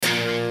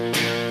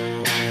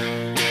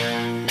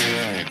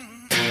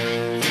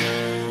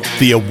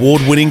the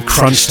award-winning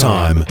Crunch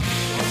Time.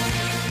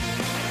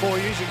 4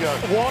 years ago.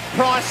 What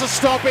price of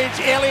stoppage?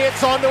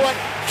 Elliott's onto it.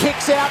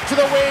 Kicks out to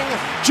the wing.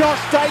 Josh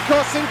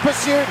Dacos in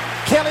pursuit.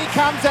 Kelly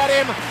comes at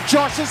him.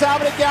 Josh is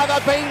able to gather,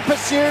 being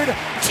pursued.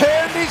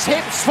 Turned his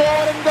hips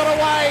forward and got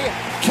away.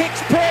 Kicks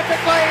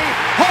perfectly.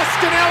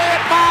 Hoskin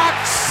Elliott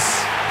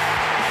marks.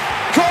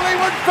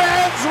 Collingwood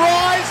fans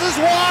rise as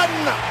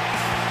one.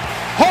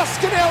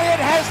 Hoskin Elliott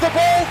has the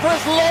ball for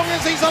as long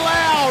as he's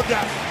allowed.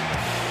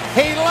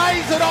 He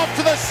lays it off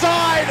to the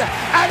side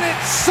and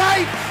it's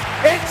safe.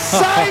 It's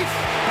safe.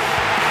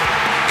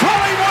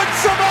 Collingwood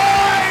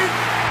survive.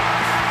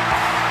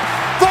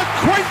 The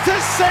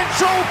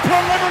quintessential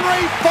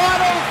preliminary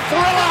final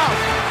thriller.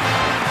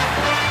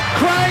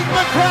 Craig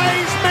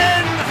McRae's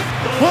men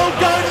will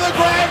go to the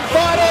grand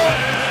final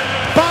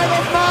by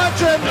the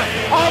margin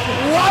of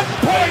 1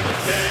 point.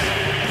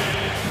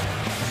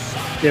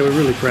 Yeah, we're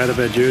really proud of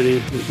our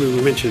journey.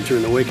 We mentioned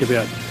during the week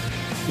about,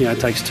 it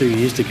takes 2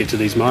 years to get to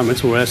these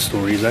moments, or our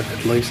story is that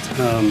at least.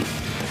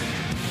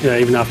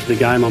 Even after the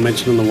game, I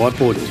mentioned on the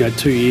whiteboard,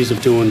 2 years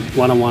of doing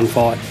one-on-one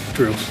fight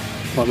drills.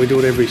 Like we do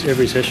it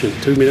every session.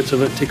 2 minutes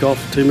of it, tick off,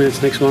 2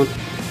 minutes, next one.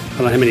 I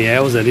don't know how many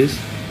hours that is,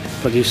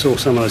 but you saw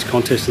some of those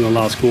contests in the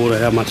last quarter,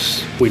 how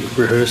much we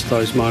rehearsed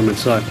those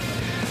moments. So,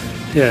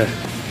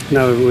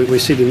 we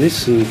sit in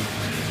this and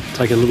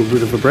take a little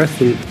bit of a breath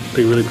and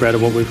be really proud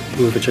of what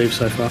we've achieved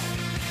so far.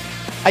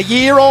 A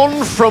year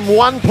on from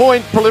 1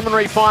 point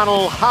preliminary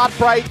final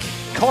heartbreak,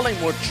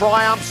 Collingwood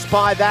triumphs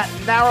by that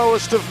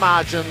narrowest of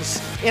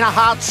margins in a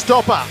heart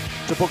stopper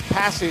to book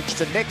passage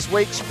to next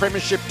week's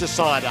premiership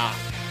decider.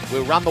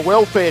 We'll run the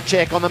welfare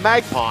check on the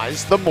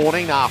Magpies the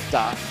morning after.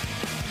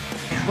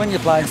 When you're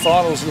playing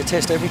finals, you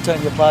test every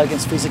team you play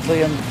against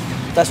physically, and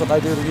that's what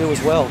they do to you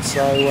as well.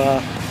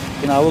 So,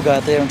 we'll go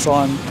out there and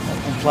try and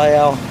play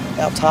our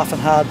tough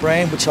and hard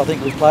brand, which I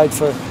think we've played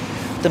for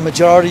the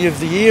majority of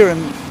the year,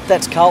 and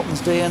that's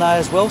Carlton's DNA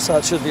as well, so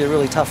it should be a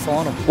really tough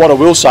final. What I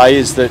will say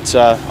is that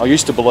I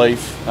used to believe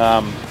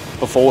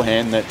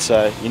beforehand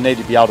that you need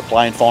to be able to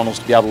play in finals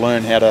to be able to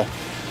learn how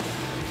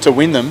to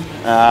win them.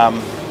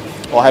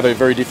 I have a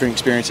very different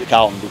experience at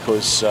Carlton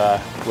because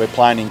we're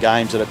playing in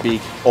games that are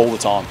big all the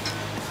time.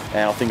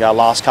 And I think our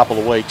last couple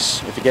of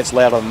weeks, if it gets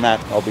louder than that,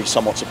 I'll be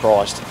somewhat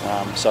surprised.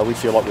 So we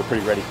feel like we're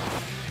pretty ready.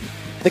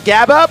 The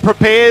Gabba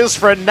prepares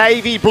for a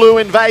navy blue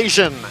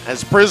invasion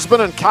as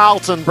Brisbane and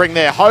Carlton bring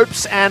their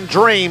hopes and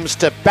dreams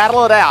to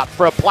battle it out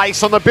for a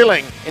place on the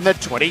billing in the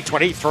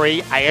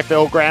 2023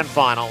 AFL Grand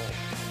Final.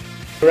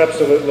 We're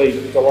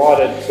absolutely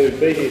delighted to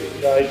be here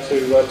today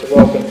to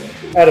welcome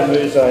Adam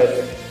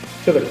Uze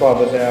to the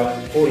club as our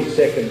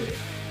 42nd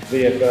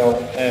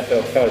VFL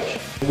AFL coach.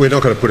 We're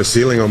not going to put a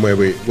ceiling on where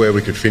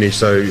we could finish,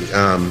 so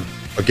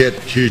I get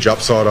huge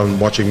upside on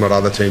watching what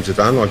other teams have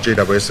done. Like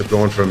GWS have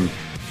gone from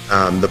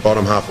the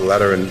bottom half of the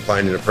ladder and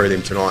playing in a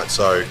prelim tonight.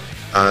 So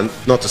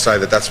not to say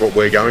that that's what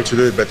we're going to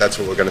do, but that's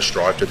what we're going to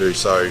strive to do.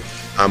 So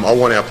I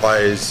want our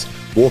players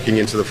walking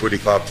into the footy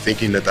club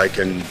thinking that they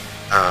can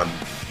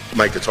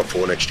make the top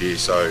four next year.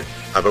 So,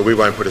 but we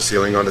won't put a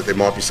ceiling on it. There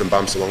might be some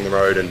bumps along the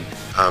road, and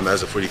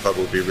as a footy club,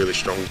 we'll be really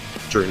strong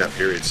during that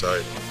period.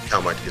 So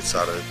can't wait to get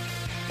started.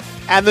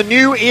 And the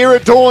new era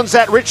dawns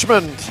at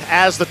Richmond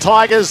as the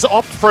Tigers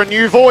opt for a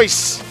new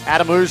voice.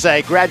 Adam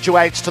Uze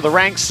graduates to the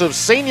ranks of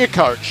senior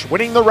coach,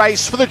 winning the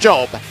race for the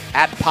job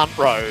at Punt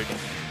Road.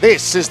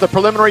 This is the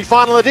preliminary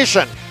final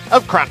edition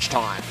of Crunch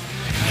Time.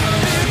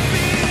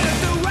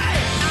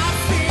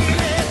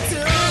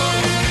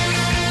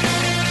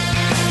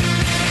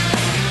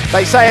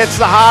 They say it's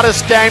the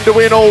hardest game to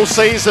win all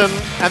season,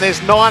 and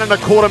there's 9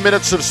 1/4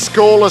 minutes of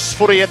scoreless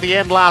footy at the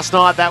end last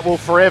night that will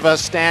forever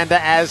stand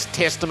as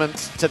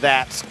testament to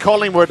that.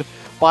 Collingwood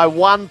by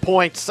 1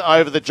 point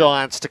over the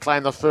Giants to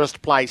claim the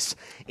first place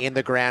in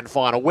the grand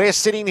final. We're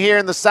sitting here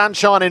in the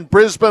sunshine in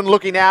Brisbane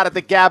looking out at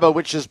the Gabba,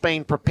 which has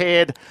been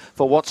prepared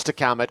for what's to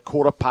come at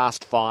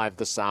 5:15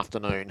 this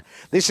afternoon.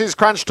 This is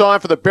Crunch Time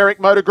for the Berwick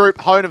Motor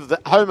Group, home of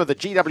the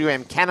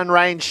GWM Cannon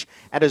range,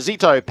 and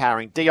Ozito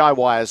powering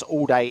DIYers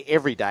all day,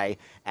 every day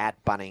at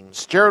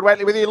Bunnings. Jared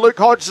Waitley with you. Luke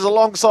Hodge is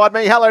alongside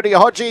me. Hello to you,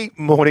 Hodgie.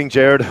 Morning,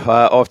 Jared.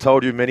 I've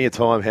told you many a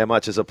time how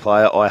much as a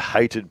player I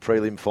hated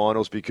prelim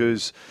finals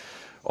because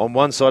on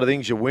one side of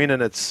things you win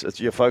and it's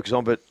your focus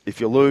on, but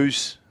if you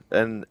lose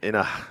and in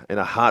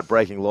a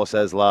heartbreaking loss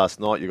as last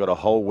night, you've got a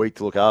whole week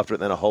to look after it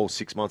and then a whole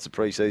 6 months of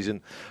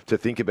pre-season to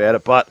think about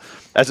it. But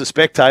as a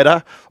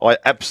spectator, I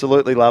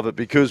absolutely love it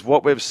because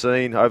what we've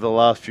seen over the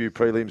last few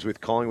prelims with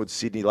Collingwood,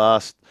 Sydney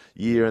last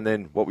year and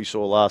then what we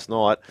saw last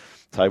night,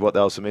 tell you what, they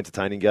were some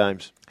entertaining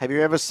games. Have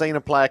you ever seen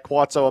a player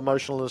quite so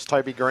emotional as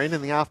Toby Green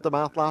in the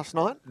aftermath last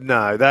night?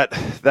 No,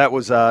 that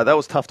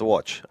was tough to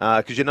watch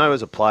because you know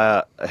as a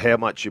player how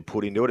much you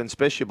put into it, and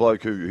especially a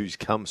bloke who's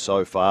come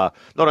so far,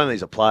 not only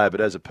as a player but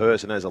as a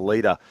person, as a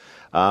leader,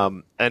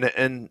 and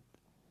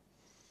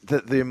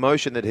the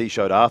emotion that he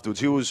showed afterwards.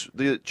 He was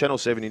the Channel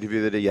 7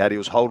 interview that he had. He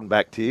was holding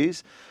back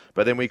tears,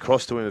 But then we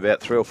crossed to him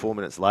about 3 or 4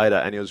 minutes later,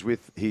 and he was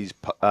with his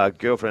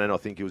girlfriend, and I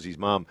think it was his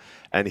mum,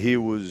 and he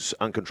was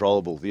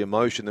uncontrollable. The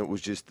emotion that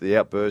was just the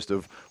outburst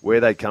of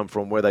where they come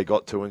from, where they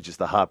got to, and just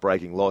the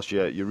heartbreaking loss.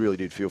 You really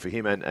did feel for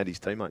him and his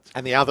teammates.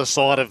 And the other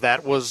side of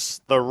that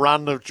was the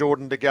run of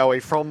Jordan De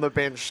Goey from the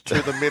bench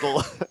to the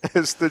middle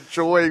as the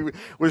joy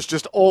was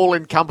just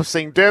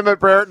all-encompassing. Dermot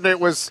Brereton, it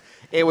was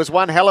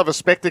one hell of a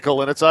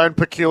spectacle in its own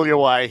peculiar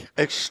way.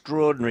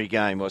 Extraordinary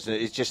game, wasn't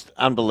it? It's just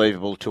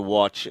unbelievable to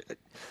watch.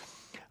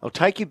 I'll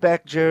take you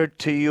back, Jared,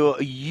 to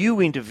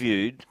you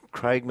interviewed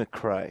Craig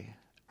McRae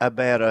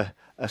about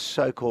a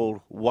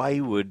so-called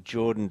wayward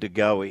Jordan De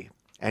Goey.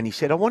 And he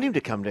said, I want him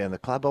to come down the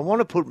club. I want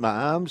to put my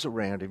arms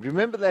around him.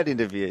 Remember that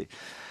interview?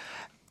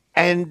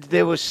 And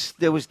there was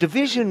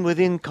division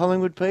within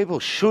Collingwood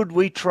people. Should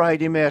we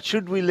trade him out?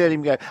 Should we let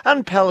him go?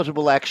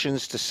 Unpalatable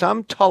actions to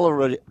some,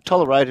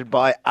 tolerated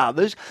by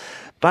others.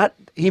 But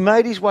he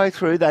made his way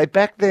through. They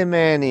backed their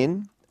man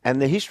in. And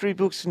the history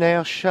books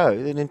now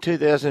show that in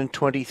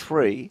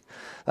 2023,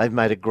 they've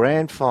made a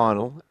grand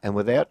final. And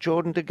without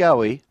Jordan De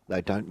Goey,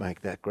 they don't make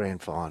that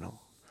grand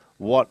final.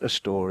 What a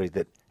story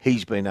that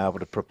he's been able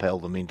to propel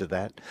them into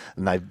that.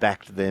 And they've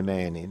backed their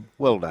man in.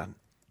 Well done.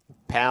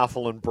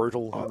 Powerful and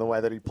brutal in the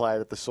way that he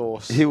played at the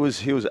source. He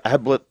was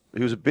Ablett.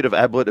 He was a bit of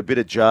Ablett, a bit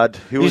of Judd.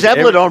 He was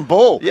Ablett on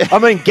ball. Yeah. I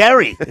mean,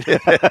 Gary.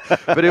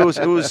 But it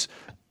was.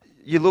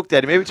 You looked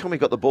at him every time he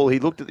got the ball. He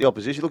looked at the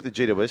opposition. He looked at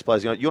GWS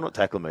players. Going, "You're not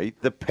tackling me."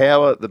 The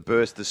power, the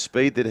burst, the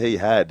speed that he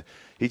had,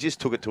 he just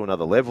took it to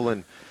another level.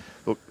 And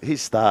look, his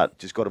start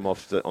just got him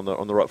off on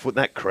the right foot.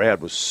 And that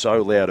crowd was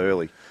so loud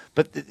early.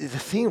 But the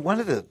thing, one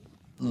of the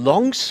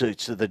long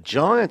suits of the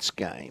Giants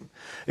game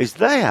is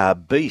they are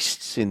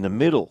beasts in the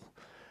middle.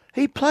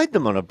 He played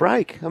them on a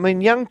break. I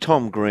mean, young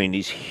Tom Green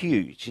is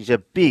huge. He's a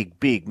big,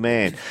 big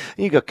man.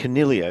 You've got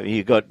Canilio,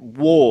 you've got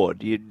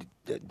Ward,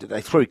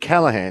 they threw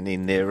Callahan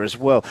in there as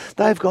well.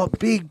 They've got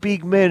big,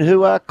 big men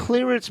who are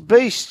clearance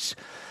beasts.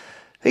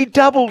 He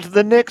doubled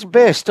the next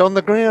best on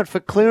the ground for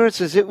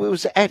clearances. It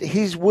was at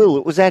his will.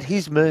 It was at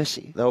his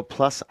mercy. They were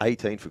plus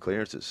 18 for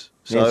clearances.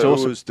 So yeah,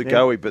 awesome. It was De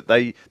Goey, but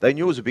they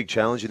knew it was a big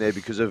challenge in there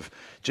because of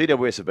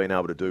GWS have been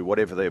able to do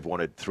whatever they've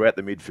wanted throughout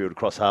the midfield,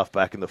 across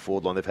half-back and the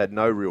forward line. They've had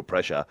no real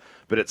pressure,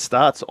 but it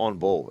starts on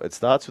ball. It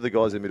starts with the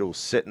guys in the middle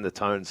setting the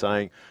tone,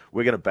 saying,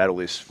 we're going to battle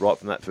this right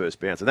from that first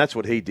bounce. And that's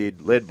what he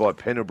did, led by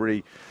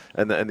Pendlebury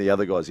and the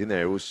other guys in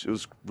there. It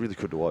was really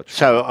good to watch.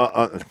 So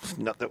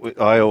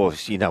I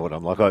always, you know what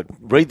I'm like, I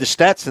read the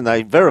stats and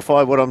they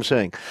verify what I'm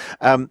seeing.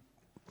 5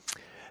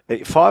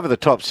 of the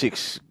top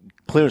 6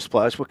 clearance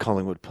players were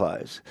Collingwood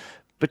players.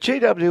 But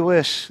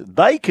GWS,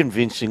 they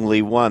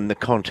convincingly won the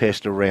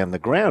contest around the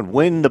ground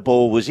when the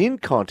ball was in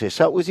contest.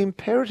 So it was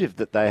imperative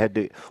that they had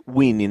to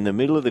win in the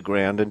middle of the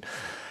ground.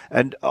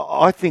 And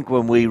I think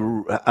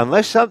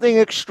unless something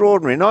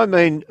extraordinary, and I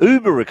mean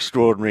uber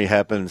extraordinary,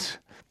 happens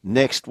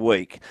next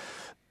week,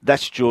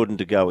 that's Jordan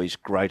De Goey's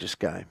greatest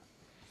game.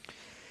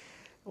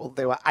 Well,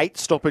 there were 8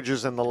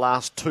 stoppages in the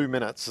last 2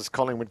 minutes as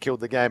Collingwood killed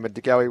the game and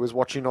De Goey was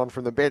watching on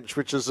from the bench,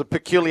 which is a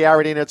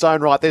peculiarity in its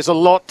own right. There's a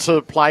lot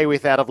to play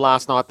with out of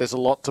last night. There's a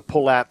lot to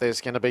pull out.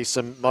 There's going to be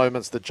some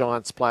moments the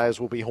Giants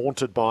players will be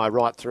haunted by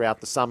right throughout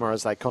the summer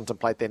as they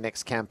contemplate their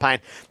next campaign.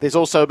 There's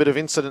also a bit of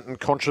incident and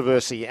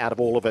controversy out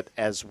of all of it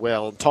as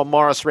well. Tom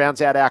Morris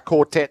rounds out our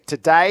quartet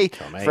today,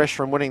 Tommy. Fresh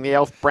from winning the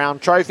Elf Brown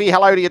Trophy.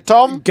 Hello to you,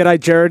 Tom. G'day,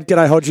 Jared.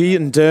 G'day, Hodgie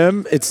and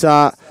Derm. It's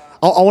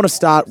I want to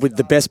start with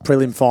the best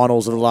prelim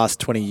finals of the last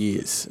 20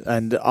 years.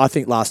 And I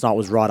think last night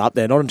was right up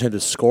there, not in terms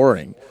of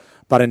scoring,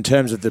 but in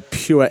terms of the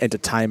pure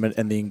entertainment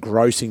and the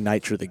engrossing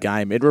nature of the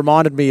game. It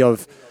reminded me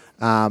of,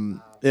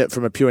 from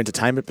a pure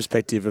entertainment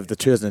perspective, of the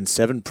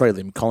 2007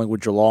 prelim,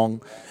 Collingwood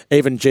Geelong,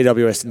 even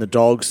GWS and the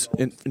Dogs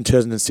in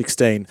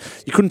 2016.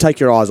 You couldn't take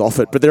your eyes off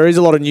it. But there is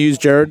a lot of news,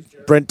 Jared.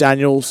 Brent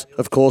Daniels,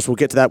 of course, we'll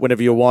get to that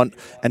whenever you want.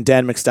 And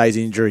Dan McStay's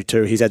injury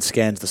too. He's had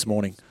scans this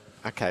morning.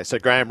 Okay, so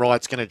Graham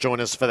Wright's going to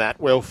join us for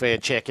that welfare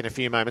check in a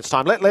few moments'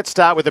 time. Let's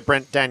start with the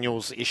Brent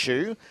Daniels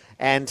issue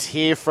and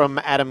hear from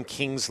Adam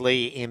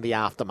Kingsley in the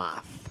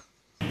aftermath.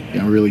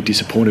 I'm really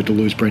disappointed to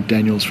lose Brent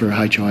Daniels for a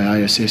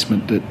HIA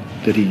assessment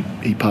that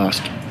he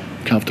passed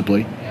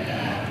comfortably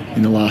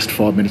in the last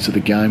 5 minutes of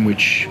the game,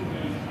 which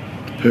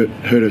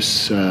hurt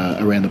us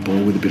around the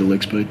ball with a bit of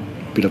leg speed,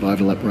 a bit of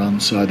overlap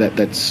runs. So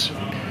that's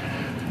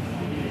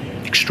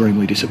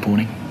extremely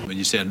disappointing.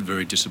 You sound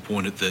very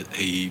disappointed that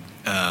he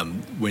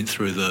went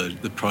through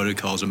the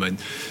protocols. I mean,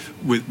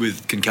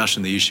 with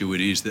concussion, the issue it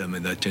is that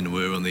they tend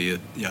to err on the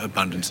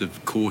abundance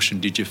of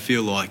caution. Did you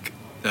feel like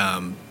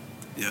it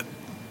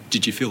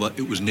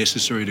was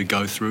necessary to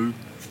go through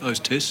those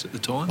tests at the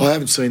time? I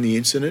haven't seen the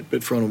incident,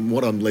 but from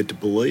what I'm led to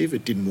believe,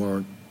 it didn't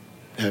warrant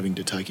having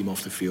to take him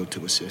off the field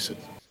to assess it.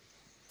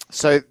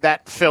 So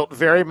that felt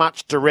very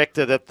much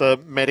directed at the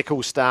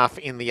medical staff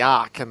in the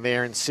ARC and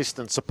their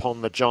insistence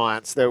upon the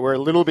Giants. They were a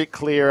little bit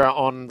clearer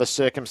on the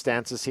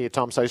circumstances here,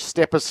 Tom. So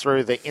step us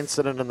through the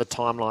incident and the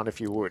timeline,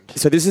 if you would.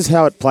 So this is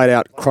how it played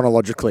out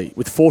chronologically.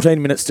 With 14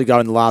 minutes to go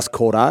in the last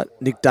quarter,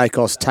 Nick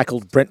Dacos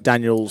tackled Brent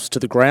Daniels to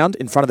the ground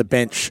in front of the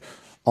bench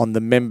on the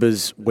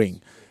members'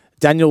 wing.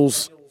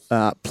 Daniels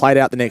played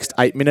out the next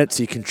 8 minutes.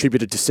 He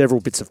contributed to several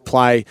bits of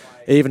play.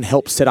 He even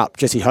helped set up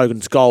Jesse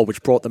Hogan's goal,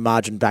 which brought the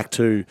margin back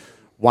to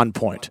 1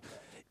 point.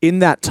 In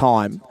that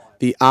time,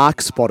 the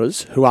ARC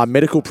spotters, who are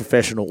medical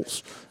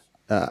professionals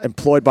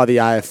employed by the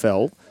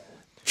AFL,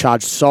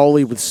 charged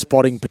solely with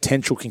spotting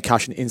potential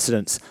concussion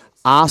incidents,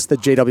 asked the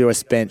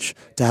GWS bench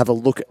to have a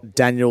look at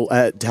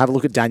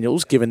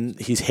Daniels, given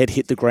his head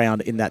hit the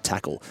ground in that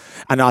tackle.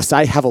 And I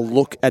say have a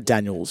look at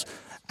Daniels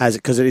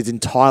because it is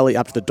entirely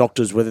up to the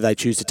doctors whether they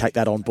choose to take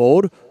that on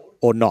board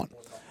or not.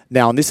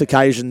 Now, on this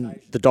occasion,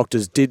 the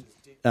doctors did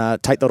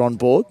take that on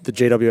board, the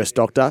GWS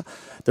doctor.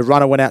 The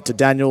runner went out to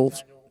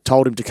Daniels,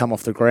 told him to come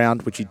off the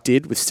ground, which he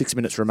did with 6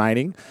 minutes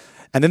remaining.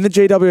 And then the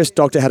GWS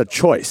doctor had a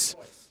choice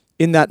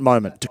in that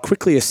moment to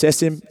quickly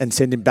assess him and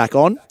send him back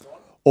on,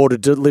 or to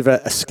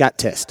deliver a scat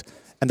test.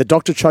 And the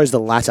doctor chose the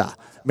latter,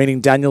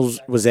 meaning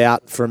Daniels was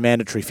out for a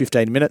mandatory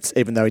 15 minutes,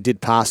 even though he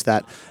did pass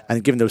that,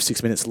 and given there was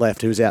 6 minutes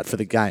left, he was out for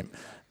the game.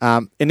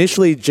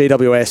 Initially,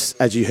 GWS,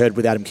 as you heard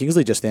with Adam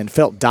Kingsley just then,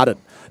 felt dudded.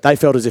 They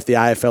felt as if the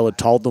AFL had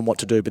told them what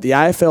to do, but the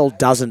AFL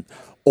doesn't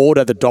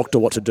order the doctor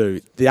what to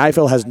do. The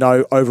AFL has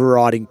no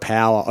overriding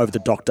power over the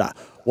doctor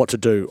what to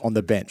do on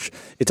the bench.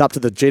 It's up to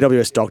the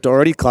GWS doctor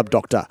or any club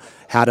doctor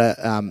how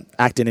to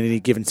act in any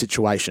given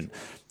situation.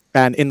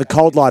 And in the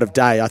cold light of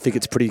day, I think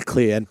it's pretty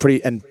clear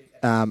and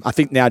I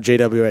think now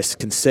GWS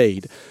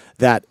concede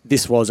that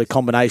this was a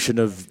combination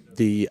of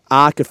the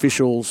ARC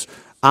officials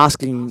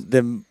asking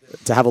them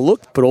to have a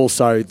look, but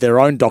also their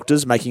own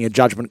doctors making a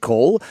judgment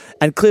call,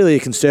 and clearly a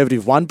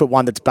conservative one, but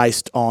one that's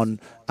based on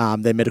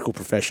their medical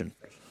profession.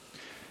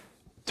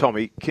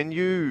 Tommy, can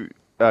you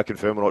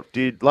confirm or not,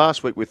 did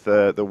last week with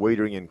the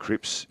Wiedering and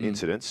Cripps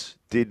incidents,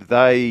 did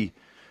they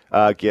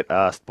get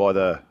asked by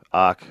the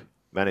ARC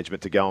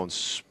management to go and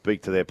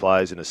speak to their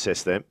players and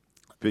assess them?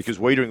 Because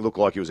Wiedering looked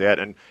like he was out,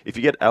 and if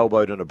you get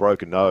elbowed and a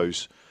broken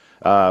nose,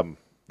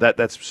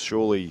 that's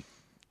surely,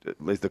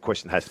 at least the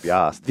question has to be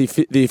asked.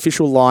 The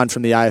official line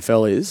from the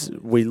AFL is,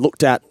 we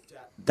looked at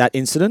that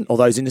incident, or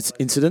those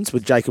incidents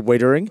with Jacob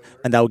Wiedering,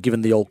 and they were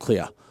given the all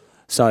clear.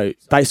 So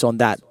based on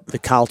that, the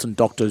Carlton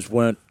doctors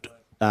weren't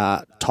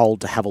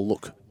told to have a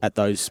look at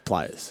those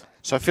players.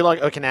 So I feel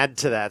like I can add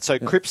to that. So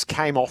Cripps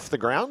came off the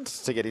ground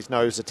to get his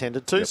nose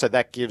attended to, so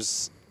that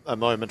gives a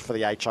moment for the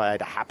HIA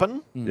to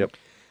happen. Yep.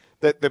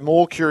 The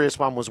more curious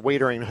one was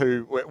Wiedering,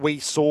 who we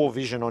saw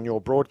vision on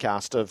your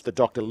broadcast of the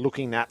doctor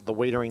looking at the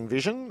Wiedering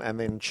vision and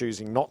then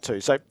choosing not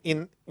to. So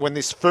when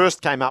this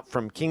first came up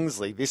from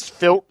Kingsley, this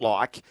felt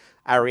like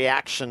a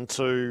reaction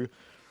to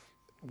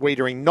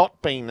Wiedering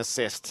not being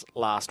assessed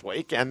last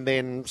week and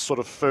then sort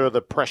of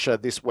further pressure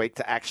this week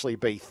to actually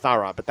be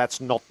thorough. But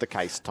that's not the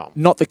case, Tom.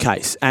 Not the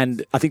case.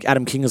 And I think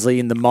Adam Kingsley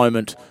in the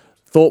moment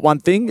thought one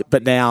thing,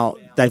 but now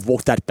they've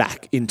walked that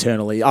back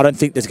internally. I don't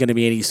think there's going to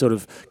be any sort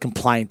of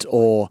complaint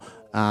or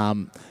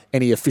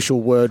any official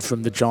word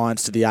from the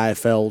Giants to the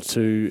AFL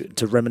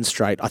to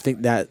remonstrate. I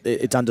think that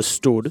it's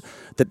understood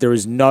that there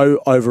is no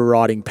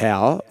overriding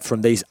power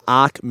from these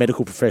ARC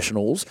medical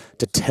professionals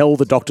to tell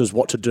the doctors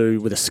what to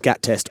do with a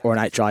scat test or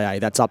an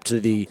HIA. That's up to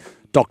the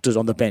doctors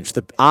on the bench.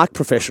 The ARC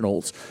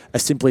professionals are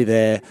simply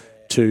there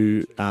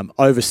to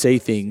oversee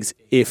things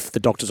if the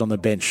doctors on the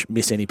bench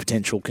miss any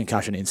potential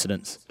concussion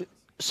incidents.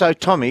 So,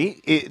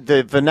 Tommy,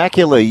 the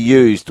vernacular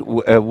used,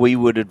 we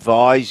would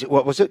advise,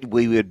 what was it?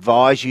 We would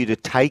advise you to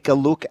take a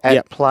look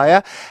at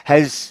player.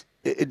 Does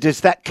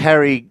that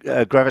carry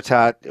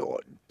gravitas?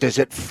 Does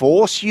it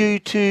force you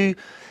to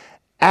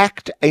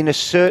act in a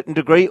certain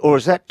degree, or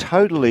is that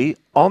totally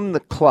on the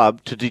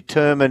club to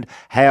determine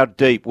how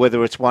deep,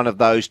 whether it's one of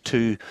those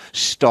two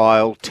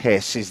style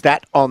tests? Is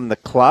that on the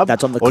club?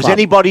 That's on the club. Or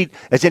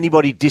has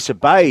anybody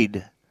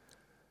disobeyed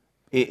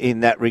in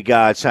that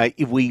regard? Say,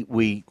 if we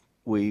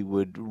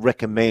would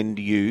recommend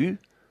you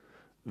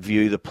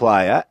view the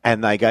player,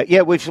 and they go,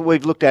 yeah, we've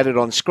looked at it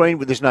on screen,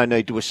 but there's no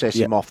need to assess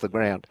him off the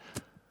ground.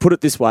 Put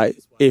it this way,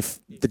 if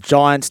the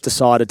Giants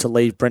decided to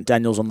leave Brent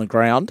Daniels on the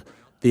ground,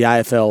 the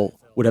AFL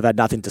would have had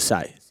nothing to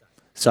say.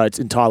 So it's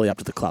entirely up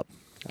to the club.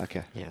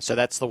 Okay. Yeah, so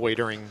that's the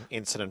Wiedering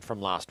incident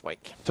from last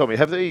week. Tommy,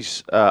 have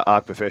these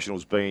ARC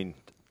professionals been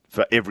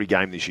for every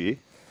game this year?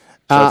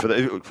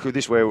 So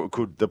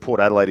could the Port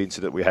Adelaide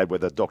incident we had where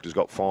the doctors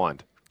got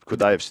fined, could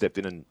they have stepped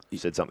in and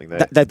said something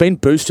there? They've been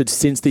boosted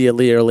since the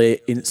Alia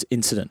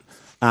incident,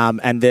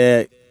 and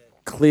they're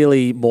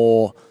clearly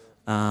more,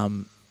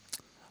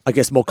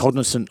 more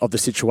cognizant of the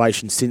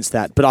situation since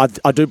that. But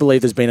I do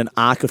believe there's been an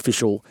ARC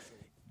official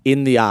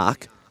in the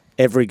ARC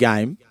every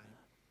game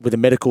with a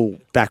medical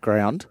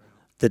background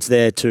that's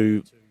there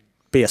to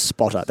be a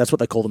spotter. That's what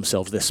they call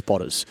themselves. They're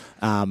spotters.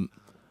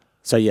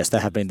 So, yes, they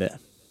have been there.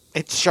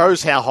 It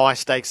shows how high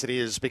stakes it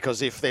is,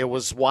 because if there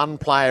was one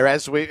player,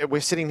 as we're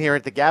sitting here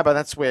at the Gabba,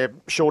 that's where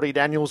Shorty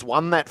Daniels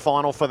won that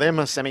final for them,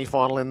 a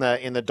semi-final in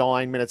the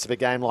dying minutes of a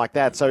game like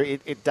that. So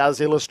it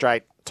does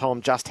illustrate,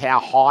 Tom, just how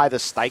high the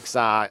stakes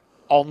are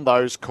on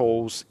those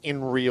calls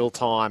in real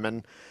time,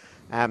 and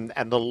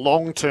the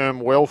long-term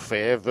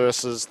welfare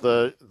versus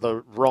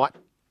the right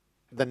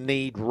the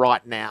need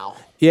right now.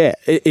 Yeah,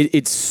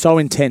 it's so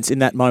intense in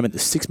that moment.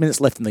 There's 6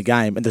 minutes left in the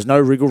game and there's no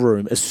wriggle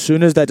room. As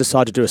soon as they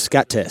decide to do a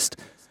scat test,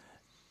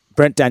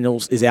 Brent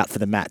Daniels is out for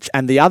the match.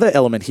 And the other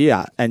element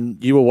here,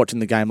 and you were watching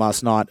the game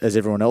last night as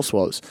everyone else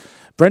was,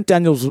 Brent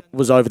Daniels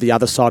was over the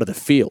other side of the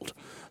field.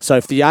 So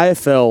if the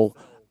AFL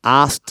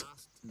asked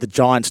the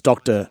Giants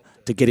doctor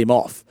to get him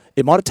off,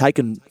 it might have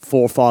taken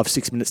 4, 5,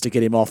 6 minutes to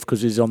get him off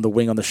because he's on the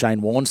wing on the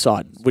Shane Warne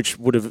side, which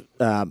would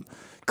have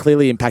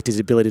clearly impacted his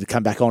ability to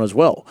come back on as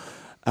well.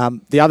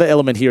 The other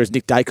element here is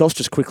Nick Dacos,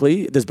 just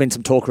quickly. There's been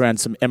some talk around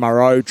some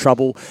MRO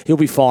trouble. He'll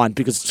be fine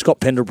because Scott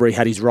Pendlebury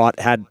had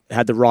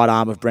the right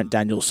arm of Brent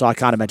Daniels, so I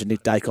can't imagine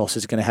Nick Dacos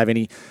is going to have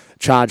any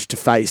charge to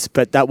face,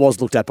 but that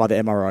was looked at by the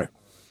MRO.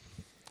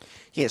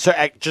 Yeah, so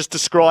just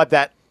describe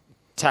that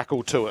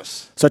tackle to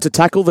us. So it's a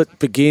tackle that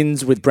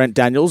begins with Brent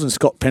Daniels and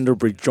Scott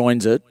Pendlebury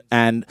joins it,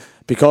 and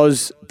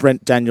because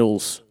Brent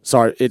Daniels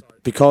is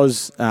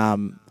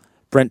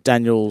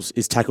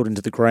tackled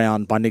into the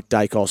ground by Nick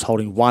Dacos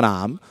holding one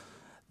arm,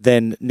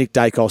 then Nick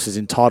Dacos is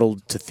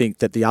entitled to think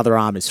that the other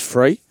arm is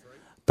free,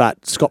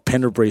 but Scott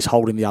Pendlebury is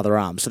holding the other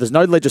arm. So there's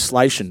no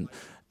legislation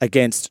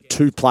against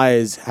two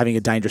players having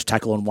a dangerous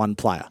tackle on one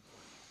player.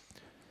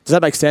 Does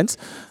that make sense?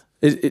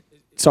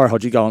 Sorry,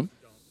 Hodgie, go on.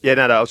 Yeah,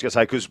 no, I was going to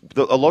say, because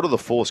a lot of the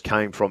force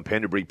came from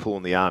Pendlebury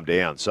pulling the arm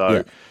down.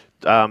 So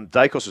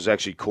Dacos was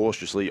actually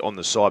cautiously on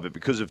the side, but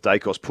because of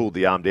Dacos pulled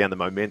the arm down, the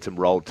momentum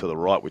rolled to the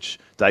right, which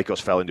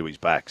Dacos fell into his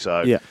back.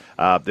 So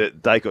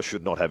Dacos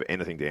should not have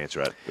anything to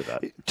answer with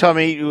that.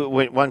 Tommy,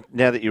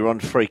 now that you're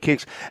on free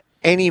kicks,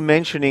 any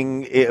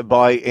mentioning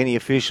by any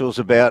officials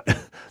about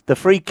the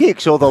free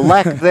kicks or the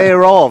lack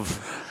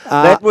thereof?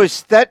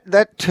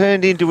 That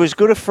turned into as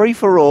good a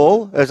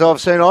free-for-all as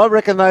I've seen. I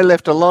reckon they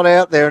left a lot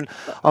out there, and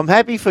I'm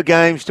happy for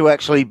games to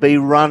actually be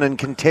run and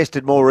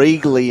contested more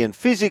eagerly and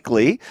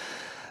physically.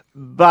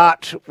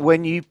 But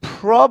when you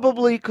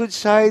probably could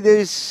say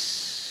there's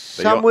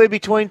somewhere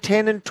between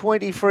 10 and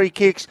 20 free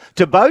kicks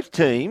to both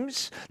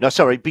teams,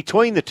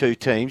 between the two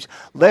teams,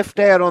 left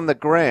out on the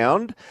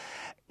ground,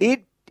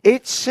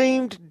 it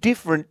seemed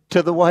different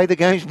to the way the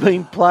game's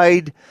been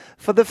played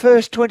for the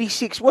first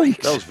 26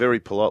 weeks. That was very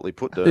politely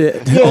put, Derm.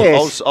 Yeah.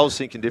 Yes. I was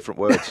thinking different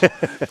words.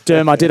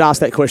 Derm, I did ask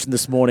that question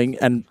this morning,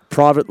 and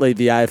privately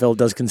the AFL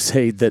does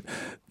concede that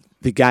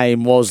the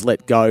game was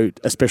let go,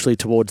 especially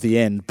towards the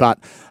end, but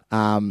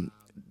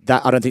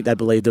that I don't think they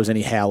believed there was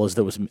any howlers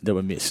that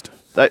were missed.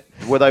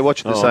 Were they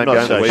watching the same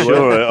game that we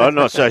were? I'm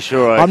not so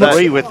sure I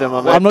agree with them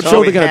on that. I'm not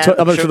sure they're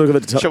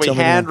going to. Should we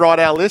handwrite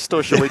our list,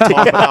 or should we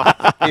type it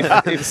up?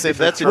 if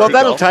that's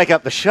that'll take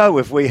up the show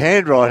if we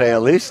handwrite our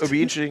list. It'll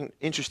be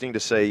interesting to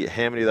see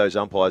how many of those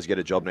umpires get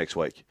a job next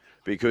week.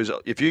 Because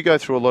if you go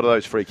through a lot of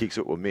those free kicks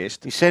that were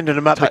missed, you're sending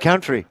them up the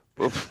country.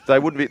 They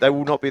wouldn't be. They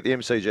will not be at the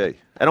MCG.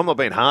 And I'm not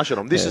being harsh on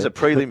them. This is a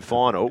prelim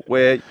final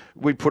where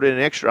we put in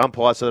an extra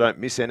umpire so they don't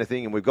miss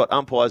anything, and we've got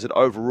umpires that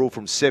overrule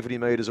from 70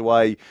 metres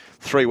away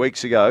 3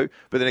 weeks ago.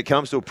 But then it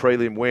comes to a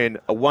prelim when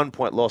a 1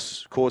 point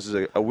loss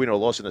causes a win or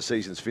loss and the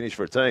season's finished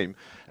for a team,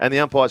 and the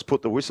umpires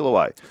put the whistle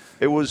away.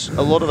 It was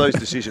a lot of those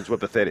decisions were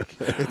pathetic.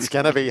 It's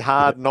going to be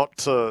hard not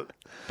to.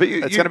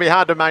 It's going to be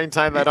hard to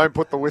maintain they don't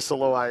put the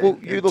whistle away. Well,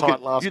 you look at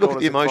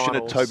the emotion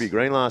at Toby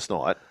Green last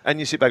night, and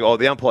you sit back,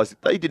 the umpires,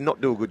 they did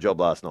not do a good job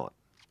last night.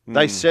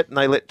 They set and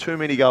they let too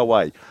many go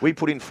away. We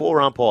put in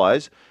 4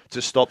 umpires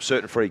to stop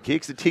certain free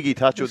kicks. The Tiggy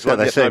touch was no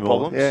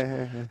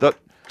problems.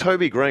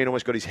 Toby Green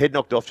almost got his head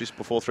knocked off just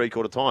before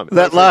three-quarter time.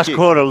 That last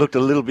quarter looked a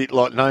little bit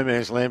like no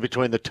man's land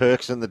between the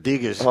Turks and the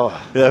Diggers.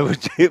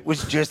 It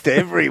was just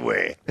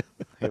everywhere.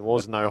 There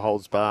was no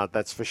holds barred,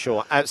 that's for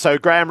sure. So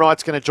Graham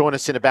Wright's going to join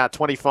us in about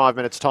 25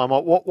 minutes' time.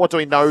 What do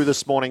we know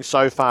this morning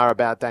so far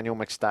about Daniel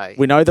McStay?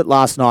 We know that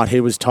last night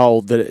he was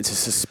told that it's a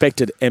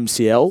suspected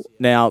MCL.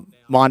 Now,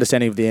 my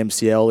understanding of the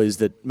MCL is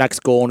that Max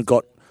Gawn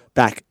got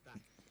back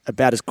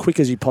about as quick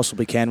as you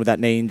possibly can with that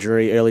knee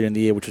injury earlier in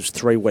the year, which was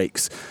 3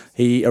 weeks.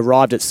 He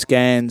arrived at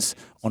scans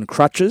on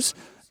crutches,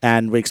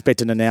 and we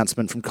expect an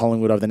announcement from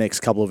Collingwood over the next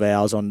couple of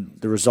hours on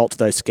the results of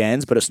those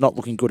scans, but it's not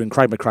looking good, and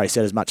Craig McRae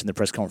said as much in the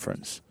press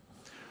conference.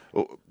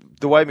 Well,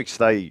 the way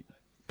McStay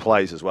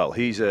plays as well,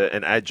 he's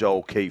an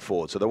agile key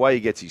forward. So the way he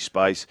gets his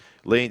space,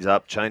 leans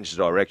up, changes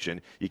direction,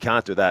 you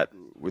can't do that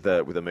with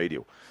a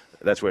medial.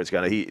 That's where it's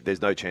going to.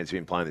 There's no chance of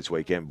him playing this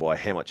weekend by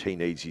how much he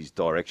needs his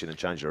direction and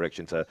change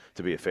direction to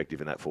be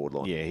effective in that forward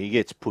line. Yeah, he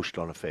gets pushed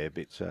on a fair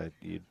bit, so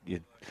you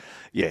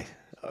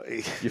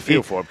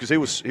feel for him because he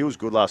was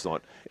good last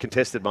night.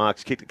 Contested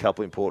marks, kicked a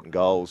couple of important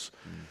goals.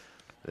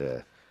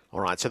 Yeah. All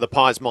right, so the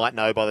Pies might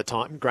know by the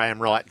time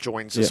Graham Wright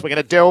joins us. We're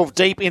going to delve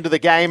deep into the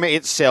game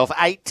itself.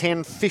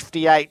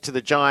 8-10-58 to the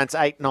Giants,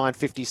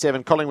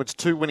 8-9-57. Collingwood's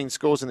 2 winning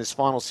scores in this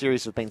final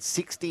series have been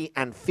 60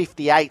 and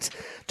 58.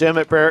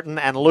 Dermot Brereton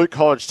and Luke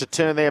Hodge to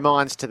turn their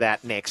minds to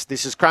that next.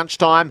 This is crunch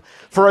time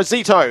for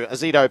Ozito.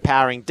 Ozito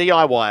powering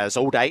DIYers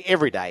all day,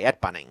 every day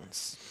at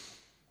Bunnings.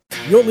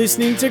 You're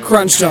listening to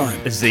Crunch Time.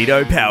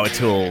 Zito Power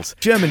Tools.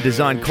 German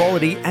design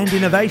quality and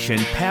innovation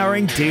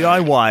powering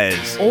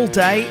DIYers. All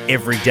day,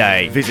 every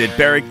day. Visit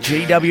Berwick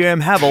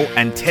GWM Haval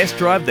and test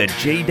drive the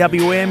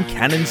GWM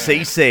Cannon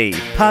CC.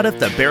 Part of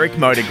the Berwick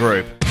Motor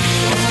Group.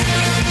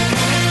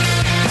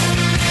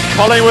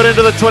 Collingwood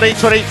into the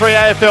 2023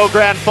 AFL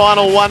Grand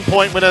Final,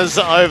 1-point winners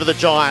over the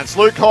Giants.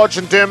 Luke Hodge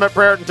and Dermot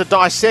Brereton to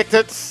dissect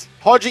it.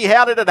 Hodgie,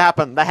 how did it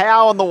happen? The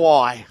how and the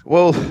why?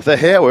 Well, the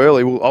how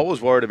early, I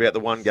was worried about the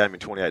one game in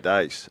 28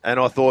 days. And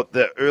I thought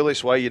the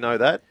earliest way you know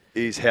that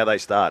is how they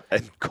start.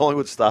 And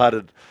Collingwood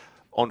started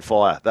on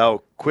fire. They were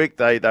quick.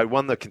 They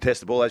won the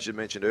contested ball, as you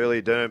mentioned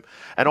earlier, Derm.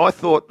 And I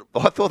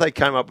thought they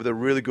came up with a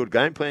really good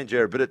game plan,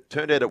 Jared, but it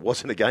turned out it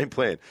wasn't a game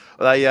plan.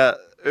 They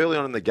early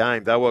on in the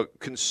game, they were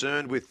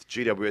concerned with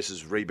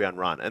GWS's rebound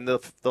run. And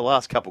the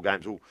last couple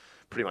games,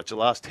 pretty much the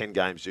last 10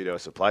 games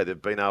GWS have played,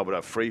 they've been able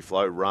to free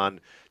flow, run,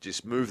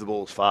 just move the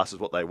ball as fast as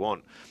what they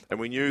want. And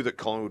we knew that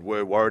Collingwood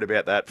were worried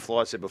about that.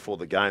 Fly said before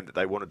the game that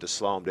they wanted to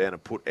slow them down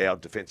and put our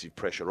defensive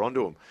pressure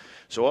onto them.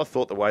 So I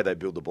thought the way they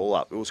build the ball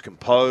up, it was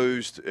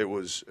composed, it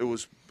was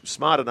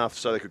smart enough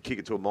so they could kick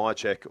it to a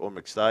Myercheck or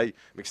McStay.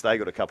 McStay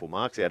got a couple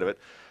marks out of it.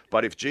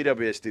 But if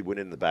GWS did win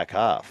in the back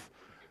half,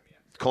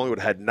 Collingwood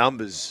had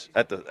numbers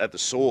at the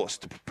source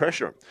to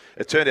pressure them.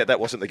 It turned out that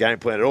wasn't the game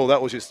plan at all.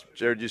 That was just,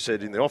 Jared, you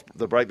said in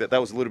the break that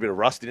was a little bit of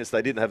rustiness.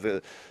 They didn't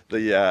have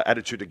the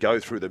attitude to go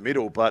through the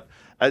middle, but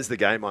as the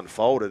game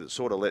unfolded, it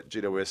sort of let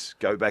GWS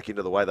go back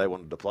into the way they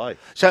wanted to play.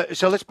 So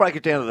let's break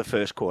it down to the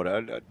first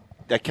quarter.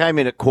 They came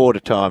in at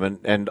quarter time,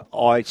 and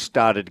I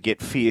started to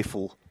get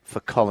fearful for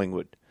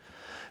Collingwood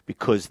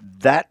because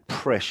that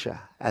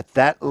pressure at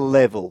that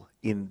level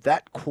in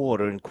that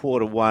quarter, in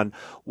quarter one,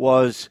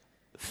 was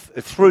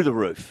through the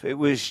roof. It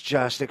was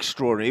just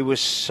extraordinary. It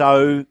was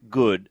so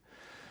good.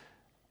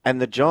 And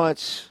the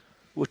Giants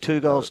were 2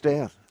 goals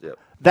down. Yep.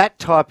 That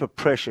type of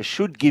pressure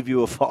should give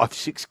you a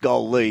 5-6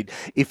 goal lead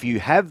if you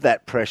have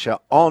that pressure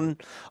on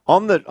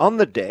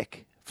the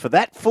deck for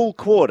that full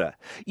quarter.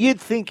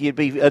 You'd think you'd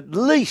be at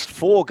least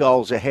 4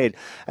 goals ahead.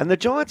 And the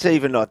Giants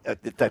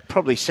they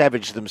probably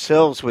savaged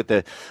themselves with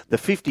the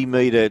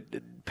 50-metre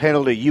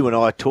penalty. You and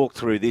I talked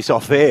through this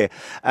off air.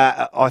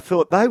 I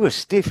thought they were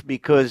stiff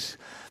because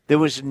there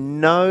was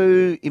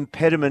no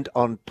impediment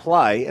on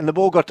play, and the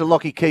ball got to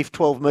Lockie Keefe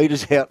 12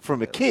 metres out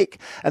from a kick,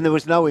 and there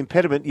was no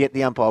impediment, yet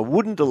the umpire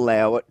wouldn't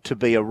allow it to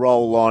be a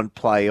roll-on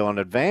play on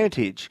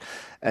advantage.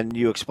 And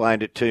you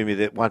explained it to me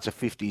that once a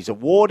 50 is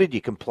awarded, you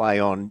can play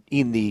on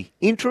in the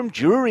interim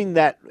during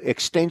that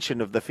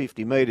extension of the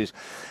 50 metres.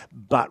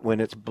 But when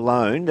it's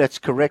blown, that's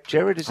correct,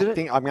 Jared, isn't it? I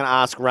think I'm going to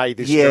ask Ray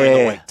this during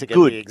the week to get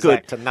the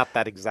exact, to nut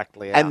that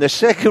exactly out. And the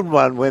second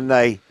one, when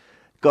they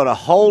got a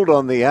hold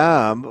on the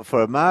arm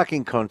for a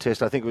marking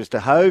contest, I think it was to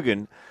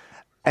Hogan,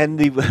 and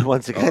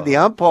the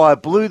umpire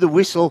blew the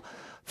whistle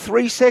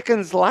 3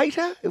 seconds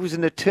later. It was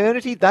an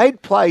eternity.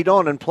 They'd played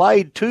on and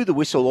played to the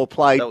whistle, or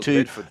played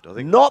to Bedford, I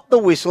think. Not the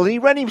whistle. He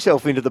ran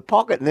himself into the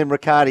pocket, and then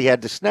Riccardi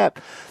had to snap.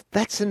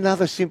 That's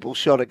another simple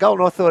shot at goal.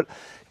 And I thought,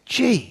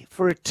 gee,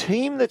 for a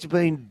team that's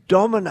been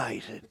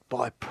dominated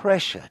by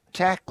pressure,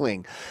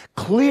 tackling,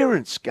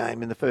 clearance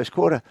game in the first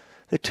quarter,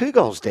 they're 2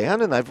 goals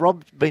down, and they've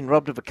been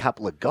robbed of a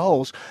couple of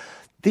goals.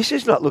 This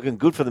is not looking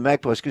good for the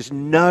Magpies because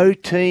no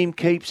team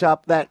keeps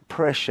up that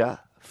pressure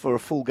for a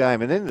full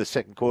game. And then in the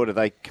second quarter,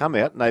 they come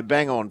out and they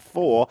bang on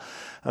 4.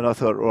 And I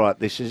thought, all right,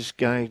 this is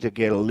going to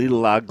get a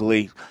little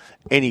ugly.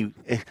 Any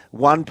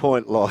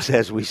 1-point loss,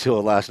 as we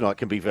saw last night,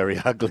 can be very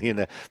ugly in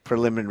a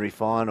preliminary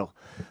final.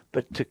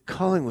 But to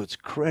Collingwood's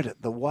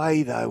credit, the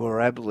way they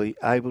were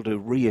able to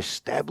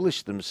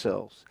re-establish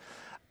themselves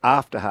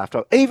after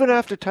half-time, even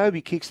after Toby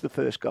kicks the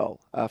first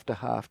goal after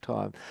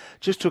half-time,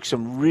 just took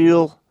some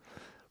real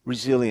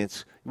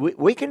resilience.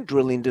 We can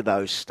drill into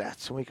those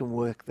stats and we can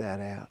work that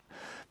out.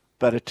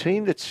 But a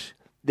team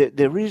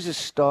there is a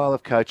style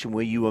of coaching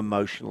where you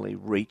emotionally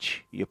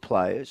reach your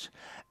players,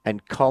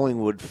 and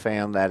Collingwood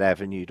found that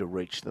avenue to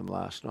reach them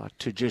last night,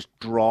 to just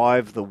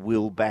drive the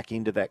will back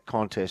into that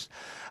contest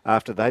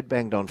after they'd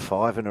banged on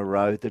 5 in a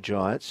row, the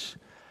Giants.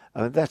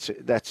 I mean, that's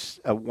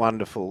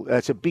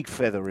a big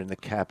feather in the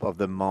cap of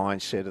the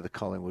mindset of the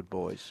Collingwood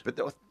boys. But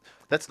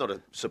that's not a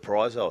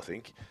surprise, I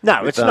think.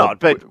 No, it's not.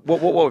 But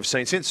what we've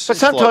seen since. But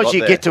sometimes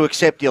you get to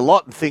accept your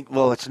lot and think,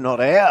 well, it's not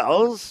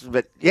ours.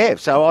 But yeah,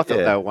 so I thought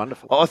they were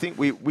wonderful. I think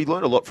we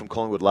learned a lot from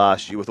Collingwood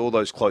last year with all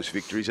those close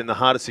victories, and the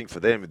hardest thing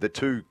for them, the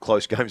 2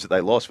 close games that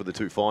they lost were the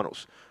 2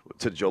 finals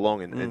to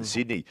Geelong and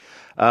Sydney.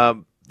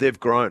 They've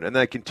grown and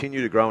they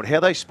continue to grow. And how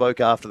they spoke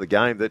after the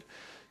game, that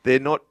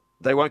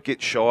they won't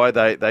get shy.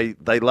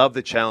 They love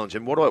the challenge.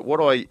 And what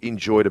I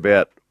enjoyed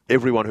about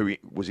everyone who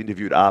was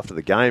interviewed after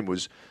the game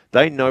was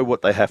they know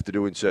what they have to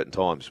do in certain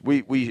times.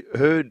 We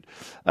heard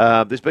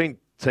there's been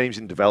teams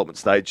in development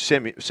stage.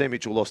 Sam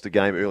Mitchell lost a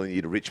game early in the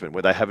year to Richmond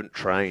where they haven't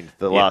trained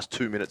the last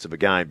 2 minutes of a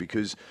game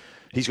because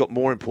he's got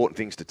more important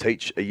things to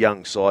teach a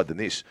young side than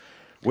this.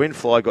 when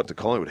Fly got to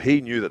Collingwood, he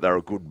knew that they were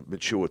a good,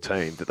 mature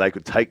team, that they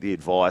could take the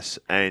advice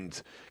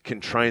and can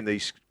train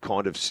these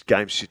kind of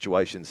game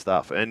situation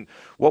stuff. And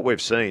what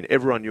we've seen,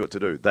 everyone knew what to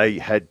do. They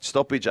had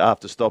stoppage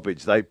after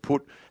stoppage. They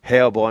put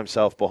Howe by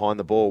himself behind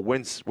the ball.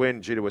 When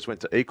GWS went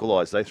to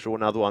equalise, they threw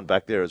another one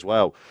back there as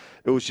well.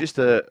 It was just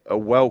a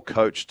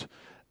well-coached,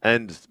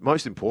 and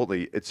most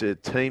importantly, it's a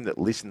team that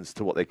listens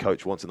to what their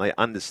coach wants and they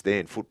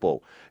understand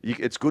football.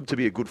 It's good to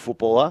be a good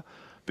footballer,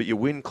 but you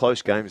win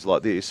close games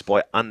like this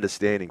by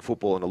understanding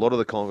football, and a lot of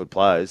the Collingwood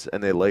players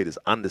and their leaders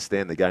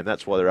understand the game.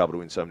 That's why they're able to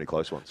win so many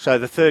close ones. So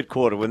the third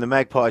quarter, when the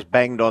Magpies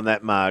banged on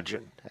that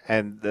margin,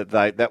 and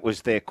that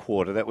was their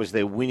quarter, that was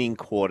their winning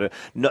quarter.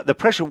 No, the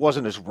pressure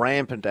wasn't as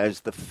rampant as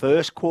the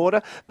first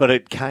quarter, but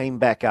it came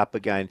back up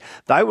again.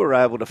 They were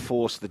able to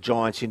force the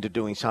Giants into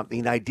doing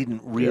something they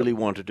didn't really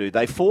want to do.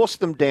 They forced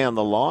them down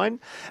the line,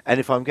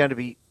 and if I'm going to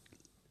be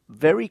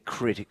very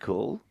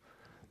critical,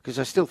 because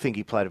I still think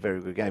he played a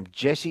very good game,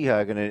 Jesse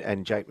Hogan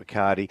and Jake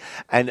McCarty,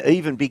 and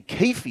even Big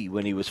Keefe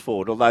when he was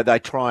forward, although they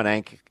try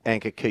and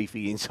anchor Keefe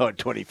inside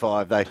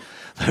 25, they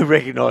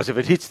recognise if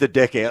it hits the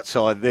deck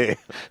outside there,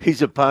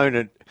 his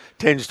opponent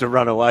tends to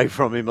run away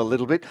from him a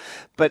little bit.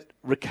 But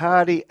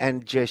Riccardi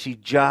and Jesse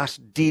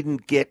just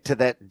didn't get to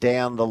that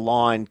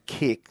down-the-line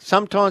kick.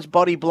 Sometimes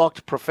body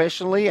blocked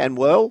professionally and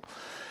well,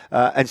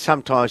 and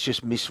sometimes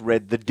just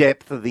misread the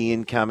depth of the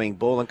incoming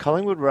ball, and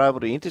Collingwood were able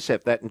to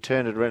intercept that and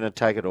turn it around and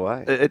take it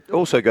away. It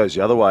also goes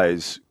the other way,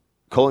 is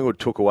Collingwood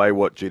took away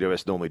what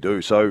GWS normally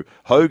do. So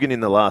Hogan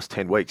in the last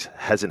 10 weeks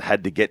hasn't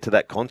had to get to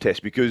that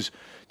contest because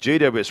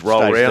GWS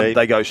roll around, deep.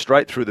 They go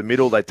straight through the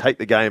middle, they take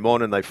the game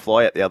on and they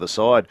fly out the other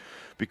side.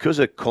 Because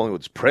of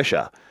Collingwood's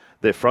pressure,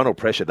 their frontal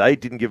pressure, they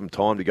didn't give them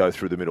time to go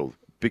through the middle.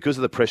 Because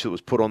of the pressure that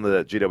was put on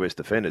the GWS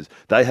defenders,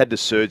 they had to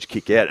surge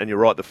kick out. And you're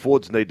right, the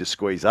forwards need to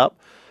squeeze up.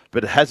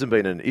 But it hasn't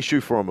been an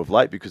issue for them of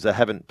late because they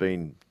haven't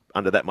been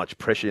under that much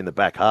pressure in the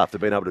back half. They've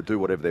been able to do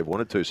whatever they've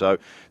wanted to. So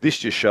this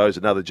just shows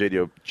another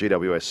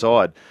GWS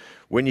side.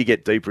 When you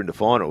get deeper into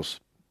finals,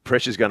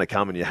 pressure's going to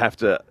come and you have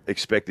to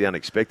expect the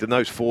unexpected. And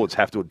those forwards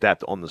have to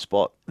adapt on the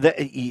spot.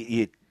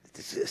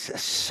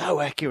 It's so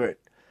accurate.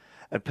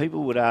 And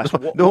people would ask...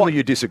 Normally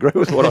you disagree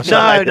with what I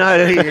say. No.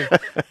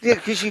 Yeah,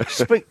 because you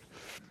speak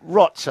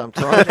rot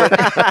sometimes.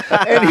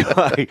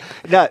 Anyway,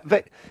 no,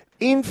 but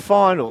in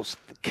finals...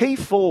 Key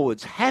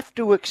forwards have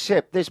to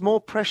accept there's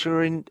more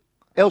pressure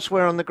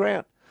elsewhere on the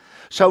ground.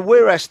 So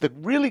whereas the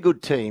really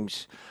good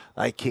teams,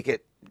 they kick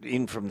it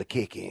in from the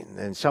kick in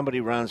and somebody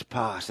runs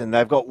past and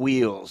they've got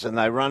wheels and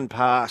they run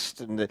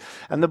past and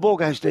the ball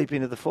goes deep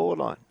into the forward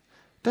line.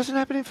 Doesn't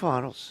happen in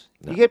finals.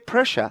 No. You get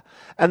pressure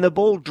and the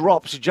ball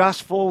drops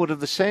just forward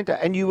of the centre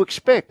and you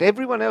expect,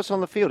 everyone else on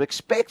the field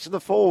expects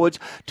the forwards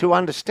to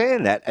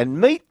understand that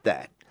and meet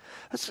that.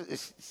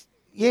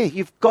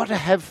 You've got to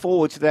have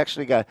forwards that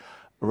actually go,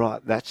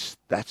 right, that's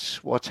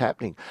what's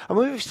happening. I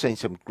mean, we've seen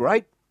some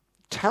great,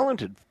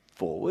 talented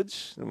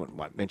forwards, I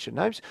won't mention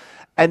names,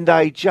 and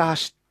they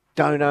just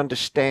don't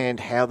understand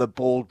how the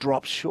ball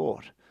drops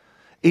short.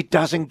 It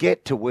doesn't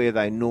get to where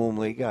they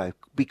normally go.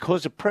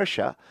 Because of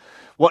pressure,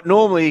 what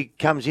normally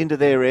comes into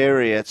their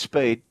area at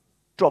speed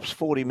drops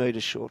 40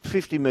 metres short,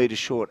 50 metres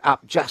short,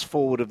 up just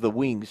forward of the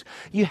wings.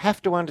 You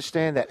have to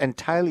understand that and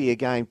tailor your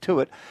game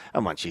to it.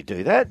 And once you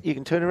do that, you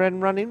can turn around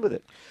and run in with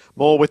it.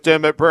 More with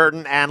Dermot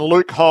Burton and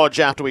Luke Hodge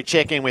after we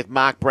check in with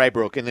Mark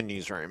Braybrook in the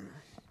newsroom.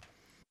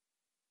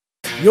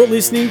 You're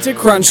listening to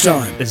Crunch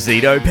Time.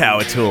 Zito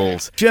Power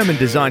Tools. German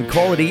design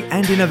quality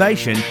and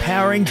innovation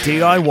powering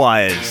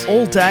DIYers.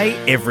 All day,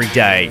 every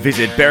day.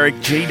 Visit Berwick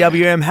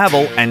GWM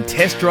Haval and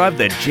test drive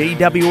the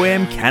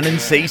GWM Cannon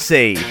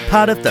CC.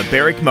 Part of the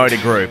Berwick Motor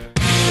Group.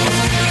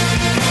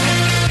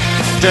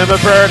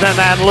 Dermot Burton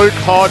and Luke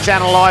Hodge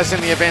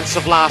analysing the events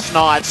of last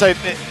night. So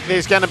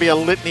there's going to be a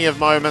litany of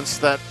moments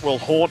that will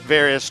haunt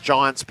various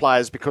Giants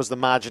players because the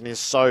margin is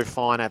so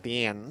fine at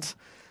the end.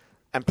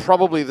 And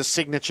probably the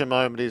signature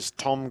moment is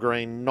Tom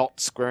Green not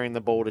squaring the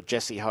ball to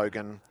Jesse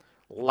Hogan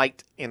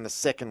late in the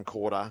second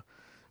quarter,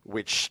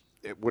 which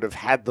it would have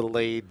had the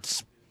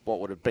leads,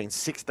 what would have been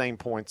 16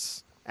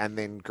 points, and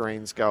then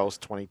Green's goals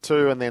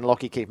 22, and then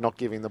Lockie Keefe not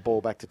giving the ball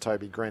back to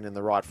Toby Green in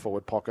the right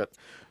forward pocket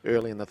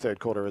early in the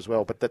third quarter as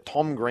well. But the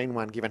Tom Green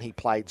one, given he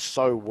played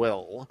so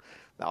well,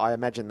 I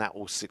imagine that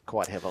will sit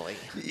quite heavily.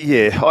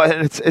 Yeah,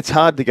 it's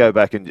hard to go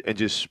back and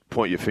just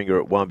point your finger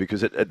at one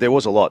because there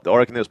was a lot. I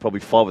reckon there was probably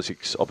 5 or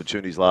 6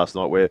 opportunities last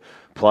night where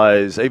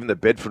players, even the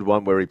Bedford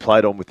one where he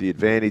played on with the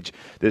advantage,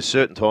 there's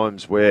certain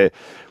times where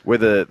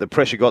whether the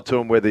pressure got to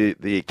him, whether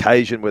the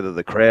occasion, whether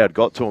the crowd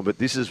got to him, but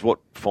this is what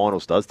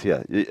finals does to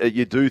you.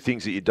 You do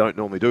things that you don't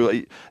normally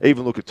do.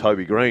 Even look at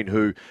Toby Green,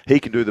 who he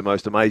can do the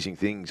most amazing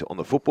things on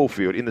the football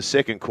field. In the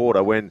second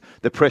quarter, when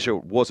the pressure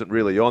wasn't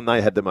really on,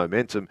 they had the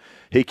momentum,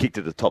 he kicked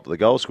it to the top of the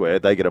goal square,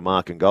 they get a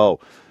mark and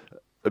goal.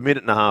 A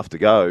minute and a half to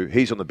go,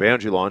 he's on the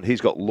boundary line,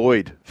 he's got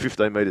Lloyd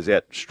 15 metres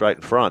out straight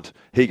in front,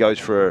 he goes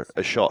for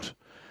a shot.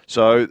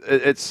 So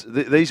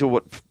these are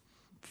what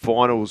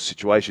finals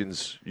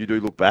situations you do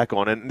look back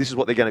on, and this is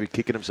what they're going to be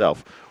kicking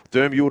themselves.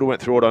 Derm, you would have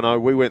went through it. I know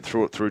we went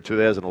through it through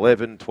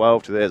 2011,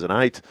 12,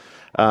 2008.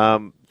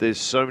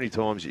 There's so many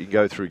times you can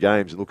go through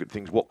games and look at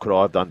things. What could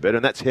I have done better?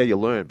 And that's how you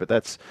learn.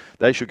 But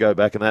they should go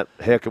back and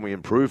how can we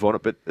improve on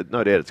it? But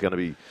no doubt it's going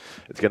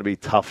to be a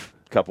tough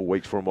couple of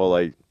weeks for them while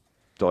they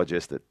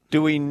digest it.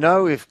 Do we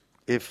know if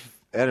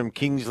Adam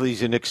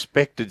Kingsley's an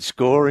expected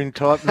scoring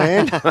type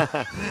man?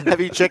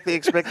 Have you checked the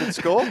expected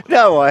score?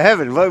 No, I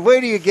haven't.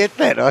 Where do you get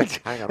that?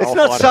 It's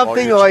not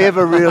something I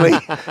ever really.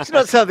 It's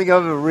not something I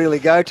ever really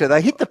go to. They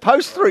hit the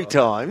post 3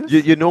 times.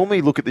 You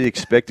normally look at the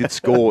expected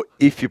score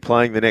if you're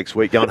playing the next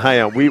week, going,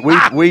 "Hey,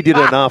 we did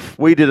enough.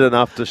 We did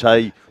enough to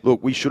say,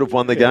 look, we should have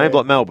won the game."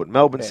 Like Melbourne.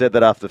 Melbourne said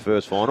that after the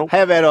first final.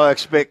 How about I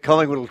expect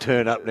Collingwood will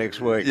turn up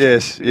next week?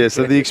 Yes.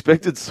 So the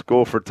expected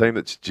score for a team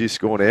that's just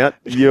gone out,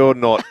 you're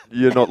not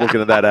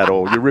looking at that at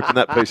all. You're ripping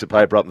that piece of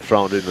paper up and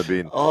throwing it in the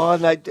bin. Oh,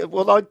 no.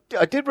 Well,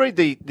 I did read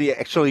the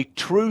actually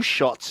true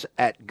shots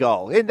at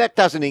goal, and that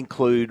doesn't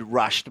include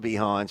rushed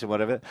behinds and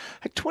whatever.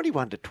 At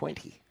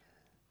 21-20,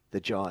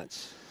 the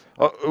Giants.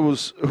 Oh, it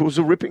was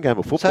a ripping game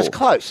of football. So it's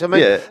close. I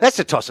mean, that's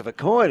the toss of a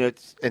coin.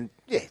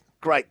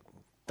 Great.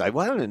 They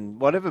won and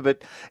whatever,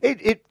 but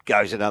it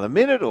goes another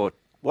minute or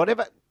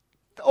whatever.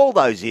 All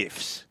those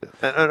ifs.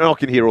 And I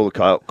can hear all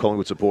the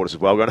Collingwood supporters as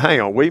well going,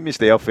 hang on, we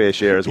missed our fair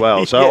share as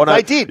well. So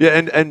they did.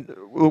 Yeah, and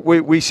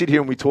we sit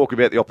here and we talk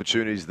about the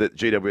opportunities that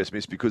GWS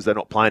missed because they're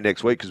not playing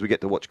next week because we get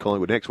to watch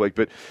Collingwood next week.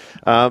 But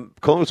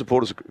Collingwood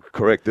supporters are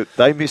correct that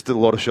they missed a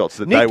lot of shots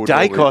that they would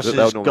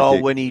Dacos's goal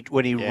kick.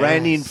 when he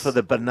ran in for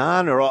the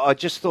banana, I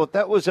just thought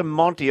that was a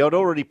Monty. I'd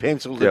already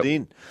penciled it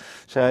in.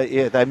 So,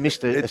 they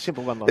missed a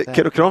simple one like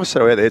that. Can I say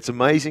out there, it's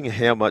amazing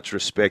how much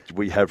respect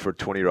we have for a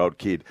 20-year-old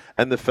kid.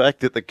 And the fact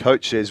that the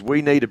coach says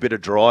we need a bit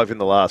of drive in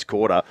the last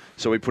quarter,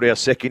 so we put our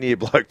second-year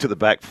bloke to the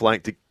back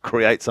flank to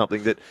create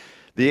something that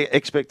the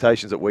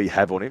expectations that we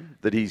have on him,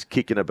 that he's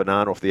kicking a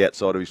banana off the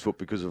outside of his foot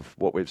because of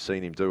what we've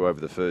seen him do over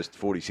the first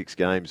 46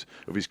 games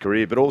of his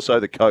career, but also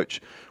the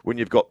coach. When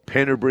you've got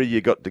Pennebury,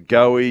 you've got De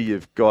Goey,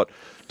 you've got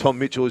Tom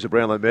Mitchell, who's a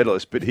Brownlow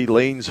medalist, but he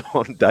leans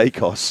on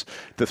Dacos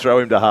to throw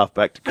him to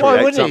half-back to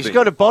create something. He's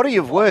got a body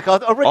of work. I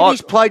reckon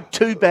he's played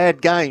 2 bad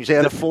games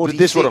out of 46.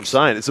 This is what I'm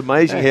saying. It's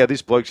amazing how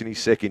this bloke's in his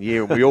second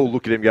year, and we all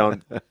look at him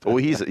going,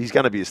 he's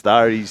going to be a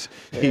star. He's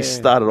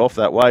started off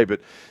that way, but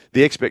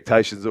the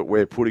expectations that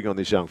we're putting on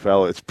this young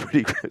fella, it's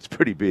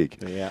pretty big.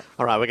 Yeah.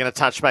 All right, we're going to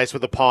touch base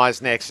with the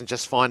Pies next and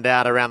just find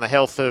out around the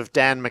health of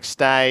Dan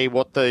McStay,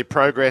 what the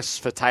progress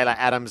for Taylor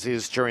Adams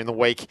is during the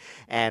week,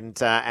 and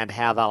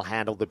how they'll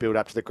handle the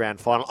build-up to the grand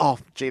final. Oh,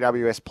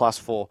 GWS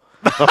 +4.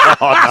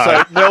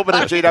 So Melbourne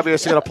and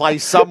GWS are going to play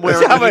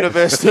somewhere in the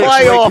universe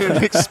next week in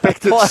an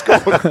expected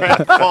score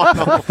grand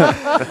final.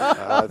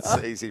 It's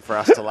easy for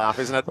us to laugh,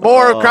 isn't it?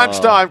 More of Crunch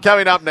Time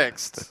coming up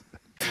next.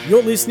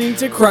 You're listening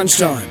to Crunch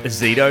Time.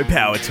 Zito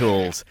Power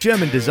Tools.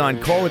 German design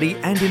quality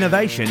and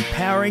innovation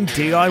powering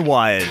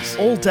DIYers.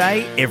 All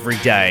day, every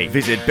day.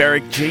 Visit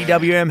Berwick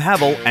GWM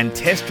Haval and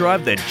test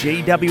drive the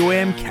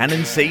GWM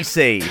Cannon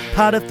CC.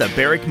 Part of the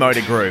Berwick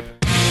Motor Group.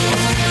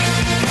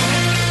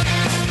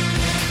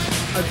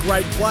 A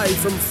great play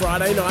from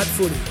Friday Night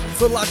Footy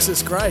for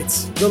Luxus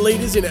Grates. The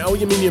leaders in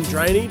aluminium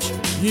drainage,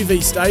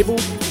 UV stable,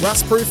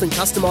 rust-proof and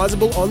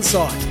customisable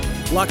on-site.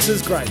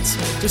 Luxus Grates.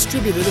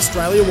 Distributed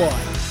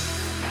Australia-wide.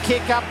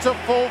 Kick up to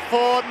full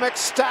forward.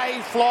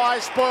 McStay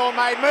flies. Spoil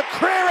made.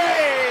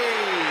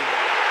 McCreary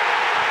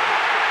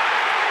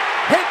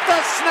hit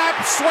the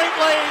snap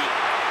sweetly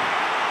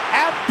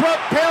and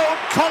propelled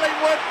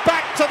Collingwood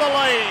back to the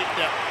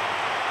lead.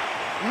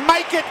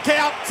 Make it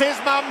count, his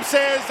mum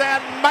says,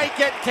 and make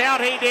it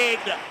count he did.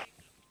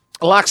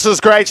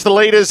 Luxus Grates, the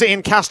leaders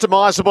in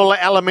customisable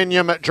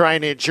aluminium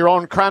drainage. You're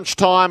on Crunch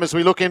Time as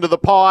we look into the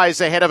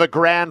Pies ahead of a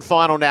grand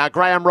final now.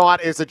 Graham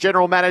Wright is the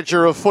General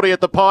Manager of Footy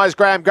at the Pies.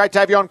 Graham, great to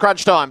have you on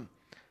Crunch Time.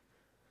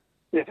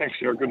 Yeah, thanks,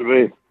 Stuart. Good to be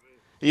here.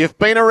 You've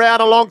been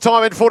around a long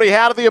time in footy.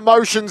 How do the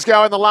emotions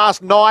go in the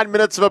last 9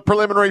 minutes of a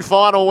preliminary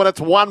final when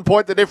it's 1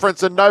 point the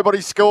difference and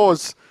nobody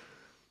scores?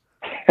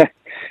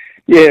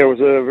 Yeah, it was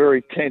a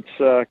very tense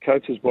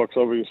coach's box,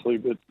 obviously,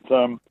 but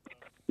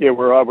we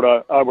were able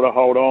to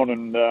hold on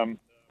and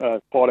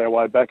fight our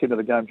way back into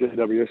the game.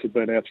 GWS had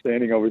been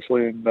outstanding,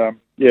 obviously, and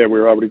we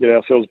were able to get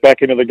ourselves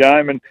back into the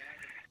game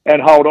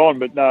and hold on.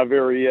 But no,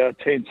 very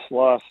tense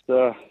last.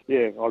 I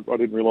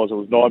didn't realise it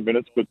was 9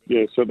 minutes, but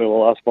certainly the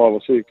last 5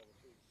 or 6.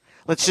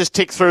 Let's just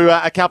tick through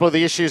a couple of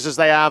the issues as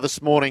they are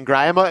this morning,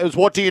 Graham.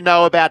 What do you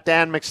know about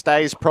Dan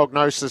McStay's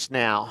prognosis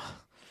now?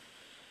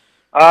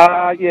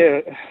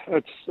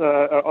 It's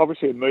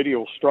obviously a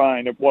medial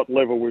strain. At what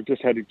level? We've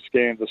just had him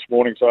scanned this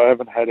morning, so I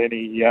haven't had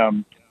any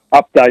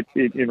update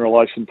in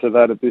relation to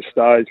that at this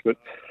stage. But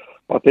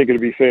I think it'd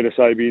be fair to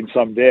say be in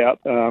some doubt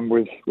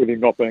with him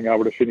not being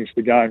able to finish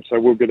the game. So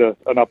we'll get an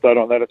update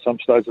on that at some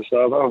stage or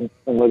so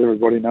and let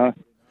everybody know.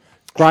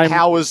 Graham,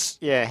 how was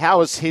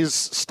his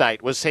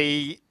state?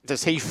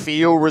 Does he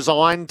feel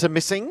resigned to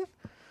missing?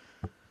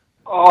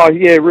 Oh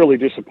yeah, really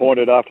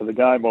disappointed after the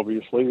game.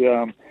 Obviously.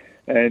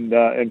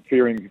 and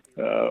fearing,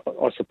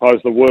 I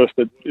suppose, the worst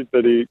that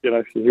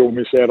he'll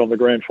miss out on the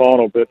grand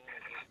final. But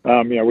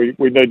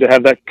we need to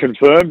have that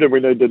confirmed, and we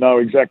need to know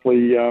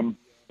exactly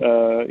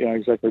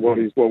exactly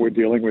what we're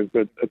dealing with.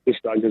 But at this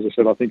stage, as I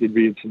said, I think he'd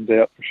be in some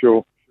doubt for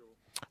sure.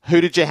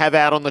 Who did you have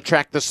out on the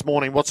track this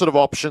morning? What sort of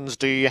options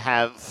do you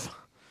have?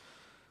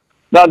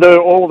 No,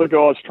 all of the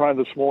guys trained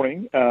this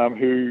morning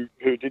who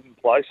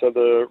didn't play, so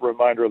the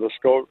remainder of the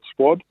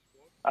squad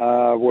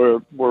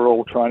were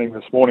all training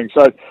this morning.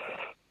 So,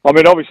 I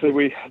mean,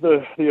 obviously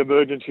the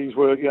emergencies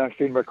were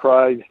Finn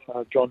McRae,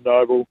 John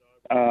Noble,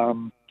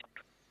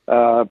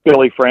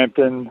 Billy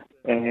Frampton,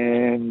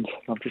 and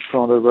I'm just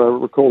trying to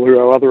recall who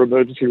our other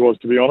emergency was,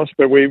 to be honest.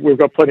 But we've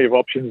got plenty of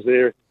options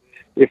there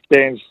if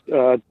Dan's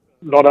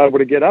not able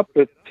to get up.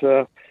 But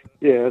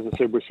as I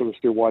said, we're sort of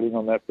still waiting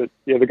on that. But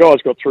the guys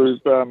got through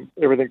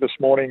everything this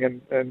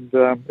morning, and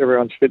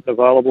everyone's fit and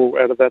available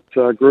out of that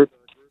group.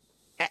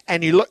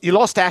 And you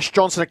lost Ash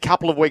Johnson a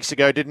couple of weeks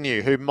ago, didn't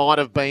you? Who might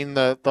have been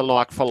the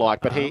like for like,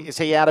 but is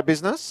he out of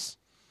business?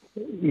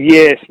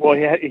 Yes, well,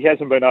 he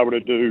hasn't been able to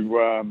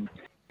do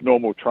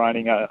normal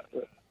training for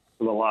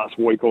the last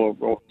week, or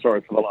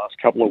for the last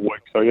couple of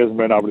weeks. So he hasn't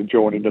been able to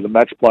join into the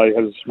match play. He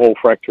has a small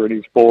fracture in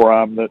his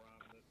forearm that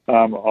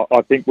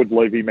I think would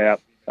leave him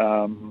out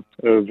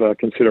of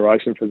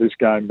consideration for this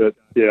game. But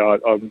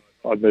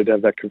I'd need to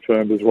have that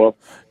confirmed as well.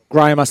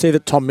 Graham, I see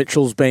that Tom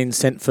Mitchell's been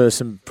sent for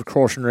some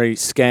precautionary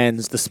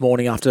scans this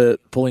morning after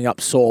pulling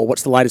up sore.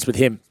 What's the latest with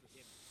him?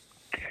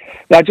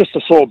 No, just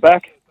a sore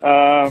back.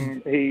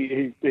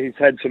 He's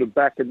had sort of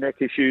back and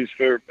neck issues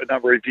for a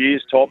number of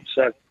years, Tom.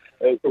 So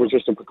it was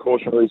just a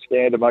precautionary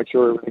scan to make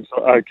sure everything's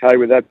okay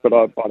with that. But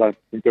I don't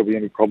think there'll be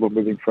any problem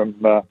with him from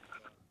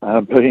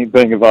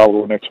being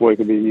available next week.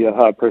 It'd be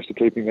hard pressed to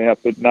keep him out.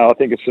 But no, I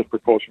think it's just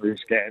precautionary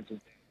scans.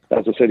 And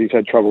as I said, he's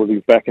had trouble with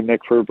his back and neck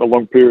for a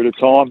long period of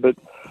time. But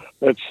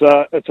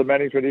it's a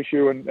management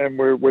issue, and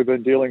we've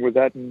been dealing with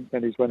that, and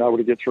he's been able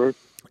to get through.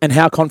 And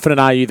how confident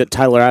are you that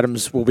Taylor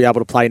Adams will be able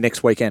to play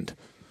next weekend?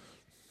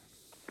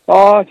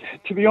 To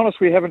be honest,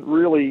 we haven't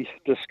really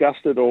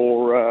discussed it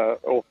or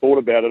thought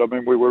about it. I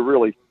mean, we were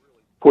really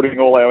putting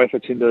all our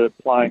efforts into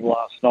playing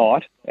last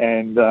night,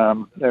 and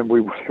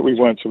we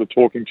weren't sort of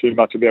talking too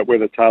much about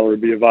whether Taylor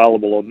would be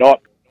available or not.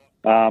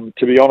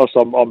 To be honest,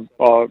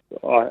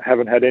 I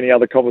haven't had any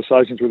other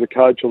conversations with the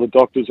coach or the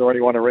doctors or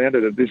anyone around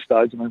it at this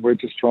stage. I mean, we're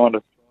just trying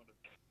to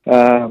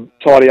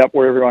tidy up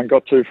where everyone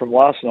got to from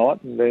last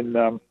night, and then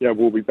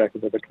we'll be back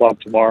at the club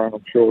tomorrow, and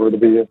I'm sure it'll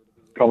be a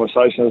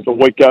conversation as the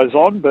week goes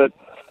on. But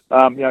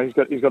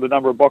he's got a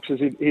number of boxes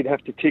he'd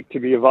have to tick to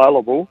be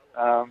available.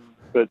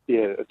 But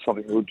it's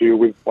something we'll deal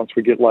with once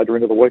we get later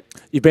into the week.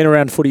 You've been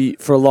around footy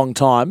for a long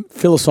time.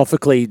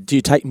 Philosophically, do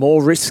you take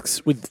more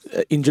risks with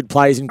injured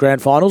players in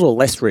grand finals or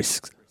less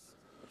risks?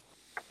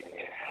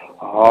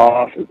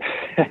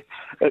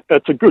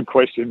 That's a good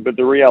question, but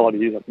the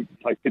reality is I think you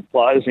take fit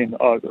players in.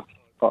 I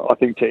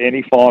think to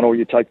any final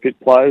you take fit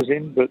players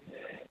in, but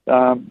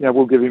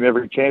we'll give him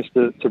every chance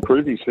to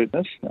prove his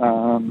fitness.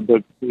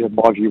 But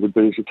my view would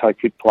be is you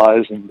take fit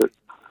players in, but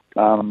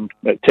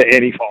to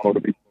any final to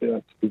be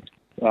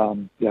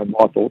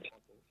my thoughts.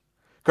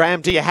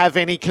 Graham, do you have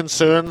any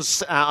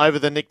concerns over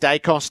the Nick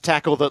Dacos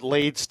tackle that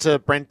leads to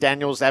Brent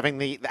Daniels having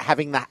the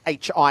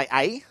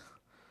HIA?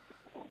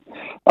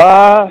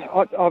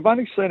 I've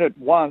only seen it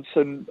once,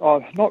 and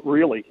not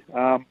really.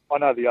 I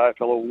know the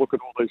AFL will look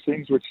at all these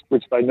things, which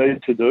they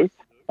need to do.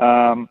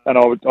 And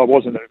I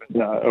wasn't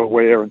even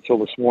aware until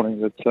this morning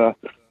that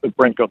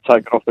Brent got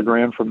taken off the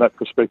ground from that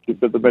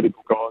perspective. But the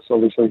medical guys,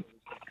 obviously,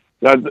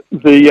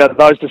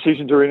 those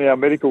decisions are in our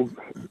medical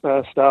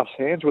staff's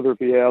hands, whether it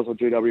be ours or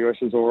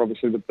GWS's, or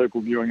obviously the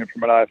people viewing it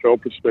from an AFL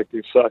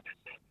perspective. So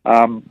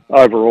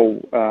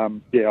overall, I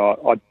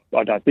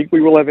don't think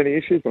we will have any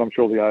issues, but I'm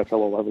sure the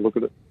AFL will have a look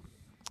at it.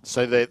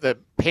 So the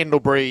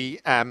Pendlebury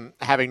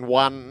having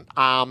one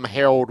arm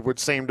held would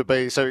seem to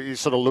be, so you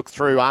sort of look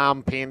through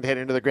arm pinned, head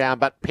into the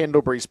ground, but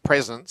Pendlebury's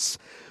presence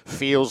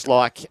feels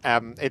like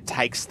it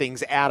takes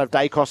things out of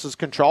Dacos's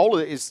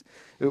control.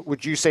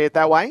 Would you see it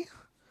that way?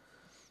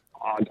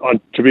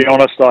 To be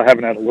honest, I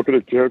haven't had a look at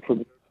it, Jared,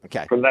 from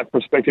that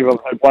perspective. I've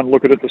had one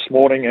look at it this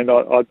morning, and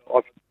I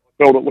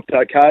felt it looked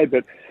okay,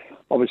 but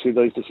obviously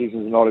these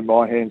decisions are not in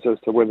my hands as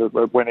to whether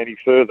it went any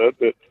further.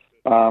 But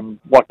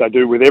like they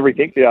do with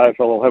everything, the AFL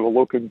will have a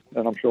look, and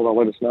I'm sure they'll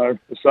let us know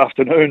this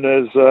afternoon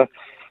as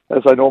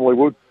they normally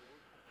would.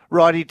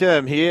 Righty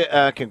Derm here.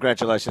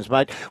 Congratulations,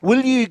 mate.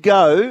 Will you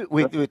go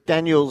with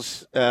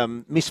Daniel's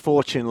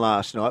misfortune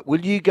last night?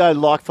 Will you go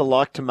like for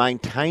like to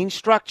maintain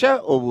structure,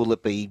 or will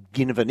it be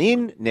Ginnivan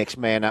in, next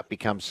man up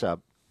becomes sub?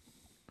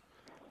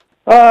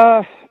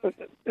 Are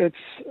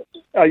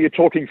you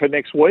talking for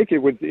next week?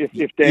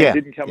 If Dan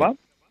didn't come up.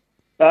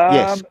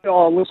 Yes.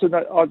 Oh, listen,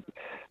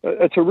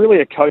 it's really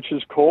a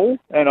coach's call,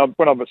 and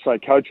when I say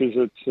coaches,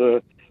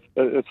 it's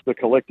the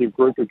collective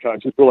group of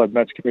coaches. We'll have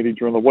match committee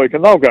during the week,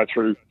 and they'll go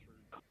through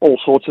all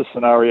sorts of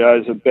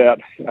scenarios about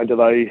do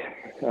they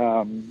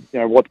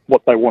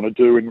what they want to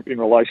do in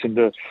relation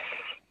to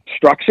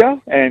structure,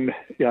 and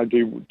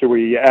do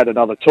we add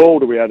another tall,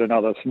 do we add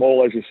another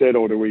small, as you said,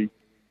 or do we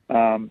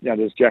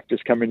does Jack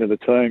just come into the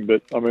team?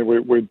 But I mean,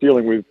 we're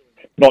dealing with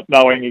not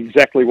knowing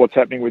exactly what's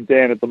happening with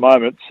Dan at the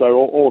moment, so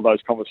all of those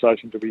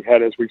conversations that we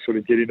had as we sort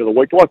of get into the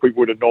week, like we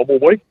would a normal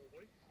week.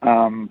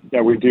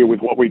 We deal with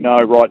what we know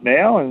right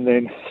now, and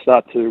then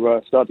start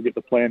to get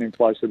the plan in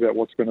place about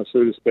what's going to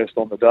suit us best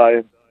on the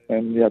day,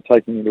 and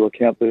taking into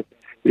account the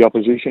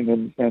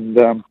opposition,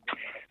 and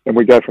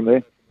we go from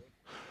there.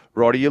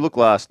 Roddy, you looked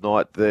last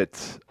night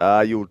that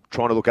you were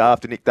trying to look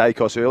after Nick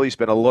Dacos early. He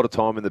spent a lot of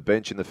time in the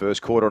bench in the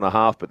first quarter and a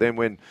half, but then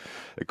when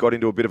it got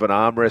into a bit of an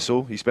arm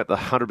wrestle, he spent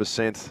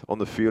 100% on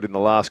the field in the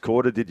last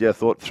quarter. Did you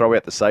throw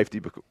out the safety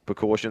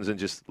precautions and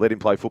just let him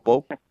play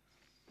football?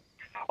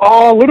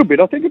 Oh, a little bit.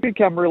 I think it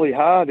became really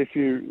hard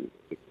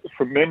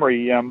from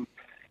memory,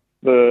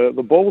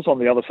 the ball's on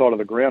the other side of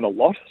the ground a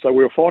lot, so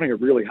we were finding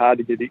it really hard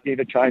to get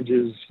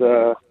interchanges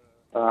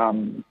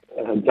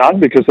done,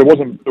 because there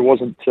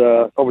wasn't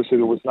obviously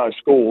there was no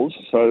scores,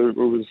 so it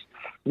was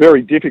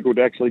very difficult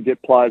to actually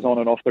get players on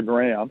and off the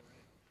ground.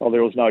 Oh,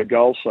 there was no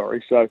goal,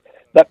 sorry. So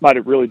that made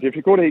it really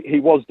difficult. He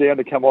was down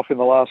to come off in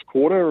the last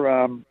quarter.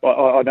 I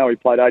know he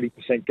played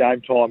 80%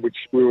 game time, which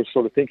we were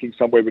sort of thinking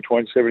somewhere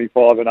between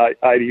 75 and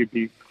 80 would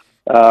be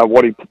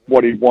what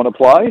he'd want to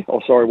play,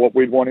 what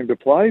we'd want him to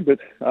play. But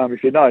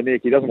if you know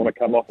Nick, he doesn't want to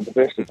come off at the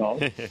best of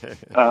times.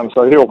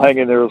 So he'll hang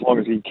in there as long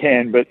as he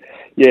can. But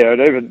yeah,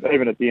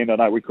 even at the end, I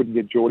know we couldn't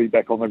get Geordie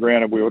back on the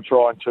ground, and we were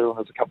trying to, and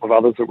there's a couple of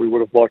others that we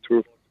would have liked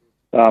to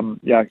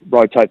have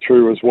rotate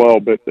through as well.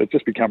 But it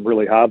just became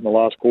really hard in the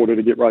last quarter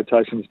to get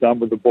rotations done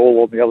with the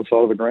ball on the other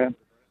side of the ground.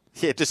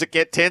 Yeah, does it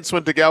get tense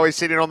when Degoe's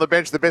sitting on the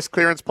bench, the best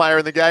clearance player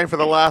in the game for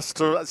the last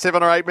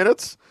 7 or 8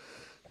 minutes?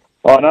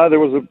 I know there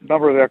was a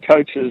number of our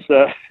coaches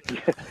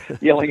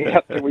yelling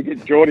out that we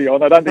get Geordie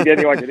on. I don't think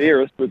anyone could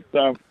hear us, but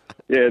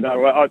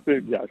I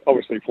think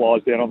obviously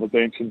Fly's down on the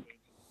bench, and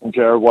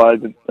Jared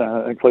Wade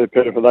and Claire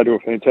Pettifer, they do a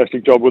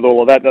fantastic job with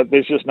all of that.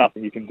 There's just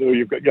nothing you can do.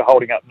 You're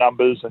holding up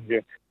numbers, and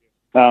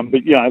but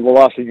the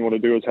last thing you want to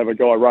do is have a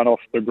guy run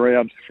off the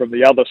ground from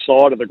the other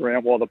side of the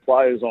ground while the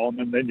player's on,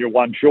 and then you're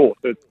one short.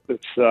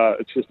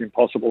 It's just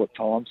impossible at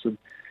times. And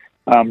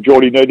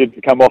Geordie needed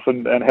to come off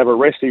and have a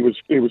rest. He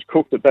was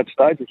cooked at that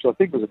stage, which I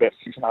think was about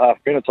 6.5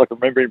 minutes. I can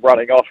remember him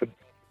running off and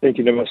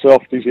thinking to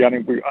myself, we only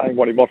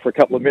want him off for a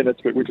couple of minutes,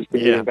 but we just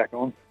been getting back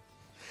on.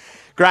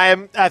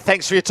 Graham,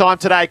 thanks for your time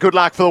today. Good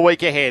luck for the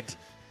week ahead.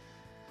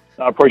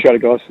 I appreciate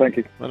it, guys. Thank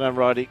you. Well done,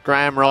 Roddy.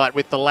 Graham Wright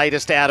with the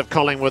latest out of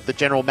Collingwood, the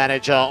General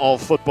Manager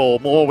of football.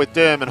 More with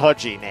Derm and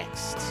Hodgie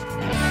next.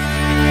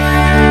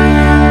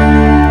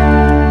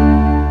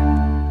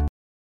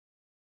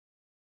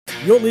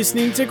 You're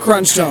listening to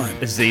Crunch Time.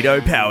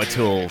 Zito Power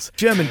Tools.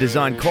 German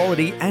design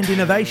quality and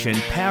innovation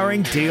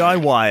powering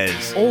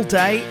DIYers. All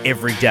day,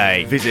 every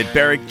day. Visit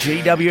Berwick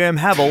GWM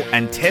Haval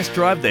and test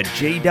drive the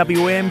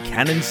GWM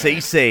Cannon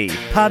CC.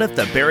 Part of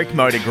the Berwick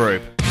Motor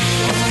Group.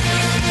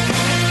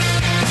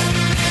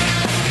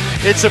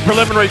 It's a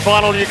preliminary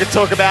final you could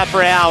talk about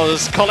for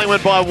hours.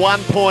 Collingwood by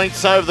 1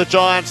 point over the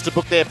Giants to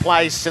book their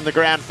place in the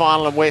grand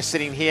final, and we're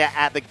sitting here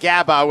at the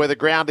Gabba where the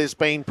ground is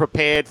being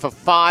prepared for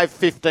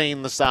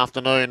 5:15 this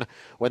afternoon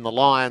when the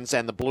Lions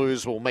and the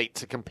Blues will meet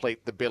to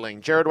complete the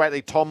billing. Gerard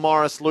Whateley, Tom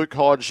Morris, Luke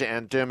Hodge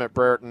and Dermot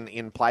Brereton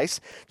in place.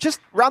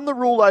 Just run the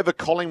rule over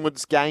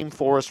Collingwood's game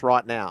for us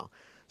right now.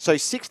 So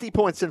 60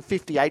 points and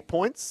 58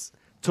 points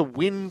to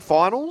win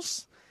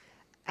finals.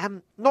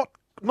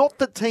 Not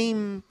the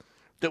team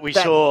that we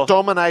saw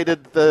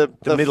dominated the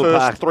middle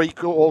first part.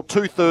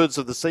 2/3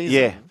 of the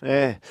season.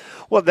 Yeah.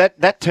 Well,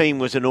 that team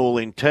was an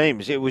all-in team.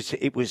 It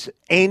was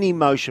any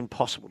motion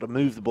possible to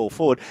move the ball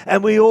forward,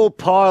 and we all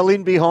pile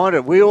in behind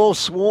it. We all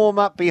swarm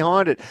up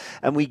behind it,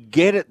 and we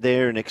get it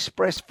there in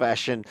express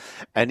fashion.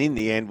 And in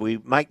the end, we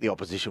make the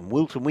opposition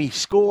wilt, and we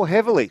score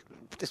heavily.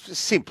 It's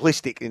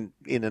simplistic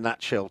in a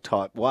nutshell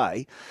type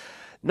way.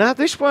 No,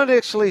 this one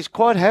actually is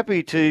quite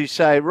happy to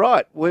say,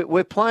 right,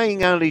 we're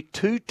playing only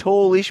 2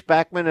 tallish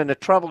backmen and a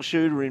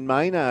troubleshooter in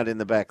Maynard in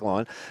the back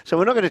line, so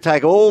we're not going to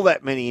take all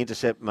that many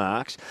intercept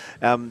marks,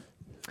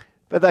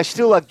 but they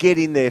still are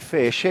getting their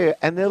fair share,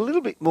 and they're a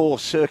little bit more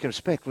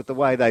circumspect with the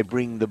way they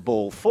bring the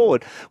ball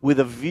forward, with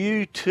a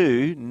view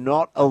to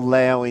not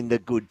allowing the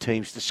good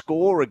teams to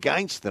score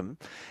against them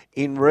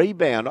in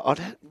rebound. I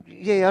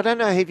don't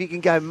know if you can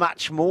go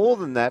much more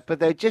than that, but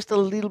they're just a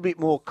little bit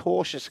more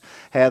cautious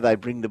how they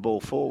bring the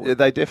ball forward. Yeah,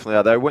 they definitely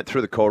are. They went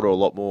through the corridor a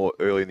lot more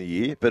early in the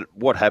year, but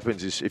what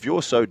happens is if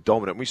you're so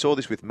dominant, we saw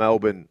this with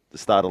Melbourne the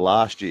start of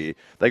last year,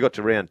 they got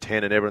to round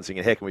 10 and everyone's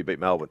thinking, how can we beat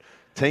Melbourne?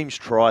 Teams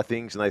try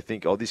things and they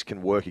think, this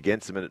can work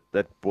against them, and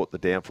that brought the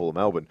downfall of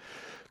Melbourne.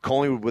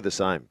 Collingwood were the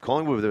same.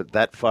 Collingwood were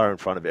that far in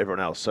front of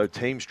everyone else, so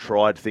teams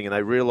tried things and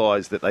they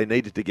realised that they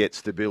needed to get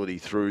stability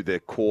through their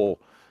core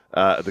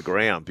the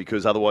ground,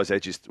 because otherwise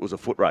it was a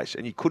foot race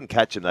and you couldn't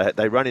catch them.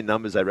 They run in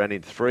numbers. They ran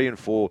in 3 and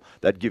 4.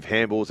 They'd give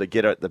handballs. They'd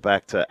get it at the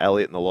back to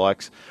Elliott and the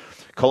likes.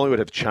 Collingwood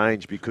have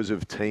changed because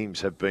of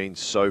teams have been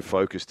so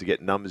focused to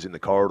get numbers in the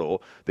corridor.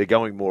 They're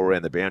going more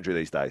around the boundary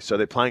these days. So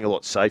they're playing a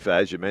lot safer,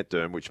 as you meant,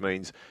 Derm, which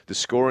means the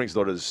scoring's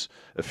not as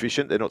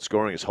efficient. They're not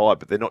scoring as high,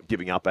 but they're not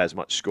giving up as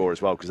much score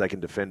as well because they can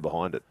defend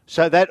behind it.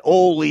 So that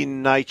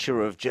all-in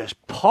nature of just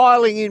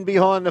piling in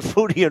behind the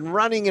footy and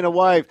running in a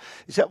wave,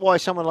 is that why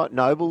someone like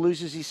Noble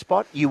loses his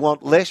spot? You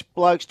want less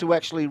blokes to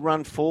actually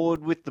run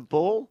forward with the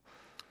ball?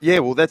 Yeah,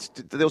 well,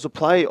 there was a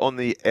play on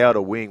the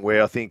outer wing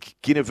where I think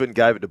Ginnivan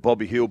gave it to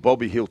Bobby Hill.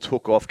 Bobby Hill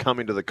took off, come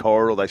into the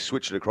corridor, they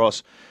switched it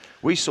across.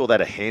 We saw that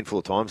a handful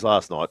of times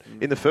last night.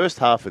 In the first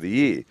half of the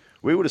year,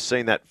 we would have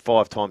seen that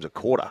 5 times a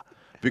quarter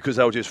because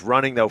they were just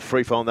running, they were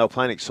free-flowing, they were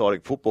playing exciting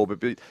football, but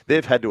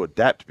they've had to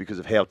adapt because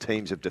of how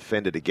teams have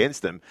defended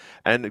against them,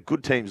 and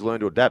good teams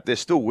learn to adapt. They're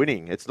still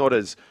winning. It's not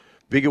as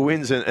bigger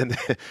wins, and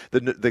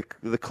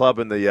the club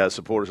and the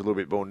supporters are a little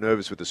bit more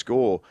nervous with the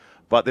score,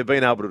 but they've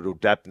been able to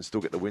adapt and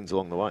still get the wins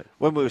along the way.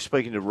 When we were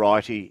speaking to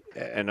Wrighty,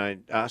 and I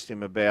asked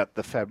him about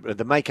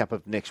the makeup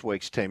of next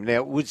week's team, now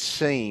it would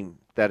seem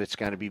that it's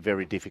going to be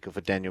very difficult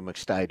for Daniel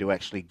McStay to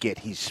actually get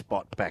his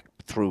spot back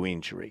through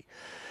injury.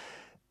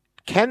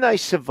 Can they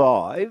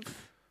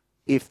survive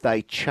if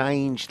they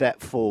change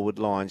that forward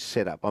line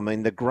setup? I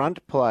mean, the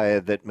grunt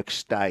player that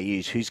McStay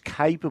is, who's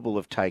capable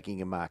of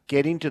taking a mark,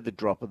 get into the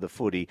drop of the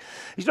footy.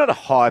 He's not a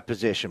high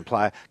possession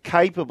player,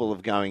 capable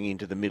of going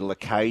into the middle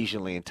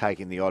occasionally and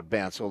taking the odd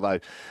bounce, although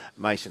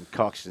Mason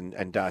Cox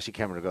and Darcy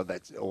Cameron have got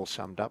that all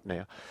summed up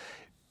now.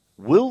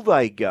 Will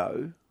they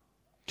go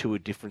to a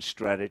different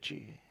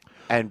strategy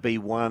and be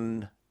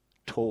one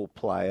tall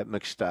player,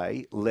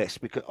 McStay, less?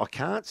 Because I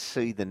can't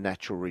see the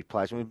natural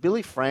replacement. I mean,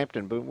 Billy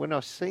Frampton, but when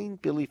I've seen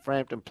Billy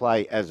Frampton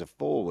play as a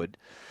forward,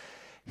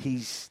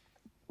 he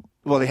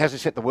hasn't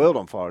set the world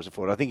on fire as a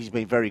forward. I think he's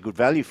been very good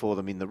value for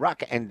them in the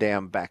ruck and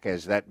down back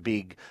as that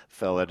big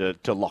fella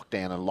to lock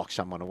down and lock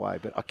someone away.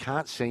 But I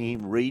can't see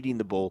him reading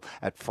the ball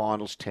at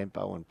finals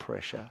tempo and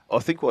pressure. I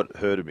think what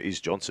hurt him is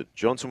Johnson.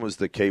 Johnson was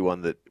the key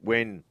one that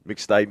when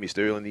McStay missed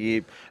early in the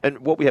year, and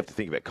what we have to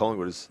think about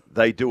Collingwood is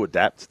they do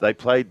adapt. They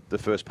played the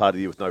first part of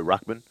the year with no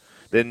ruckman.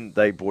 Then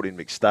they brought in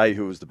McStay,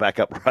 who was the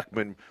backup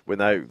ruckman when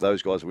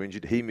those guys were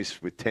injured. He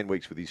missed with 10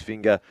 weeks with his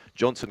finger.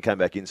 Johnson came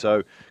back in.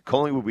 So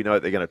Collingwood, we know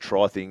they're going to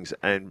try things,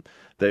 and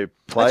their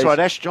players... That's right,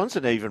 Ash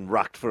Johnson even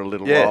rucked for a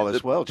little while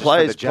as well.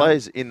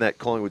 Players in that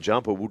Collingwood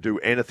jumper will do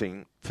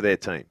anything for their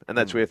team. And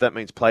that's where, if that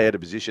means play out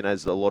of position,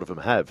 as a lot of them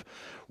have.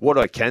 What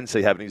I can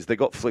see happening is they've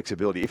got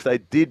flexibility. If they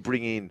did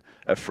bring in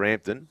a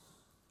Frampton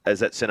as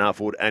that centre-half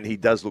forward, and he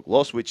does look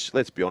lost, which,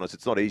 let's be honest,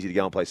 it's not easy to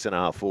go and play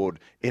centre-half forward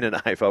in an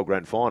AFL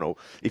Grand Final.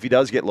 If he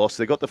does get lost,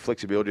 they've got the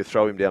flexibility to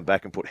throw him down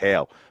back and put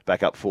Howe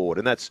back up forward.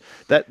 And that's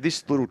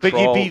this little But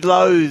trial...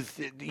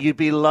 you'd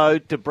be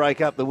loath to break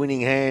up the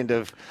winning hand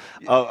of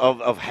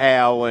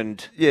Howe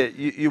and... Yeah,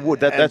 you would.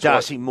 That's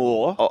Darcy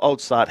Moore. I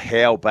would start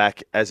Howe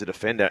back as a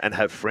defender and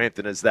have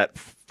Frampton as that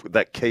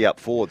key up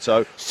forward.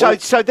 So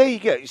there you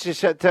go.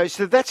 So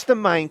that's the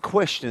main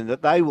question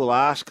that they will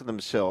ask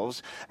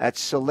themselves at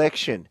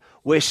selection.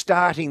 We're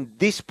starting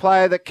this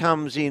player that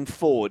comes in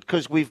forward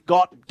because we've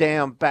got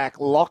down back,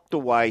 locked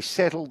away,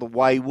 settled the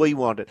way we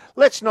want it.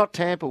 Let's not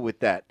tamper with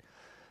that.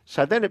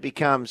 So then it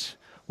becomes,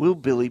 will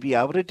Billy be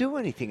able to do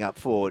anything up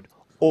forward?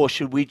 Or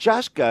should we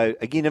just go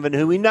a Ginnivan,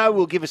 who we know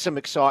will give us some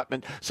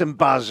excitement, some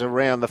buzz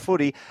around the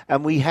footy,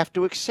 and we have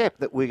to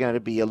accept that we're going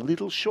to be a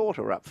little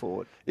shorter up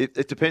forward?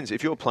 It depends.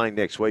 If you're playing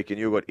next week and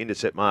you've got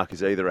intercept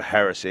markers, either a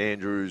Harris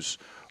Andrews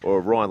or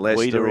a Ryan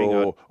Lester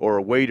or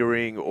a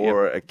Wiedering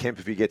or a Kemp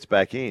if he gets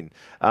back in,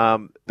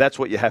 that's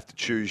what you have to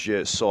choose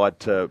your side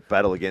to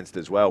battle against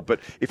as well.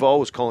 But if I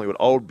was Collingwood,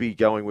 I would be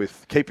going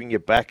with keeping your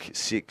back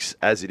six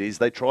as it is.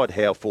 They tried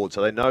Howe forward,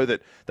 so they know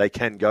that they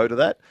can go to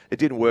that. It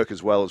didn't work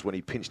as well as when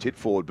he pinched hit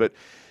forward, but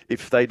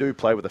if they do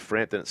play with a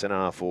Frampton at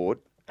centre-half forward,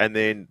 and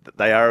then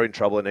they are in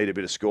trouble and need a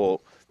bit of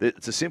score,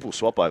 it's a simple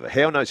swap over.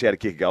 Howe knows how to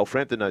kick a goal.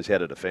 Frampton knows how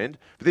to defend.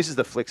 But this is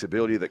the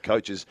flexibility that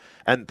coaches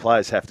and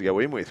players have to go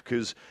in with,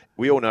 because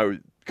we all know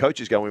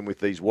coaches go in with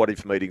these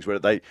what-if meetings where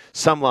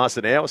some last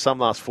an hour, some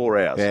last 4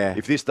 hours. Yeah.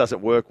 If this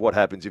doesn't work, what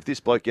happens? If this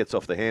bloke gets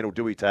off the handle,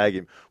 do we tag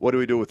him? What do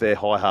we do with their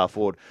high half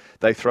forward?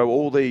 They throw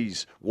all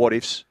these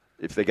what-ifs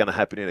if they're going to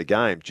happen in a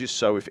game, just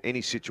so if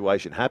any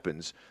situation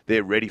happens,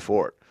 they're ready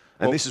for it.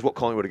 And this is what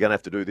Collingwood are going to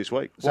have to do this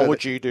week. What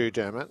would you do,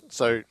 Dermot?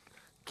 So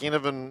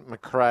Ginnivan,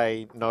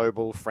 McRae,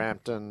 Noble,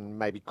 Frampton,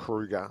 maybe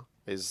Kruger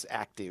is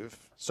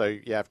active. So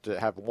you have to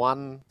have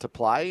one to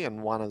play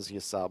and one as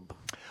your sub.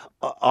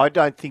 I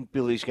don't think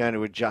Billy's going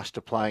to adjust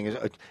to playing.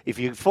 If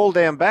you fall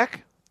down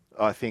back,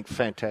 I think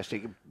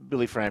fantastic.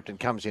 Billy Frampton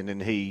comes in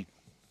and he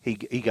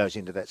goes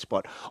into that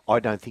spot. I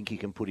don't think you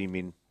can put him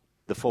in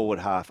the forward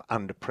half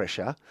under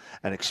pressure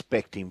and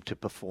expect him to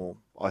perform.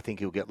 I think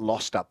he'll get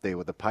lost up there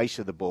with the pace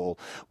of the ball,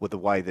 with the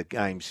way the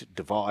game's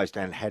devised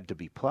and had to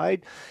be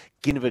played.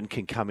 Ginnivan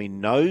can come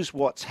in, knows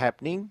what's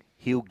happening.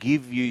 He'll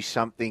give you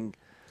something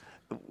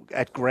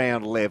at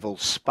ground level,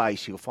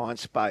 space. He'll find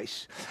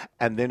space.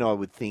 And then I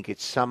would think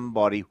it's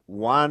somebody,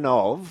 one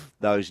of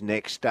those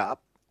next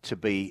up, to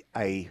be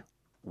a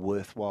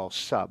worthwhile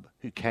sub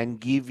who can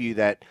give you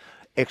that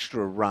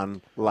extra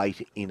run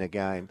late in a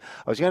game.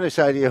 I was going to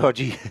say to you,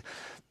 Hodgie,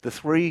 the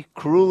 3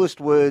 cruelest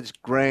words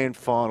grand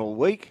final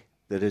week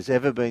that has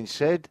ever been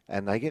said,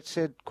 and they get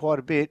said quite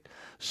a bit.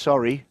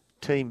 Sorry,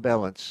 team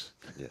balance.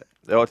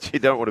 Yeah, you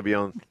don't want to be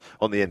on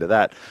the end of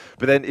that.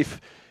 But then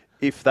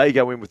if they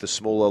go in with the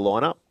smaller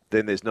lineup,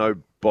 then there's no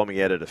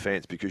bombing out of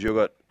defence because you've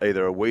got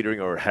either a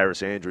Wiedering or a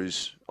Harris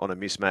Andrews on a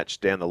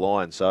mismatch down the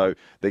line. So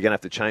they're going to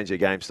have to change their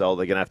game style.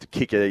 They're going to have to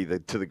kick it either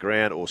to the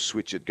ground or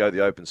switch it, go the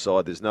open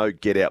side. There's no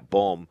get-out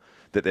bomb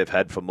that they've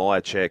had for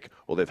Myercheck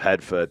or they've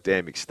had for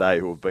Dan McStay,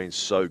 who have been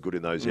so good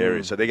in those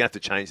areas. So they're going to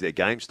have to change their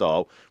game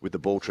style with the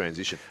ball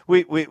transition.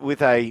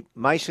 With a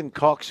Mason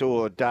Cox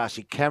or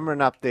Darcy Cameron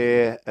up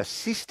there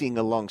assisting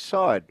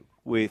alongside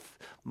with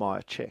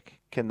Myercheck,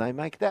 can they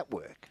make that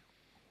work?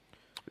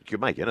 You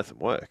can make anything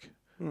work.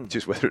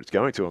 Just whether it's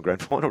going to on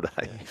grand final day.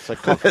 Yeah. So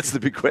that's the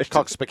big question.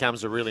 Cox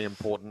becomes a really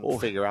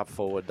important figure up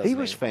forward, doesn't he? He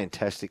was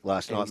fantastic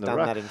last night. He's done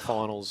that in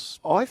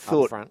finals. I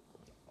thought. Up front.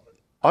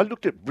 I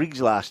looked at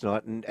Briggs last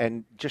night,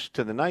 and just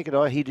to the naked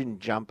eye, he didn't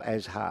jump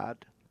as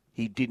hard.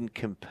 He didn't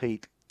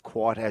compete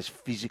quite as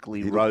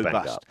physically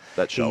robust.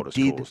 That shoulder's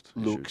He did caused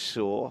look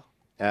sore.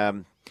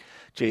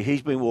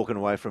 He's been walking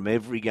away from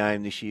every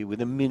game this year with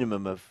a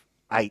minimum of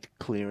 8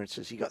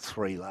 clearances. He got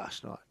 3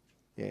 last night.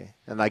 Yeah,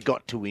 and they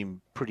got to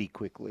him pretty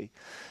quickly.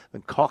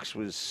 And Cox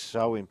was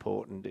so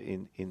important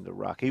in the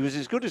ruck. He was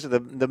as good as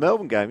the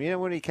Melbourne game. You know,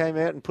 when he came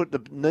out and put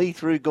the knee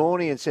through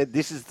Gorney and said,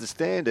 this is the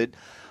standard,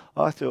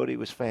 I thought he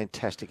was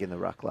fantastic in the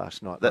ruck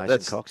last night,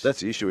 Mason Cox.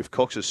 That's the issue. If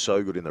Cox is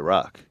so good in the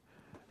ruck,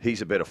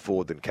 he's a better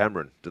forward than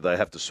Cameron. Do they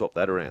have to swap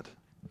that around?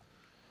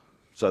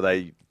 So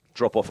they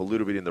drop off a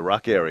little bit in the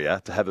ruck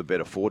area to have a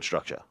better forward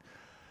structure.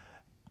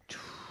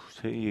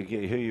 Who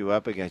you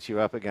up against? You're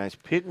up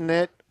against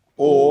Pittonet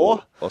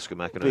or Oscar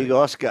McInerney. Big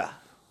Oscar.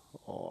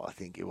 Oh, I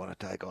think you want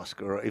to take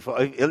Oscar.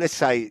 Let's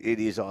say it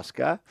is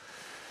Oscar.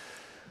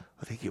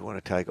 I think you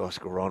want to take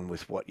Oscar on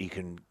with what you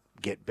can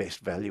get best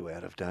value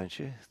out of, don't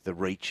you? The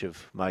reach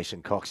of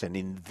Mason Cox, and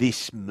in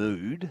this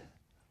mood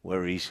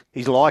where he's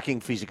liking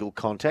physical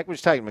contact,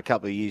 which taken him a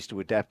couple of years to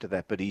adapt to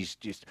that, but he's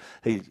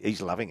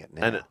loving it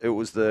now. And it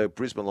was the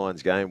Brisbane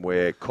Lions game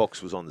where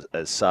Cox was on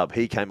as sub.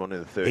 He came on in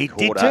the third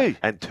quarter did too.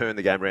 And turned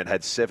the game around,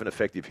 had 7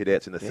 effective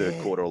hit-outs in the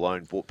third quarter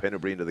alone, brought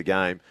Pendlebury into the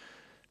game,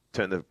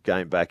 turned the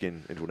game back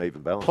into an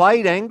even balance.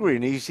 Played angry,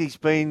 and he's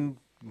been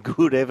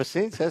good ever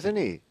since, hasn't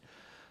he?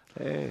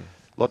 Yeah.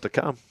 Lot to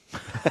come.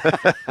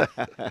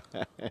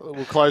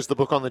 We'll close the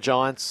book on the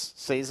Giants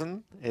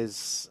season.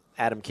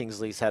 Adam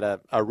Kingsley's had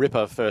a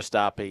ripper first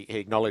up. He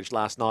acknowledged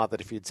last night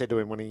that if you'd said to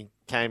him when he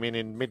came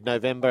in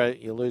mid-November,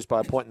 you lose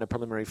by a point in a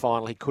preliminary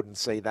final, he couldn't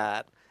see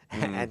that.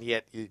 And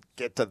yet you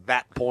get to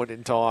that point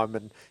in time,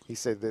 and he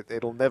said that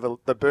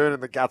the burn in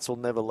the guts will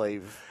never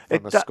leave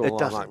from a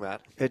scoreline like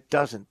that. It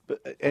doesn't.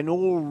 And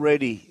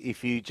already,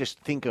 if you just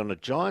think on a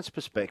Giants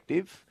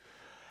perspective,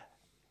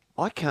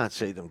 I can't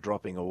see them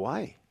dropping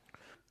away.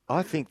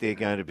 I think they're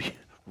going to be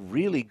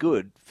really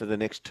good for the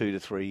next 2 to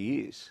 3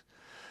 years.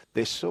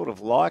 They're sort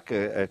of like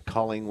a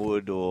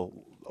Collingwood or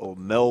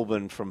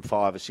Melbourne from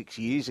 5 or 6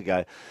 years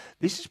ago.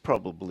 This is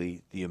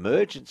probably the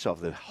emergence of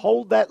them.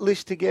 Hold that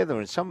list together,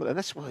 and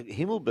that's why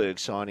Himmelberg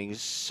signing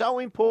is so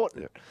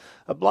important.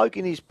 A bloke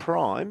in his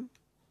prime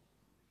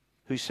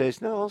who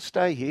says, no, I'll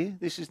stay here.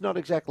 This is not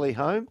exactly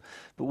home,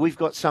 but we've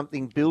got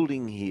something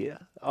building here.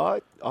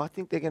 I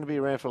think they're going to be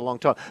around for a long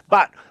time.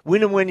 But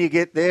win them when you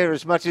get there,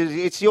 as much as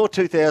it's your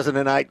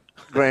 2008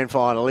 grand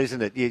final,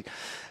 isn't it?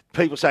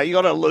 People say you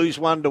got to lose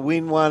one to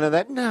win one, and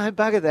that. No,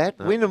 bugger that.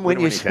 No, win them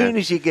as soon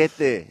as you get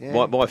there.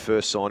 Yeah. My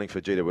first signing for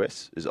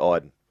GWS is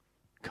Iden.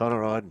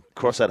 Connor Iden.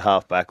 Cross that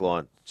half back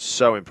line.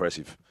 So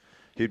impressive.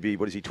 He'd be,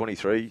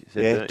 23?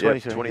 Yeah,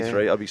 23.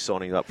 23. I'd be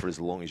signing up for as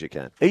long as you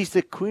can. He's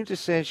the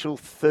quintessential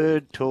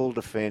third tall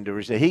defender,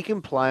 isn't he? He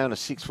can play on a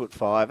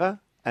 6'5",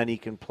 and he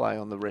can play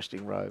on the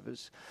resting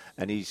Rovers.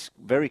 And he's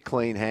very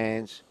clean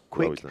hands,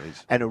 quick,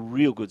 and a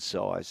real good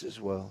size as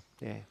well.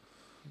 Yeah.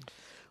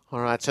 All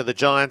right, so the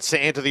Giants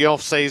enter the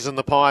off-season.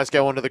 The Pies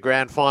go on to the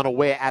grand final.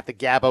 We're at the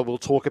Gabba. We'll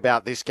talk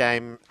about this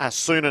game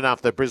soon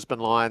enough. The Brisbane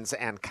Lions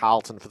and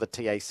Carlton for the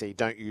TAC.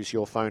 Don't use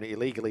your phone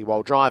illegally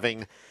while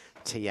driving.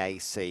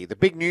 TAC. The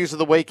big news of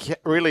the week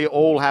really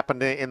all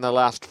happened in the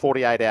last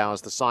 48 hours.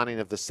 The signing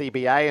of the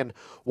CBA and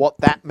what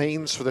that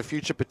means for the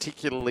future,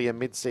 particularly a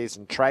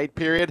mid-season trade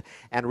period.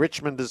 And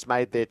Richmond has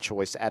made their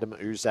choice. Adam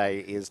Yze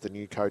is the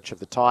new coach of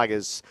the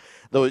Tigers.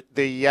 The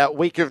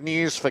week of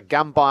news for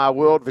Gumbire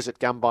World. Visit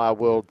Gumbire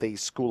World these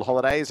school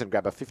holidays and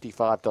grab a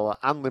 $55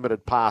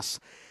 unlimited pass.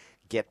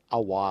 Get a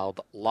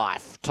wild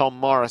life. Tom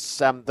Morris,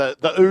 the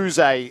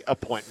Yze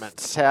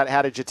appointments.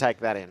 How did you take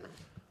that in?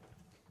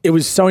 It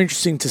was so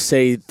interesting to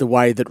see the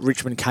way that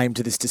Richmond came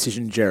to this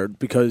decision, Jared,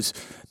 because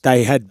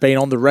they had been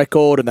on the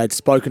record and they'd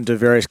spoken to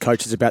various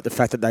coaches about the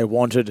fact that they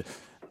wanted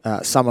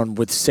someone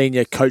with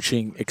senior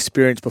coaching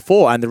experience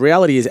before. And the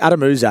reality is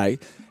Adam Yze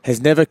has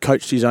never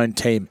coached his own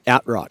team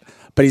outright,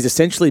 but he's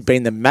essentially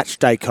been the match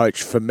day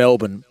coach for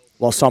Melbourne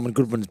while Simon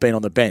Goodwin's been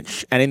on the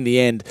bench. And in the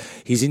end,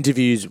 his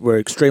interviews were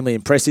extremely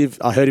impressive.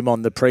 I heard him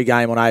on the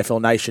pre-game on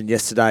AFL Nation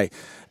yesterday,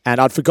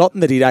 and I'd forgotten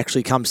that he'd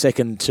actually come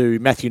second to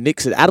Matthew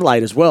Nix at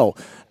Adelaide as well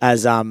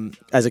as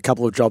a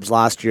couple of jobs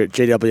last year at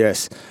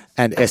GWS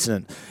and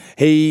Essendon.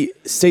 He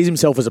sees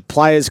himself as a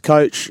player's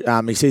coach.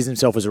 He sees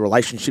himself as a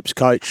relationships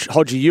coach.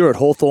 Hodgie, you were at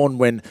Hawthorn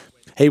when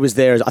he was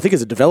there, I think,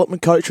 as a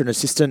development coach or an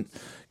assistant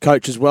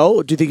coach as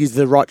well. Do you think he's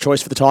the right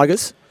choice for the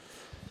Tigers?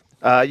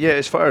 Yeah,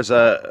 as far as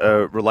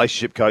a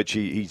relationship coach,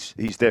 he's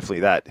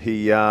definitely that.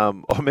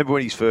 I remember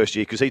when his first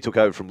year, because he took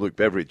over from Luke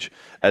Beveridge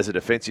as a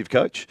defensive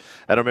coach,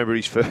 and I remember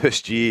his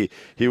first year,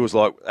 he was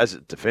like, as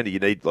a defender, you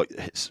need, like,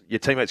 your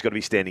teammate's got to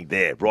be standing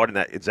there, right in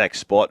that exact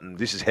spot, and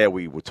this is how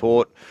we were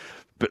taught.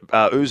 But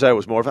Uzo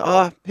was more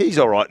of he's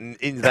all right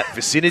in that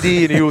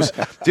vicinity. And he was,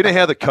 do you know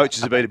how the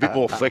coaches have been a bit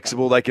more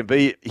flexible? They can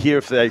be here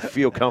if they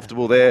feel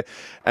comfortable there.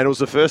 And it was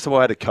the first time I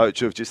had a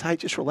coach of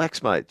just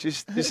relax, mate.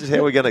 This is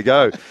how we're going to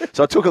go.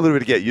 So I took a little bit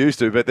to get used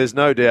to, but there's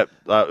no doubt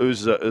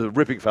Uzo's a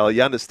ripping fella.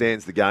 He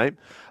understands the game.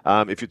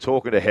 If you're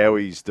talking to how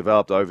he's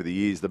developed over the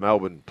years, the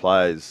Melbourne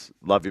players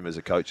love him as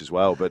a coach as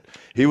well. But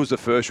he was the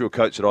first real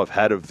coach that I've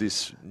had of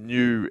this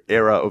new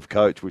era of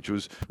coach, which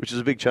is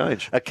a big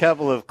change. A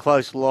couple of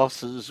close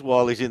losses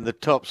while he's in the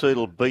top seat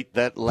will beat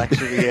that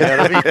laxity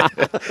out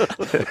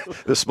of him.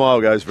 The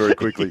smile goes very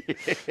quickly.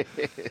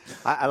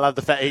 I love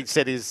the fact he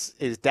said his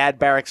dad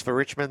barracks for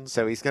Richmond,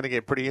 so he's going to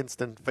get pretty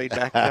instant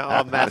feedback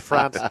on that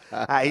front.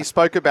 He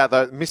spoke about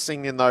the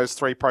missing in those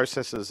three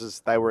processes as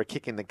they were a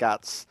kick in the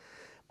guts.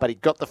 But he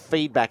got the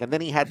feedback, and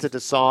then he had to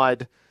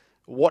decide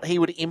what he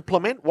would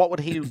implement, what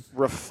would he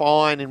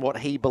refine in what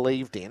he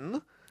believed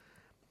in,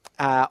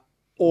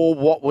 or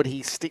what would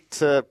he stick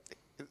to.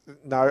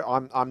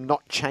 No, I'm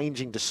not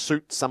changing to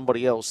suit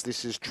somebody else.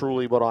 This is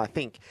truly what I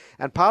think.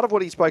 And part of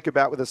what he spoke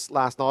about with us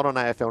last night on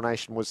AFL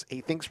Nation was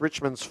he thinks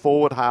Richmond's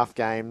forward half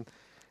game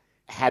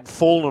had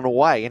fallen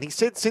away, and he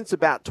said since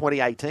about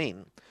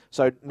 2018,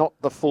 so not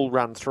the full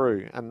run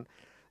through, and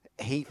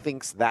he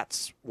thinks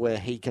that's where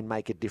he can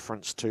make a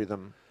difference to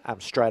them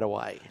straight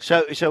away.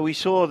 So we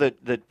saw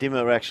that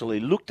Dimmer actually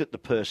looked at the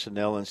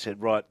personnel and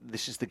said, right,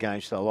 this is the game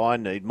style I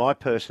need. My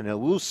personnel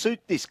will suit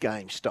this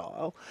game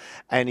style.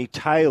 And he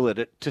tailored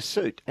it to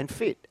suit and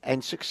fit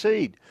and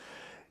succeed.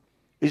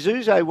 Is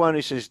Uzo one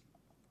who says,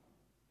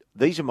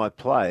 these are my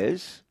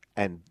players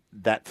and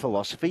that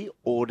philosophy?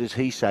 Or does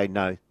he say,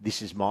 no,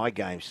 this is my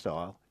game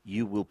style.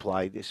 You will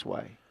play this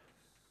way?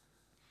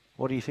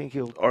 What do you think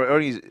he'll...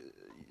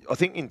 I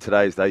think in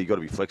today's day, you've got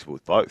to be flexible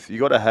with both. You've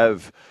got to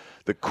have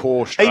the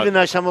core structure. Even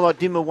though someone like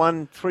Dimmer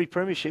won 3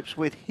 premierships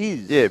with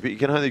his Yeah, but you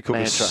can only cook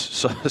a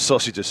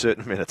sausage a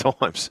certain amount of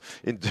times.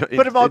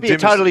 But it might be a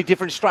totally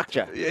different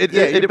structure.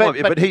 It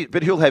might be,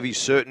 but he'll have his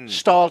certain...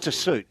 style to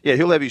suit. Yeah,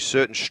 he'll have his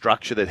certain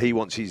structure that he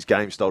wants his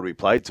game style to be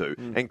played to.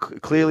 And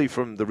clearly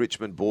from the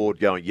Richmond board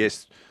going,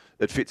 yes,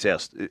 it fits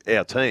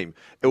our team,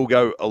 it will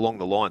go along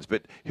the lines.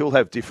 But he'll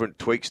have different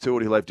tweaks to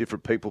it. He'll have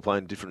different people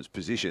playing different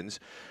positions.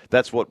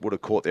 That's what would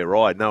have caught their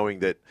eye, knowing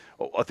that...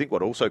 I think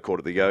what also caught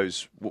it, they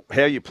goes,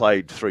 how you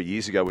played 3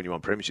 years ago when you won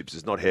premierships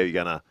is not how you're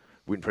going to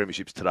win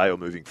premierships today or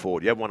moving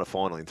forward. You haven't won a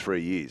final in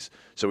 3 years.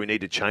 So we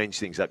need to change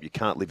things up. You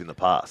can't live in the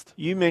past.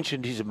 You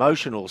mentioned his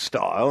emotional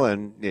style,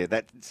 and yeah,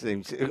 that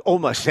seems... it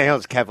almost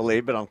sounds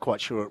cavalier, but I'm quite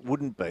sure it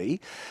wouldn't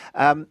be.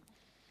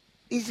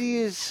 Is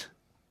he as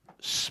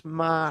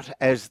smart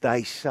as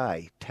they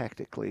say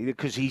tactically,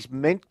 because he's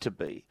meant to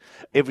be?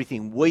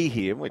 Everything we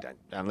hear, we don't,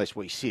 unless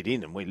we sit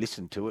in and we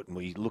listen to it and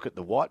we look at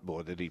the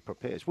whiteboard that he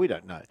prepares, we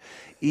don't know.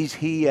 Is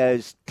he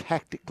as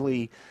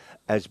tactically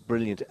as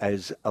brilliant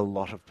as a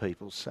lot of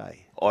people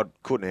say? I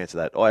couldn't answer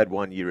that. I had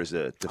 1 year as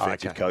a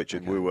defensive coach,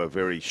 and we were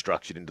very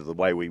structured into the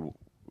way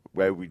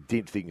we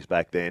did things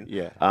back then.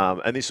 Yeah.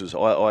 And this was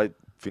I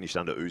finished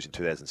under Ooze in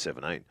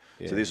 2017.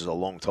 Yeah. So this was a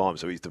long time.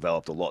 So he's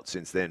developed a lot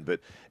since then.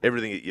 But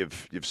everything that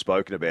you've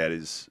spoken about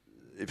is,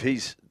 if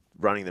he's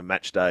running the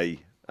match day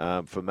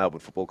for Melbourne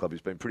Football Club,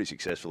 he's been pretty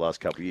successful the last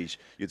couple of years.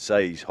 You'd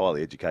say he's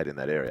highly educated in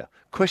that area.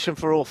 Question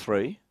for all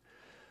three.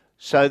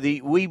 So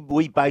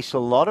we base a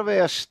lot of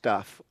our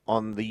stuff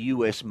on the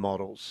US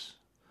models,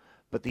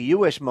 but the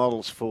US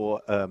models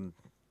for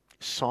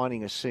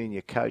signing a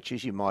senior coach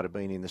is you might have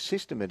been in the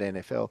system at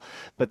NFL,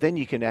 but then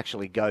you can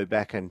actually go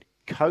back and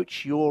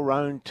coach your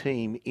own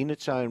team in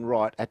its own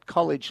right at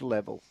college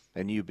level,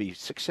 and you be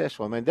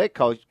successful. I mean, their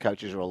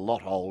coaches are a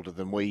lot older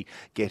than we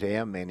get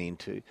our men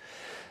into.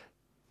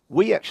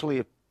 We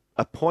actually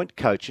appoint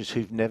coaches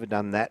who've never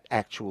done that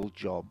actual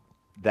job,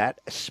 that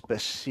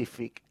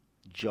specific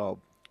job,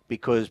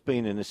 because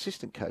being an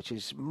assistant coach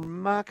is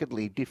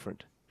markedly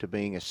different to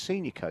being a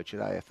senior coach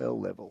at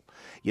AFL level.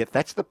 Yet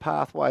that's the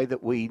pathway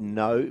that we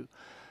know.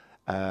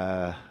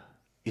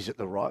 Is it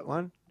the right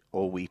one,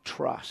 or we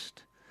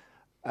trust?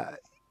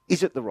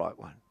 Is it the right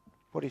one?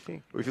 What do you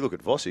think? Well, if you look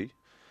at Vossi,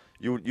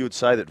 you would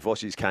say that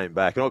Vossi's came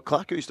back. And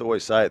Clark used to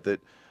always say it, that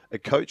a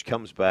coach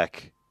comes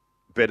back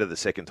better the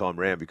second time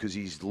round because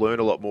he's learned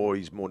a lot more,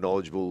 he's more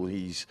knowledgeable,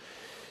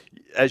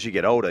 as you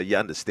get older, you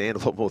understand a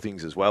lot more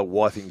things as well,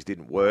 why things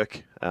didn't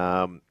work.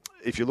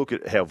 if you look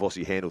at how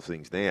Vossi handles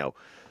things now,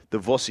 the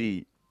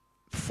Vossi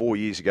 4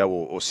 years ago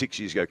or 6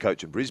 years ago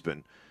coach in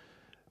Brisbane,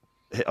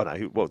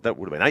 that would have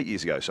been 8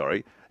 years ago,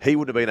 sorry, he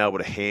wouldn't have been able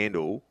to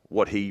handle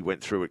what he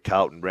went through at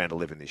Carlton round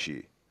 11 this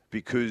year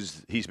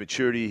because his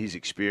maturity, his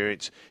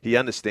experience, he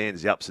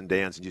understands the ups and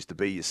downs and just to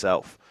be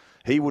yourself.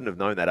 He wouldn't have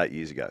known that 8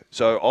 years ago.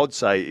 So I'd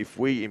say if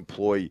we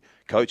employ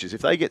coaches,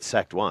 if they get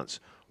sacked once,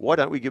 why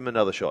don't we give them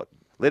another shot?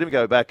 Let him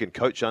go back and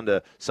coach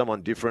under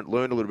someone different,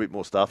 learn a little bit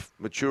more stuff,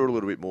 mature a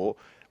little bit more.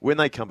 When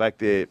they come back,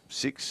 they're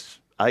 6,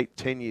 8,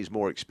 10 years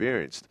more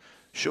experienced.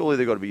 Surely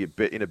they've got to be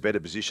in a better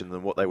position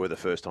than what they were the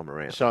first time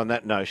around. So on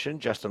that notion,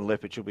 Justin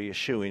Leppitsch will be a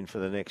shoo-in for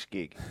the next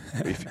gig.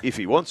 if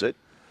he wants it.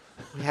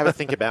 Have a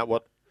think about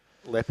what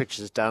Leppitsch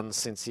has done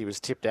since he was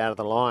tipped out of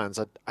the Lions.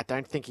 I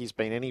don't think he's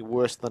been any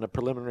worse than a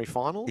preliminary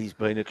final. He's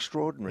been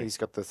extraordinary. He's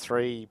got the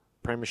 3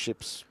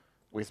 premierships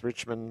with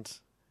Richmond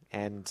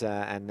and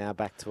now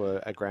back to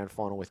a grand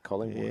final with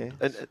Collingwood.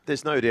 Yeah. And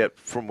there's no doubt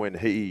from when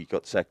he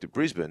got sacked at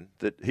Brisbane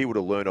that he would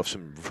have learned off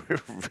some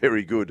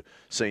very good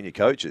senior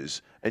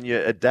coaches and you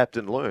adapt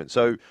and learn.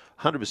 So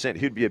 100%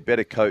 he'd be a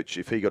better coach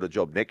if he got a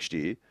job next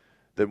year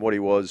than what he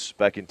was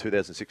back in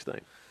 2016.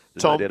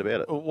 There's Tom, no doubt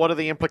about it. What are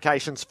the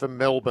implications for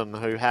Melbourne,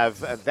 who have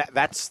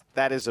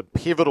that is a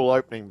pivotal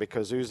opening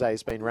because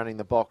Uze's been running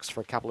the box for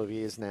a couple of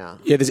years now?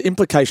 Yeah, there's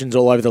implications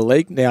all over the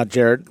league now,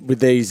 Jared, with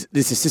this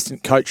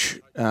assistant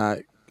coach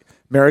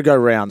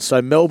merry-go-round.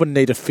 So Melbourne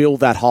need to fill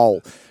that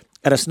hole.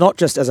 And it's not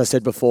just, as I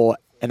said before,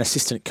 an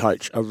assistant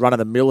coach, a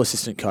run-of-the-mill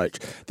assistant coach.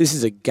 This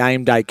is a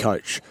game day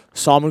coach.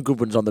 Simon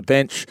Goodwin's on the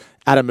bench.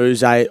 Adam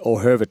Uze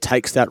or whoever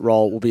takes that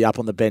role will be up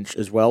on the bench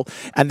as well.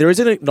 And there is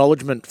an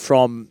acknowledgement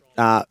from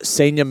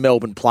senior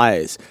Melbourne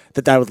players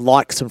that they would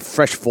like some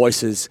fresh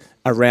voices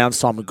around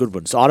Simon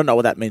Goodwin. So I don't know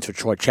what that means for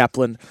Troy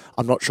Chaplin.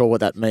 I'm not sure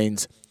what that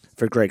means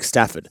for Greg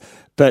Stafford.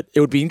 But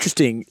it would be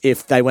interesting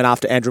if they went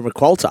after Andrew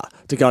McQualter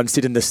to go and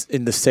sit in the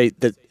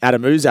seat that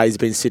Adam Uze has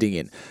been sitting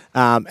in.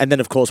 And then,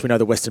 of course, we know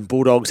the Western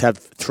Bulldogs have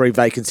 3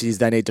 vacancies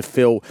they need to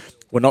fill.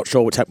 We're not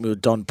sure what's happening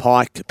with Don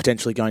Pike,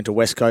 potentially going to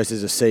West Coast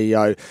as a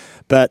CEO.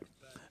 But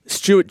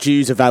Stuart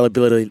Dew's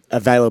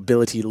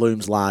availability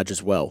looms large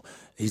as well.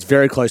 He's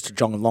very close to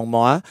John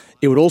Longmire.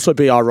 It would also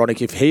be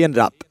ironic if he ended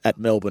up at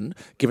Melbourne,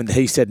 given that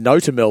he said no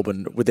to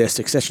Melbourne with their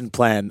succession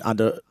plan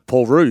under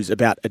Paul Roos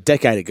about a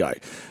decade ago.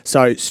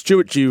 So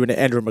Stuart Dew and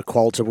Andrew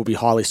McQualter will be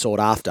highly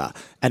sought after,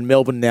 and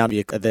Melbourne now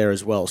are there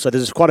as well. So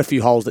there's quite a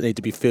few holes that need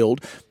to be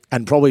filled,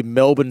 and probably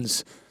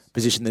Melbourne's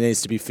position that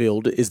needs to be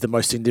filled is the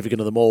most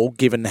significant of them all,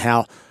 given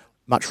how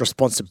much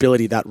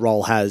responsibility that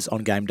role has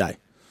on game day.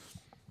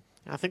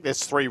 I think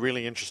there's 3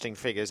 really interesting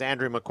figures.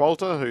 Andrew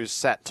McQualter, who's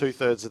sat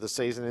 2/3 of the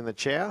season in the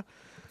chair.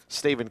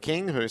 Stephen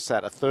King, who's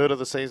sat 1/3 of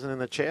the season in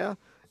the chair.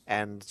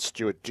 And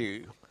Stuart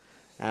Dew.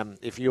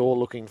 If you're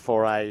looking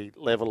for a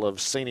level of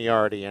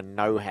seniority and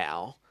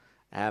know-how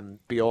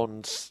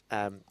beyond,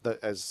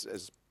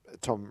 as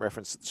Tom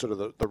referenced, sort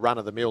of the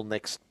run-of-the-mill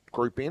next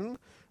group in,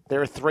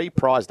 there are 3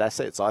 prized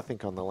assets, I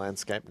think, on the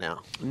landscape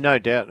now. No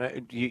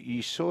doubt.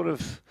 You sort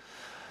of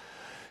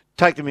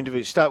take them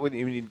individually, start with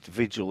them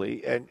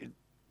individually, and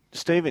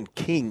Stephen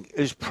King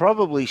is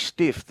probably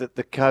stiff that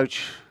the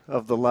coach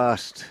of the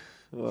last,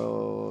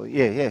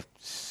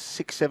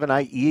 6, 7,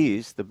 8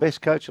 years, the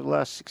best coach of the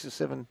last 6 or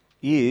 7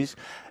 years,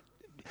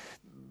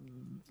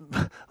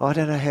 I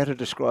don't know how to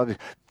describe it.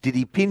 Did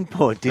he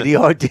pinpoint? Did he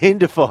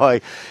identify?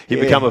 He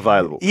become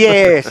available.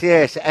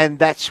 Yes, and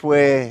that's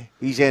where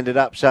he's ended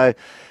up. So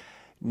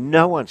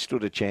no one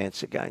stood a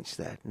chance against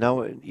that.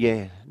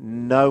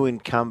 No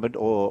incumbent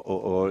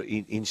or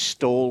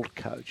installed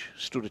coach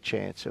stood a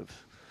chance of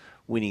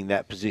winning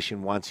that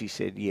position once he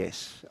said,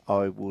 yes,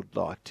 I would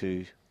like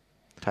to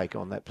take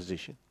on that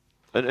position.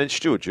 And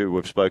Stuart Dew,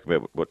 we've spoken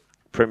about what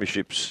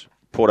premierships,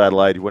 Port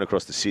Adelaide, he went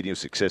across to Sydney, was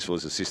successful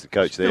as assistant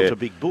coach there. Built a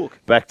big book.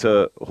 Back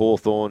to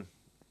Hawthorn,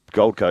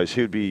 Gold Coast,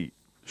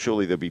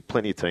 surely there'll be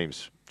plenty of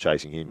teams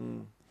chasing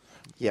him.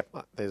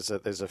 Yep, there's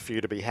a few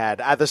to be had.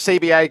 The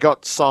CBA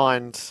got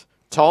signed.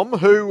 Tom,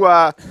 who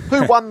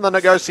won the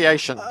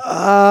negotiation?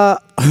 Well,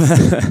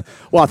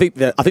 I think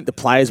the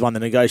players won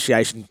the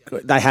negotiation.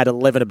 They had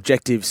 11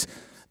 objectives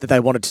that they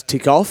wanted to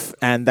tick off,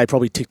 and they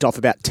probably ticked off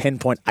about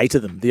 10.8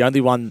 of them. The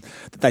only one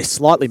that they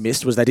slightly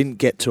missed was they didn't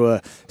get to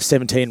a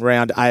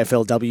 17-round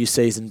AFLW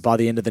season by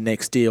the end of the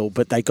next deal,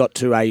 but they got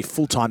to a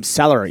full-time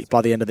salary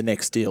by the end of the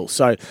next deal.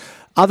 So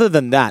other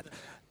than that,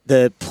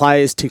 the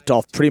players ticked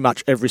off pretty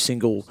much every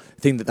single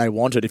thing that they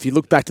wanted. If you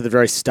look back to the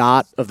very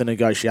start of the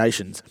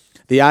negotiations,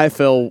 the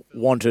AFL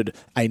wanted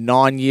a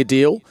 9-year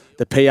deal.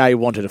 The PA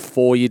wanted a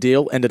 4-year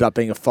deal, ended up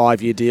being a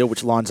 5-year deal,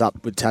 which lines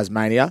up with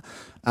Tasmania.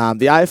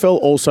 The AFL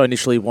also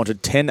initially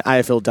wanted 10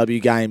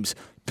 AFLW games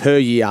per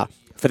year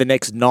for the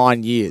next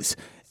 9 years.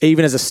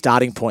 Even as a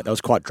starting point, that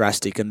was quite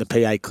drastic, and the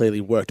PA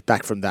clearly worked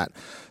back from that.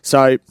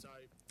 So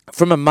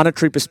from a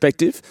monetary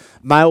perspective,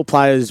 male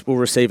players will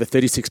receive a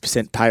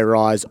 36% pay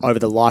rise over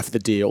the life of the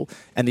deal,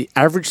 and the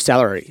average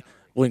salary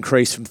will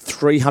increase from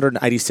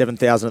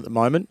 $387,000 at the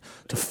moment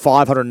to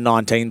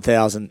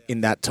 $519,000 in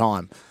that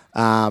time.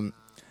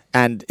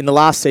 And in the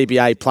last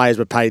CBA, players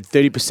were paid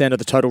 30% of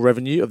the total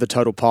revenue of the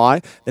total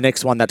pie. The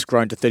next one, that's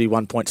grown to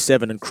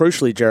 31.7. And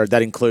crucially, Jared,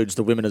 that includes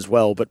the women as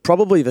well. But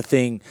probably the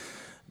thing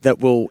that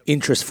will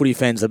interest footy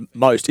fans the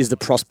most is the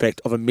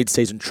prospect of a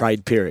mid-season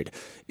trade period.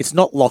 It's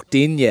not locked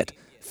in yet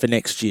for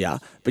next year,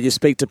 but you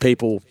speak to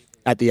people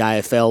at the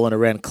AFL and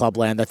around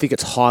clubland, they think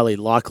it's highly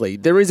likely.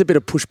 There is a bit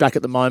of pushback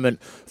at the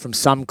moment from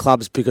some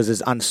clubs because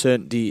there's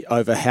uncertainty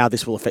over how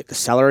this will affect the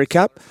salary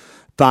cap.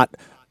 But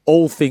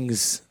all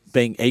things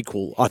being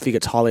equal, I think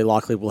it's highly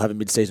likely we'll have a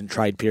mid-season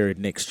trade period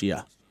next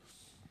year.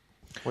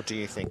 What do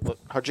you think? Look,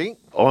 Haji?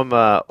 I'm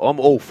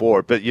all for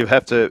it, but you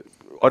have to...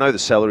 I know the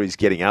salary's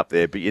getting up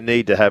there, but you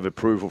need to have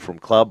approval from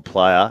club,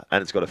 player,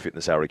 and it's got to fit in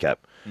the salary cap.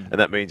 And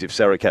that means if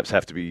salary caps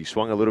have to be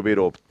swung a little bit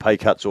or pay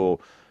cuts or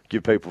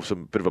give people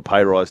some bit of a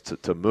pay rise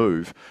to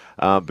move.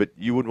 But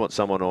you wouldn't want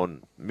someone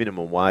on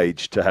minimum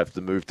wage to have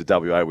to move to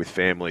WA with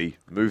family,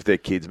 move their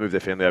kids, move their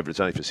family over. It's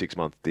only for a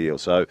 6-month deal.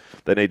 So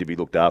they need to be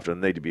looked after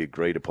and need to be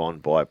agreed upon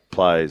by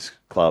players,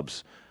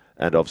 clubs,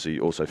 and obviously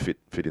also fit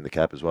in the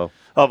cap as well.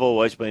 I've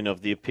always been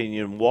of the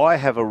opinion, why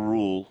have a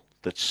rule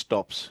that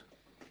stops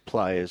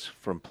players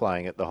from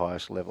playing at the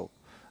highest level?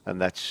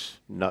 And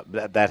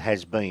that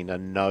has been a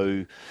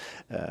no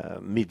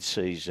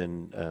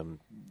mid-season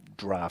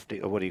draft,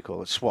 or what do you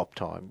call it, swap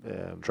time?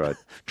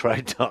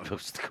 Trade time. I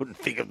couldn't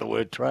think of the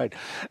word trade.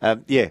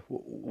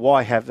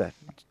 Why have that?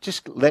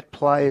 Just let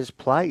players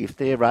play if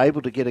they're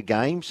able to get a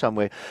game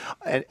somewhere.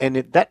 And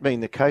if that being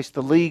the case,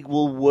 the league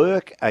will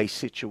work a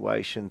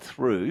situation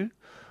through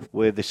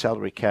where the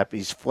salary cap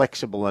is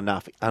flexible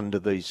enough under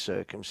these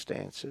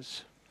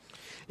circumstances.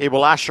 It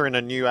will usher in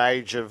a new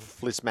age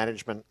of list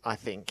management, I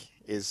think.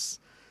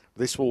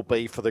 This will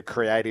be for the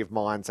creative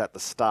minds at the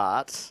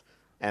start,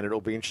 and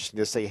it'll be interesting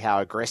to see how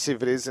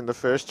aggressive it is in the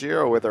first year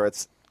or whether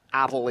it's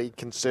utterly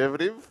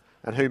conservative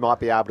and who might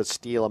be able to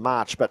steal a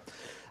march. But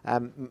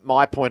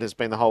my point has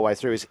been the whole way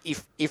through is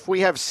if we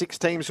have 6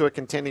 teams who are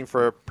contending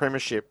for a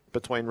premiership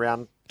between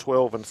round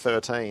 12 and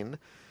 13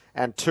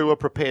 and 2 are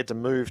prepared to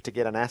move to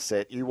get an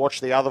asset, you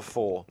watch the other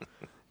 4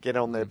 get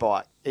on their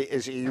bike. Are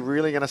you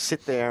really going to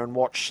sit there and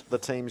watch the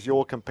teams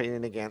you're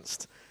competing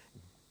against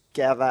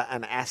gather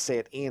an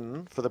asset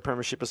in for the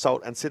premiership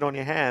assault and sit on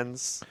your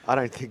hands? I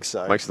don't think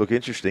so. Makes it look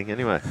interesting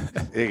anyway.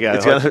 There you go.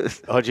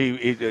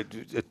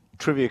 Hodgie, a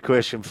trivia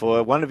question for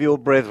you. One of your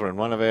brethren,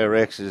 one of our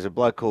exes, a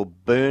bloke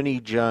called Bernie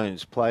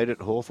Jones, played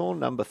at Hawthorn,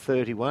 number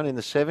 31 in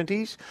the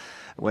 70s,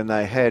 when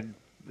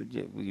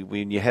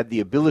you had the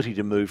ability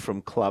to move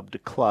from club to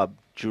club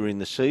during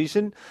the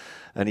season.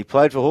 And he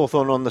played for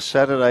Hawthorn on the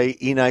Saturday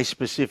in a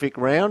specific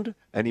round,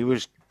 and he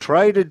was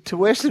traded to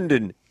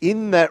Essendon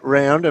in that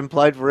round and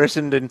played for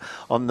Essendon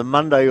on the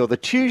Monday or the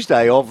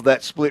Tuesday of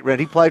that split round.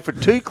 He played for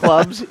 2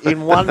 clubs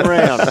in one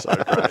round. So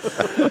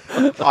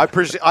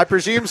great. I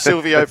presume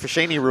Silvio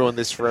Fascini ruined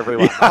this for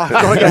everyone. I've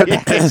got to go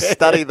back and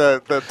study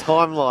the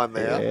timeline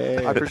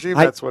there. Yeah. I presume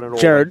that's when it all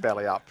Jared, went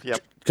belly up. Yep.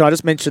 Can I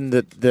just mention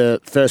that the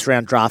first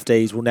round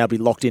draftees will now be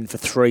locked in for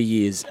 3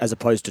 years as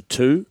opposed to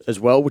 2 as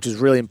well, which is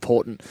really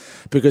important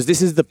because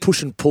this is the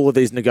push and pull of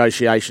these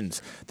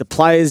negotiations. The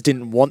players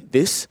didn't want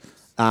this,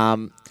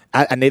 and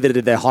neither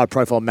did their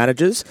high-profile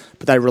managers,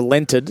 but they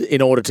relented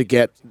in order to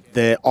get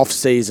their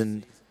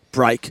off-season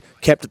break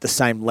kept at the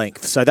same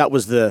length. So that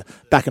was the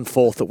back and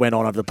forth that went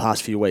on over the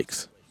past few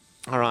weeks.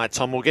 All right,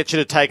 Tom, we'll get you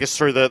to take us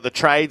through the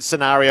trade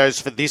scenarios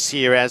for this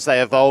year as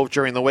they evolve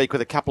during the week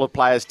with a couple of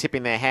players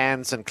tipping their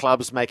hands and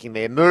clubs making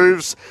their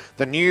moves.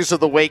 The news of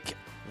the week,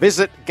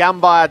 visit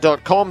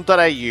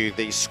gumbuyer.com.au.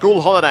 These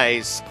school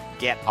holidays,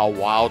 get a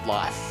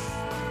wildlife.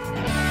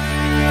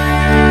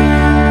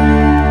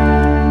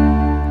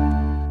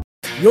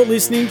 You're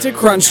listening to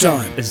Crunch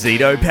Time.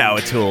 Zito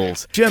Power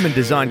Tools. German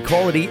design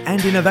quality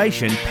and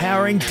innovation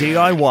powering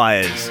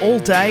DIYers. All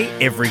day,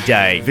 every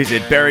day.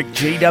 Visit Berwick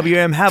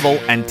GWM Haval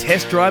and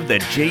test drive the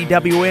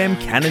GWM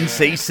Cannon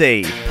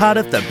CC. Part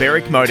of the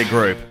Berwick Motor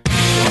Group.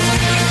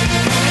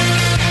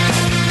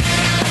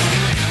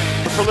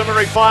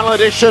 Preliminary final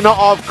edition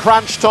of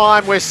Crunch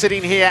Time. We're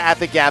sitting here at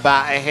the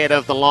Gabba ahead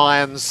of the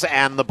Lions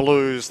and the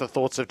Blues. The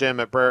thoughts of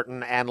Dermot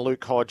Brereton and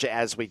Luke Hodge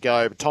as we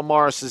go. Tom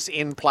Morris is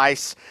in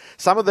place.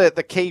 Some of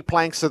the key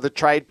planks of the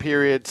trade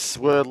periods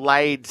were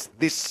laid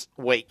this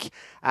week,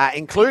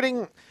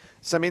 including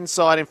some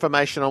inside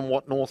information on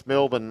what North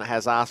Melbourne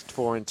has asked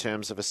for in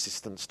terms of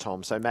assistance,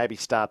 Tom. So maybe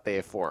start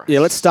there for us. Yeah,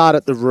 let's start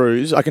at the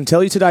Roos. I can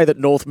tell you today that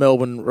North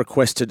Melbourne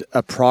requested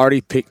a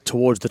priority pick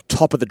towards the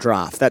top of the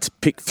draft. That's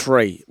pick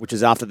 3, which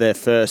is after their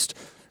first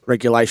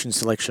regulation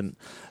selection,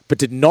 but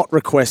did not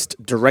request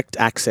direct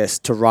access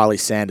to Riley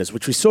Sanders,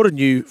 which we sort of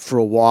knew for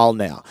a while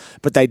now.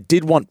 But they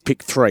did want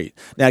pick 3.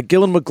 Now,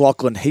 Gillan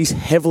McLaughlin, he's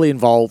heavily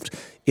involved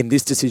in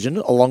this decision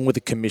along with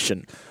the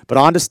commission. But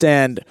I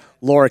understand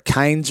Laura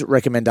Kane's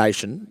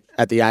recommendation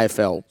at the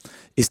AFL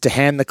is to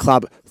hand the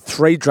club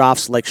 3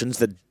 draft selections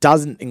that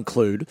doesn't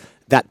include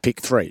that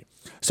pick 3.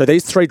 So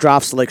these 3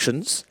 draft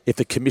selections, if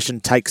the commission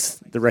takes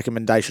the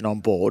recommendation on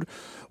board,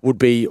 would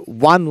be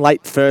 1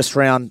 late first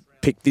round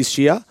pick this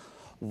year,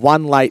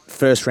 1 late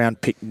first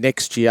round pick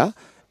next year,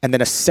 and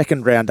then a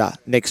second rounder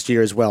next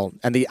year as well.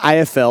 And the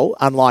AFL,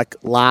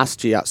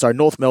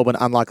 North Melbourne,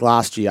 unlike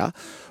last year,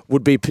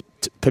 would be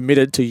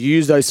permitted to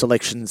use those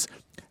selections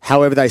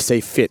however they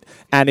see fit.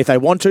 And if they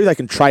want to, they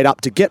can trade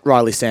up to get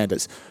Riley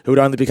Sanders, who would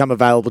only become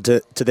available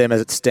to them as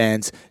it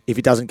stands if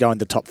he doesn't go in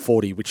the top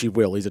 40, which he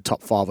will. He's a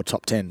top 5 or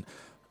top 10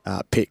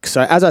 pick.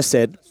 So as I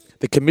said,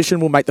 the Commission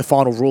will make the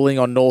final ruling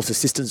on North's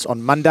assistance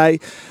on Monday.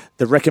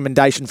 The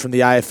recommendation from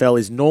the AFL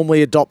is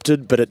normally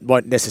adopted, but it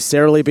won't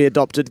necessarily be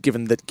adopted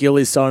given that Gill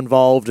is so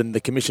involved and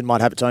the Commission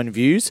might have its own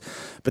views.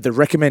 But the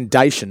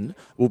recommendation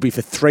will be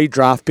for 3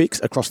 draft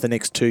picks across the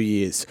next 2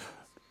 years.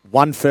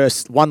 One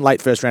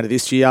late first rounder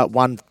this year,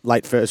 1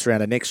 late first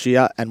rounder next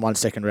year, and 1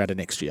 second rounder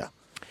next year.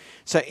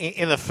 So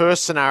in the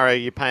first scenario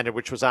you painted,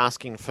 which was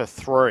asking for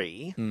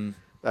 3,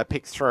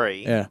 pick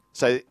 3. Yeah.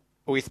 So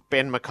with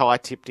Ben Mackay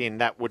tipped in,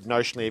 that would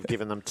notionally have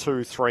given them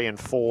 2, 3 and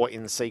 4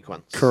 in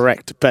sequence.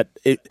 Correct. But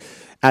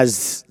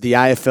as the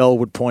AFL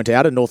would point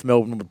out and North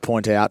Melbourne would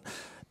point out,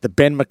 the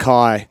Ben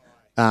Mackay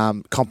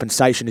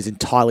compensation is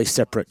entirely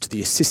separate to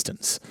the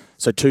assistance.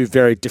 So 2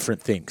 very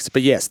different things.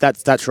 But yes,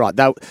 that's right.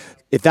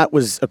 If that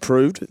was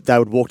approved, they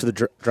would walk to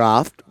the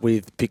draft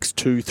with picks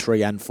 2,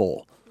 3 and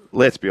 4.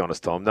 Let's be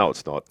honest, Tom. No,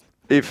 it's not.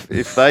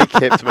 If they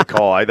kept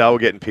Mackay, they were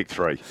getting pick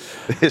 3.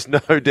 There's no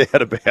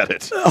doubt about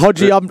it.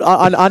 Hodgie,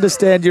 I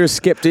understand you're a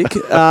skeptic.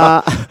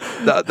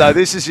 No,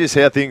 this is just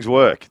how things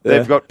work. Yeah.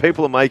 They've got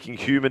people are making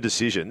human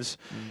decisions.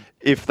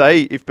 If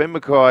Ben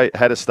Mackay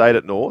had stayed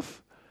at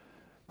North,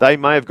 they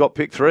may have got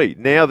pick 3.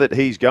 Now that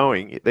he's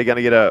going, they're going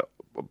to get a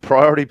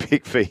priority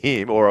pick for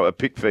him or a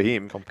pick for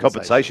him,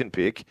 compensation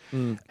pick,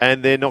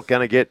 and they're not going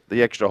to get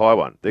the extra high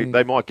one.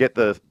 They might get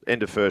the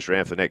end of first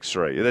round for the next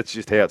 3. That's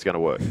just how it's going to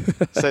work.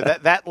 So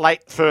that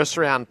late first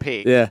round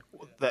pick, Yeah.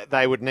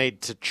 they would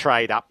need to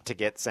trade up to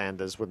get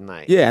Sanders, wouldn't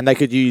they? Yeah, and they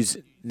could use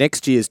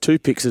next year's 2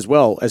 picks as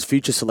well as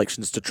future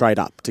selections to trade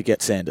up to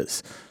get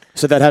Sanders.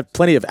 So they'd have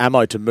plenty of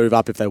ammo to move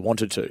up if they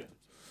wanted to.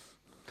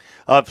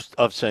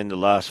 I've seen the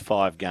last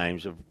 5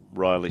 games of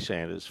Riley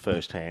Sanders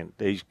firsthand.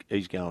 He's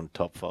going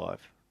top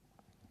 5.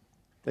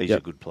 He's a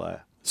good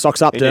player.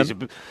 Socks up,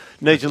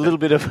 Needs a little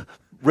bit of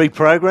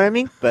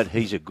reprogramming, but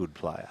he's a good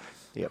player.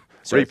 Yep.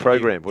 So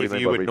reprogram. What do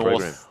you mean by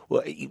reprogram?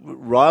 Well,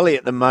 Riley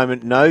at the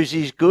moment knows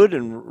he's good,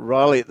 and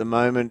Riley at the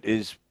moment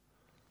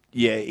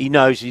he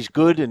knows he's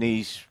good, and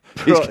he's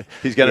going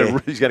to get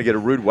a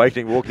rude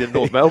awakening walking in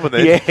North Melbourne.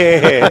 Then.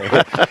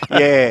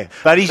 Yeah.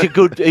 But he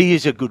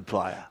is a good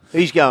player.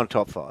 He's going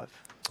top 5.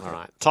 All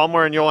right, Tom,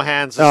 we're in your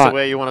hands as to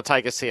where you want to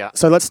take us here.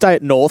 So let's stay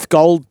at North.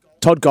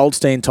 Todd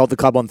Goldstein told the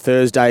club on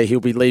Thursday he'll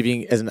be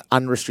leaving as an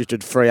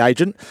unrestricted free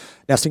agent.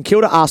 Now, St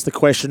Kilda asked the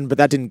question, but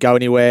that didn't go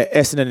anywhere.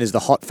 Essendon is the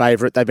hot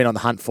favourite. They've been on the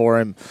hunt for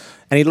him.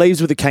 And he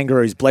leaves with the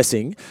Kangaroos'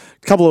 blessing.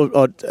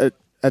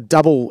 A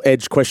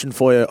double-edged question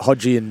for you,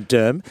 Hodgie and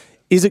Derm.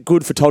 Is it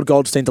good for Todd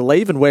Goldstein to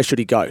leave, and where should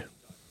he go?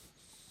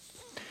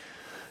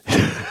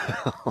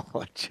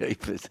 Oh,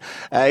 jeepers.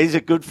 Is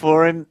it good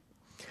for him?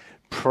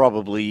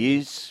 Probably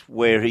is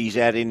where he's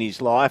at in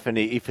his life, and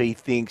if he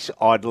thinks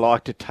I'd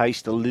like to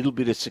taste a little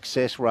bit of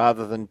success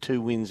rather than 2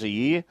 wins a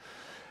year,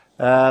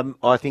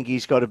 I think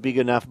he's got a big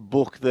enough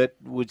book that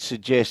would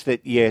suggest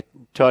that,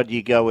 Todd,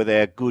 you go with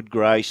our good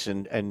grace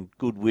and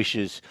good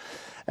wishes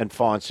and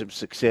find some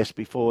success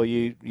before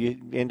you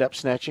end up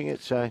snatching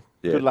it. So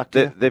good luck to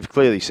you. They've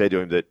clearly said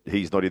to him that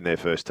he's not in their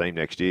first team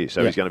next year,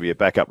 so he's going to be a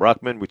backup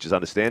ruckman, which is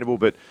understandable,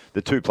 but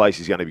the 2 places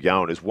he's going to be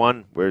going is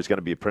 1, where it's going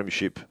to be a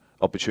premiership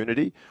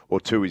opportunity, or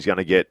 2, he's going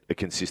to get a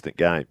consistent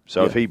game.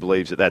 So if he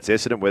believes that that's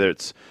Essendon, whether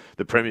it's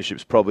the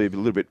premiership's probably a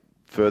little bit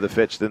further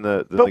fetched than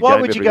the But why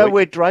game would you every go week.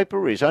 where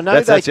Draper is? I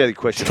know that's the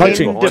question.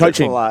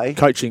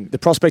 Coaching. The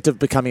prospect of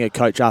becoming a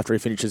coach after he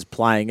finishes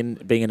playing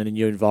and being in a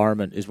new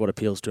environment is what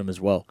appeals to him as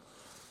well.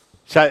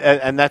 So,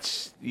 and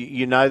that's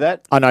you know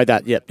that? I know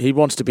that. Yep, he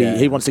wants to be.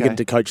 He wants to get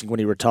into coaching when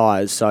he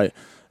retires. So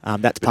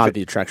that's part of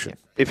the attraction.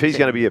 If he's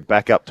going to be a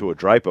backup to a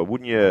Draper,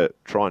 wouldn't you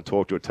try and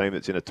talk to a team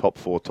that's in a top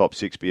 4, top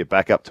 6, be a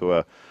backup to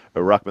a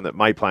ruckman that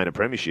may play in a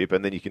premiership,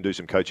 and then you can do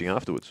some coaching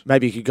afterwards?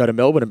 Maybe you could go to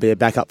Melbourne and be a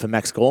backup for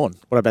Max Gawn.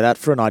 What about that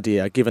for an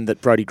idea, given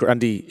that Brodie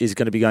Grundy is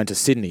going to be going to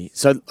Sydney?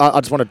 So I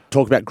just want to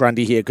talk about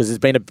Grundy here because there's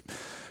been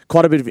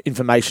quite a bit of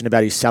information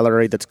about his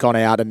salary that's gone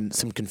out and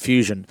some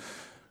confusion.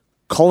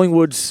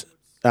 Collingwood's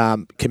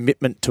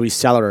commitment to his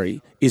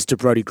salary is to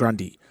Brodie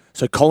Grundy.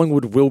 So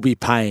Collingwood will be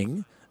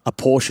paying a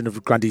portion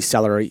of Grundy's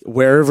salary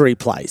wherever he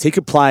plays. He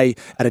could play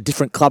at a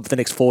different club for the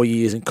next 4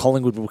 years and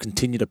Collingwood will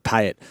continue to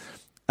pay it.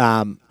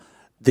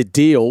 The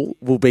deal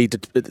will be,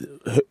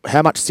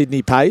 how much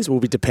Sydney pays will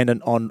be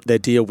dependent on their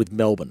deal with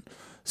Melbourne.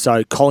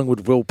 So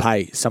Collingwood will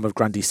pay some of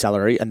Grundy's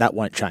salary and that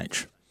won't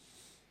change.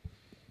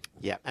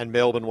 Yeah, and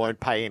Melbourne won't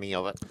pay any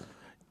of it.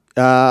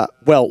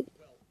 Well,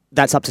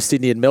 that's up to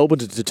Sydney and Melbourne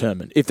to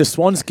determine. If the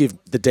Swans give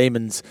the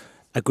Demons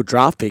a good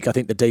draft pick, I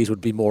think the D's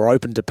would be more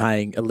open to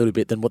paying a little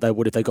bit than what they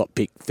would if they got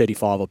pick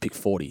 35 or pick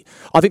 40.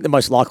 I think the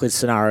most likely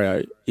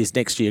scenario is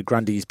next year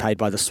Grundy is paid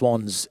by the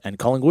Swans and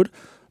Collingwood,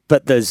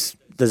 but there's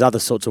other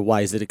sorts of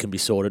ways that it can be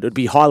sorted. It would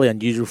be highly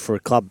unusual for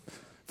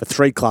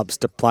 3 clubs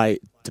to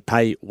to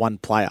pay one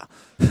player,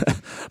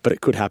 but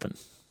it could happen.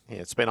 Yeah,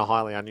 it's been a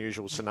highly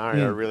unusual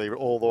scenario, really,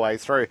 all the way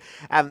through.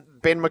 And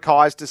Ben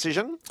Mackay's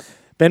decision?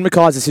 Ben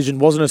Mackay's decision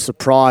wasn't a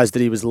surprise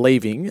that he was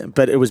leaving,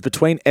 but it was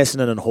between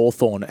Essendon and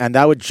Hawthorn, and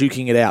they were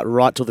duking it out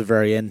right till the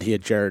very end here,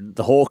 Jared.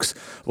 The Hawks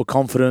were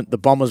confident, the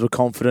Bombers were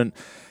confident.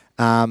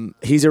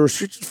 He's a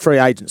restricted free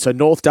agent, so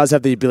North does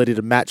have the ability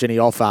to match any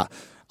offer.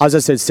 As I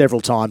said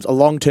several times, a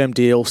long-term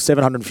deal,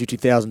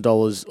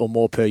 $750,000 or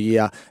more per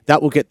year,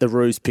 that will get the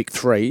Roos pick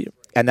 3,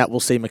 and that will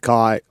see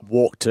Mackay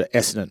walk to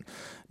Essendon.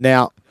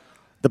 Now,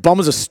 the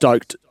Bombers are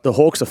stoked, the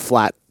Hawks are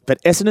flat,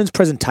 but Essendon's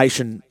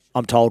presentation,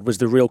 I'm told, was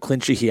the real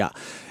clincher here.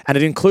 And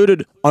it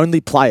included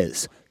only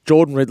players,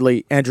 Jordan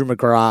Ridley, Andrew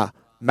McGrath,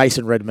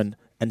 Mason Redman,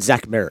 and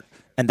Zach Merritt.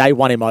 And they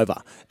won him over.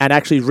 And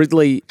actually,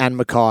 Ridley and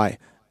Mackay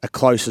are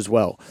close as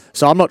well.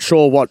 So I'm not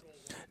sure what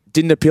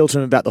didn't appeal to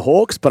him about the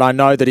Hawks, but I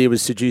know that he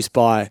was seduced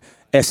by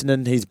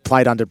Essendon. He's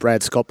played under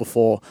Brad Scott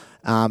before.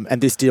 And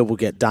this deal will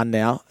get done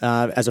now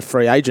as a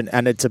free agent,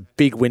 and it's a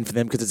big win for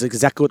them because it's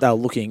exactly what they were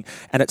looking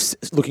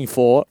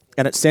for,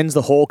 and it sends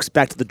the Hawks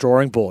back to the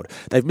drawing board.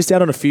 They've missed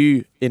out on a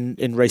few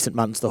in recent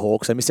months, the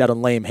Hawks. They missed out on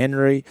Liam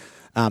Henry.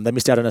 They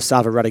missed out on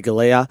Asava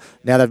Radigalia.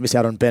 Now they've missed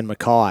out on Ben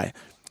Mackay,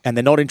 and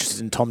they're not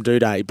interested in Tom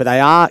Doedee, but they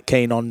are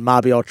keen on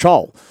Mabior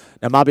Chol.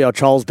 Now, Mabior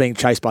Chol's being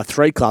chased by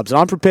 3 clubs, and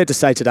I'm prepared to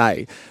say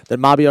today that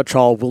Mabior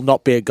Chol will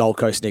not be at Gold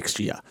Coast next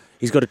year.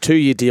 He's got a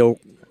 2-year deal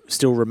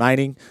still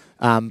remaining.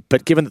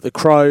 But given that the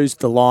Crows,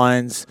 the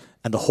Lions,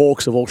 and the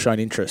Hawks have all shown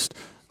interest,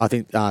 I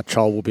think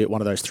Chol will be at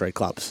one of those 3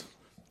 clubs.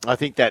 I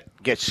think that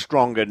gets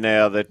stronger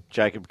now that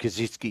Jacob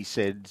Kaczynski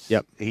said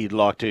he'd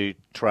like to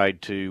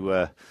trade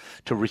to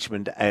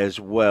Richmond as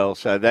well.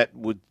 So that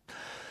would,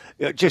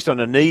 just on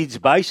a needs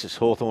basis,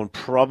 Hawthorn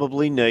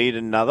probably need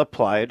another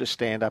player to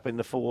stand up in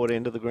the forward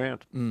end of the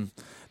ground.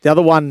 The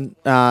other one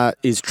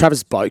is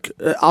Travis Boak.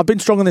 I've been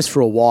strong on this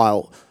for a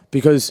while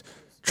because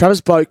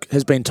Travis Boak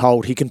has been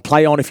told he can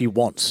play on if he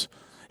wants.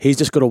 He's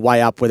just got to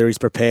weigh up whether he's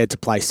prepared to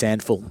play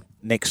Sandful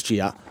next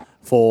year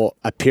for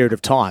a period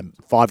of time.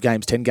 5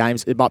 games, 10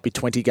 games, it might be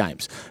 20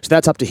 games. So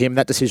that's up to him.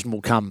 That decision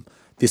will come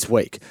this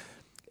week.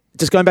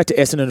 Just going back to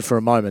Essendon for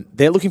a moment,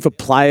 they're looking for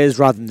players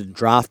rather than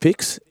draft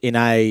picks in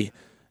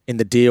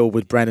the deal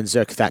with Brandon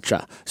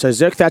Zerk-Thatcher. So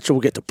Zerk-Thatcher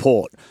will get to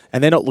Port,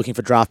 and they're not looking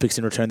for draft picks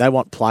in return. They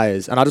want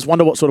players. And I just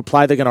wonder what sort of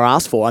player they're going to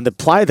ask for. And the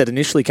player that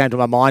initially came to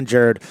my mind,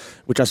 Jared,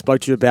 which I spoke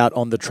to you about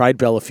on the trade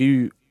bell a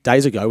few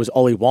days ago, was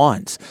Ollie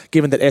Wines.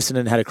 Given that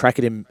Essendon had a crack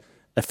at him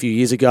a few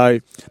years ago,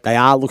 they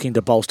are looking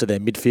to bolster their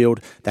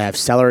midfield. They have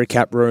salary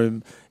cap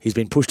room. He's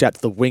been pushed out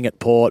to the wing at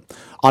Port.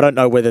 I don't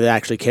know whether they're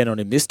actually keen on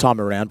him this time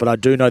around, but I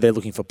do know they're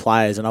looking for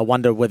players, and I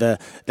wonder whether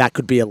that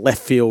could be a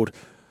left field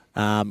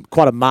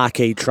quite a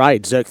marquee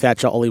trade.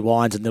 Zerk-Thatcher, Ollie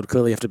Wines, and there'll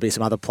clearly have to be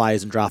some other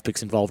players and draft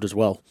picks involved as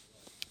well.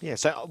 Yeah,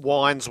 so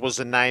Wines was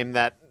a name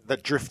that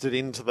drifted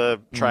into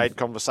the trade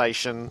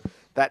conversation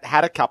that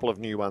had a couple of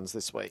new ones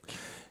this week.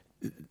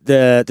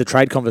 The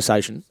trade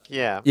conversation?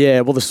 Yeah. Yeah,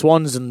 well, the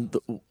Swans and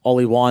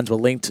Ollie Wines were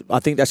linked. I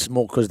think that's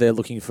more because they're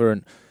looking for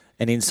an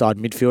inside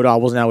midfielder. I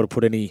wasn't able to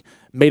put any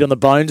meat on the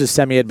bones, as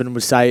Sammy Edmund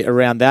would say,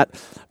 around that.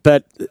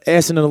 But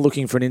Essendon are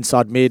looking for an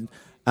inside mid.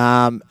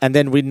 And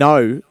then we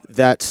know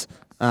that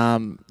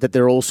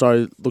they're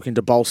also looking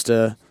to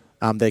bolster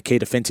their key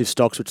defensive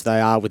stocks, which they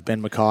are with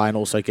Ben Mackay, and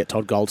also get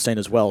Todd Goldstein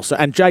as well. So,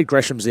 and Jade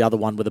Gresham's the other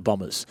one with the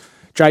Bombers.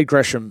 Jade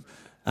Gresham,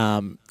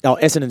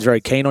 Essendon's very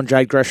keen on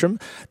Jade Gresham.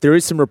 There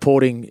is some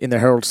reporting in the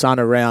Herald Sun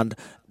around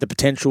the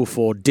potential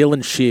for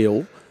Dylan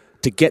Shield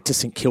to get to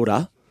St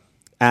Kilda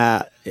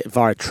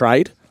via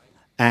trade,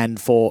 and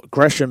for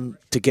Gresham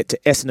to get to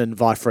Essendon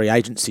via free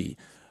agency.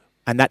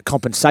 And that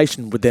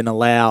compensation would then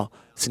allow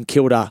St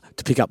Kilda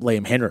to pick up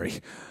Liam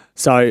Henry.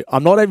 So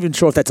I'm not even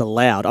sure if that's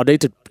allowed. I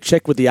need to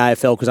check with the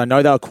AFL because I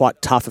know they were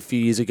quite tough a few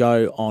years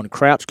ago on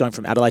Crouch going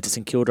from Adelaide to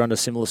St Kilda under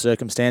similar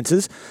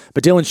circumstances.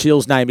 But Dylan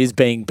Shield's name is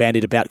being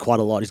bandied about quite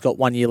a lot. He's got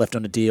 1 year left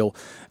on a deal.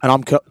 And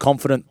I'm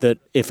confident that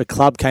if a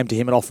club came to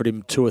him and offered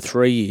him 2 or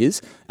 3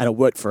 years and it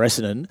worked for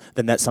Essendon,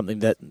 then that's something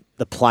that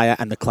the player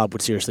and the club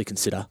would seriously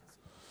consider.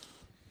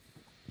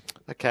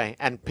 Okay,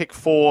 and pick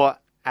 4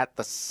 at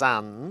the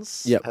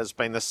Suns has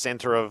been the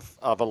centre of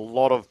a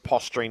lot of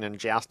posturing and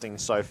jousting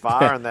so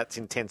far, and that's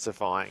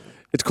intensifying.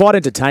 It's quite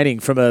entertaining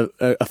from a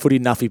footy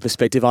nuffy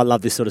perspective. I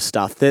love this sort of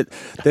stuff.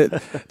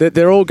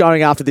 They're all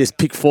going after this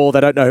pick 4. They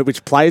don't know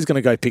which player is going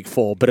to go pick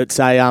 4, but it's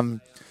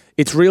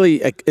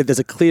there's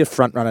a clear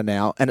front runner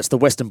now, and it's the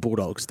Western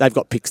Bulldogs. They've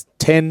got picks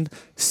 10,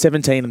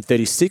 17 and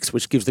 36,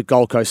 which gives the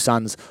Gold Coast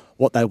Suns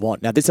what they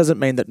want. Now, this doesn't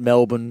mean that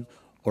Melbourne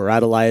or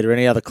Adelaide or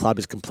any other club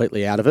is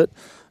completely out of it.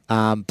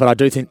 But I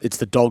do think it's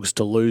the Dogs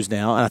to lose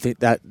now, and I think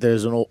that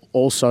there's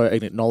also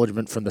an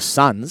acknowledgement from the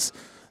Suns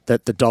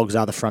that the Dogs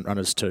are the front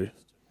runners too.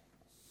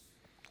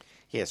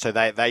 Yeah, so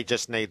they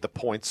just need the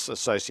points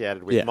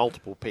associated with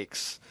multiple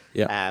picks.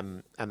 Yeah.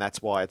 And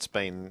that's why it's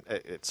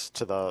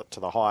to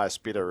the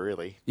highest bidder,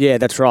 really. Yeah,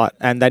 that's right.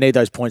 And they need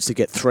those points to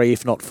get 3,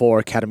 if not 4,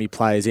 academy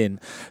players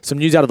in. Some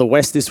news out of the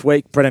West this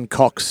week. Brennan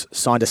Cox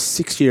signed a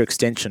 6-year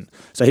extension.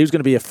 So he was going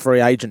to be a free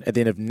agent at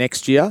the end of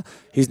next year.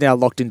 He's now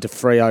locked into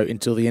Freo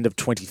until the end of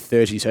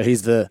 2030. So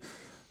he's the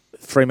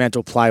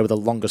Fremantle player with the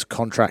longest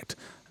contract.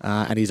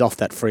 And he's off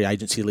that free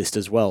agency list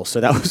as well. So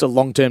that was a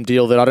long-term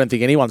deal that I don't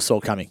think anyone saw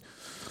coming.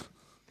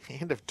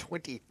 End of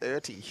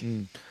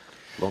 2030.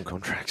 Long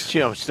contracts.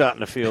 Gee, I'm starting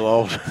to feel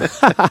old.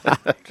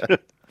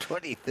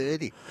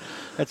 2030.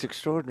 That's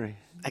extraordinary.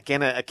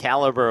 Again, a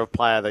calibre of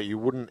player that you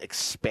wouldn't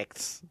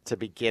expect to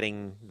be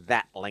getting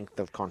that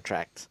length of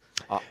contract.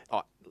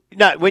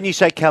 No, when you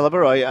say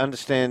calibre, I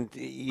understand.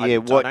 Yeah,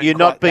 you're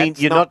not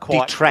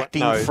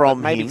detracting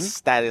from maybe him.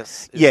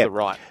 Status is the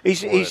right.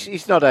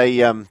 He's not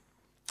a.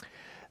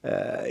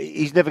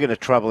 He's never going to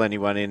trouble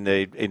anyone in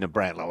a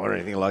Brownlow or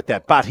anything like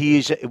that. But he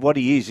is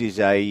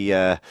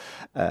a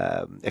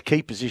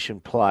key position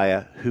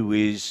player who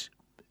is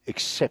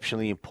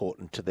exceptionally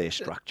important to their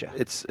structure.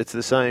 It's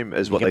the same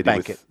as what they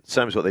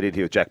did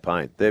here with Jack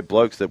Payne. They're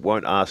blokes that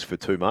won't ask for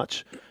too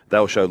much.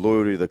 They'll show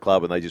loyalty to the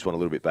club and they just want a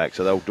little bit back.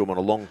 So they'll do them on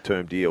a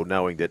long-term deal,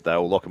 knowing that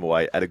they'll lock them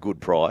away at a good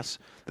price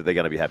that they're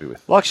going to be happy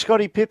with. Like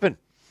Scotty Pippen.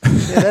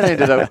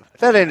 Yeah,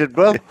 that ended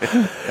well.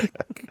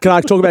 Can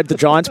I talk about the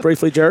Giants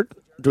briefly, Jared?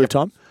 Do we have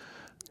time?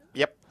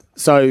 Yep.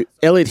 So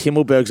Elliot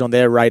Himmelberg's on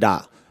their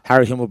radar.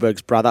 Harry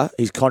Himmelberg's brother.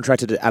 He's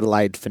contracted at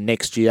Adelaide for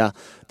next year.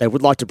 They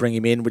would like to bring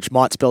him in, which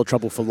might spell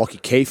trouble for Lockie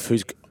Keefe,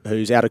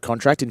 who's out of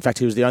contract. In fact,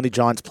 he was the only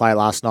Giants player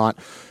last night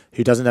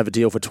who doesn't have a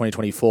deal for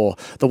 2024.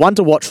 The one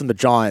to watch from the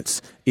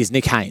Giants is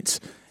Nick Haynes.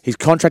 He's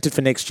contracted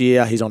for next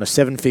year. He's on a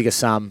 7-figure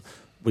sum.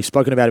 We've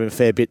spoken about him a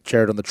fair bit,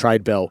 Jared, on the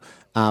trade bell.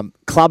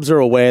 Clubs are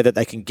aware that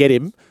they can get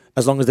him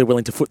as long as they're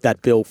willing to foot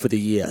that bill for the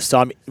year. So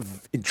I'm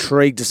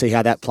intrigued to see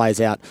how that plays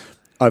out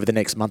over the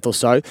next month or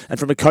so. And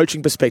from a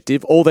coaching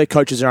perspective, all their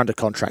coaches are under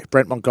contract.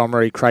 Brent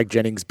Montgomery, Craig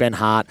Jennings, Ben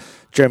Hart,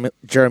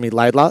 Jeremy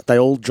Laidler, they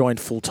all join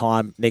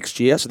full-time next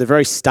year. So they're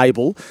very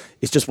stable.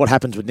 It's just what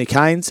happens with Nick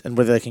Haynes and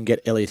whether they can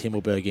get Elliot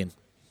Himmelberg in.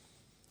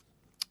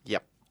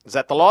 Yep. Is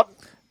that the lot?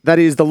 That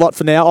is the lot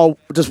for now. Oh,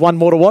 just one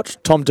more to watch.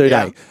 Tom Doedee.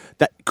 Yeah.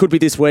 That could be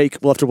this week.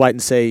 We'll have to wait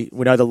and see.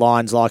 We know the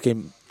Lions like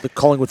him. The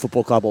Collingwood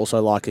Football Club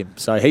also like him.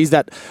 So he's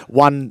that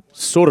one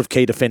sort of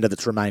key defender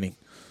that's remaining.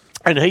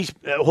 And he's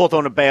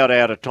Hawthorn bowed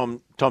out of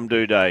Tom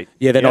Doedee.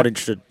 Yeah, they're not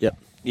interested. Yep.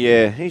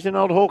 Yeah, he's an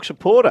old Hawk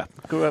supporter.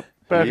 Grew up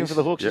barracking for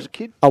the Hawks as a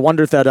kid. I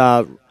wonder if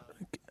that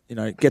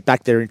get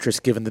back their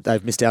interest given that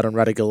they've missed out on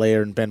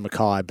Radigalea and Ben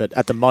Mackay. But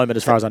at the moment,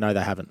 as far as I know,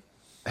 they haven't.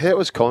 How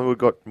has Collingwood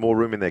got more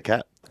room in their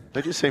cap?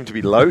 They just seem to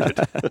be loaded.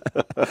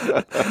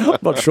 I'm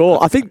not sure.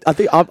 I think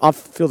I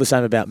feel the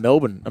same about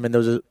Melbourne. I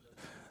mean,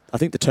 I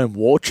think the term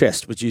war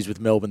chest was used with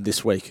Melbourne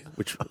this week,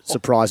 which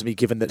surprised me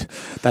given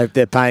that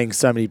they're paying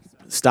so many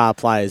star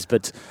players.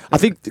 But I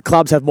think the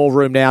clubs have more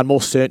room now and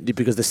more certainty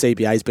because the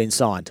CBA's been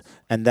signed,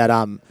 and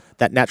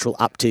that natural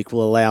uptick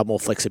will allow more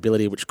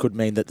flexibility, which could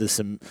mean that there's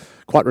some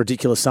quite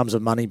ridiculous sums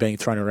of money being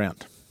thrown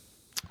around.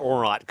 All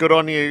right. Good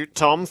on you,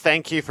 Tom.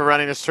 Thank you for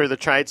running us through the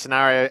trade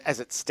scenario as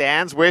it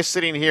stands. We're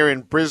sitting here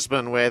in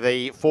Brisbane where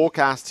the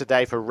forecast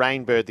today for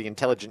Rainbird, the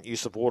intelligent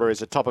use of water,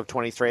 is a top of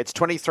 23. It's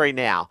 23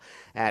 now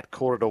at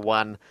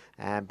 1:15.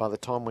 And by the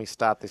time we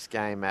start this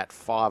game at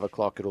 5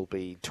 o'clock, it'll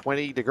be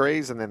 20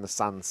 degrees and then the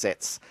sun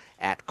sets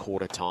at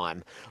quarter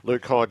time.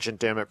 Luke Hodge and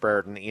Dermot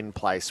Brereton in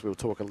place. We'll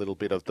talk a little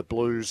bit of the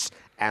Blues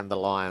and the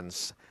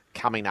Lions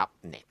coming up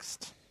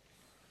next.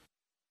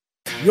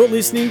 You're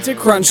listening to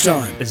Crunch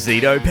Time.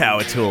 Zito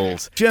Power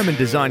Tools. German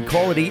design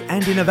quality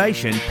and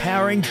innovation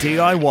powering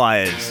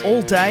DIYers.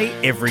 All day,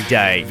 every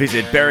day.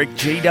 Visit Berwick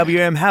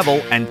GWM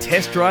Haval and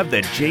test drive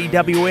the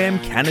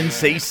GWM Cannon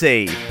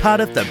CC.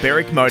 Part of the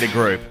Berwick Motor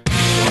Group.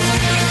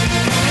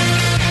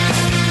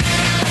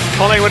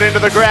 Collingwood into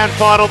the grand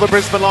final, the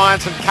Brisbane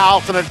Lions and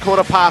Carlton at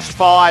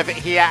 5:15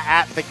 here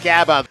at the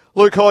Gabba.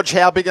 Luke Hodge,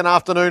 how big an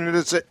afternoon it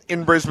is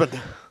in Brisbane?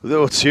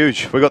 Oh, it's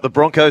huge. We've got the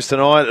Broncos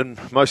tonight, and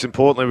most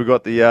importantly, we've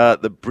got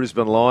the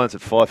Brisbane Lions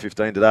at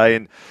 5:15 today.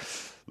 And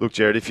look,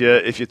 Jared,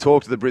 if you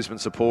talk to the Brisbane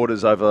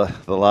supporters over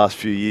the last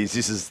few years,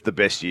 this is the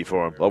best year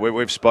for them. Like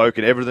we've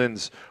spoken,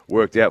 everything's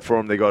worked out for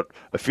them. They got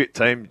a fit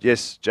team.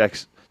 Yes,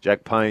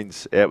 Jack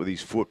Payne's out with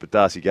his foot, but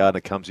Darcy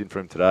Gardner comes in for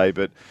him today.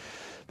 But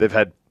they've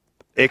had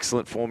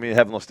excellent form here.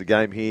 Haven't lost a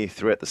game here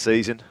throughout the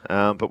season.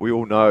 But we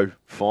all know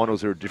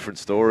finals are a different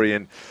story,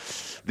 and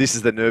this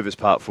is the nervous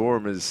part for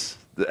them.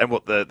 And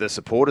what the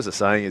supporters are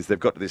saying is they've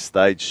got to this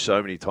stage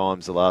so many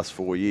times the last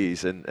 4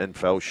 years and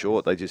fell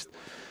short. They just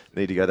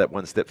need to go that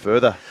one step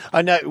further.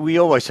 I know we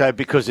always say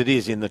because it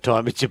is in the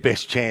time, it's your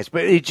best chance.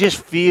 But it just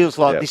feels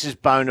like this is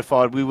bona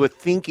fide. We were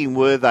thinking,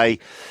 were they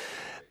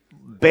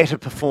better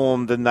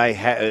performed than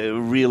they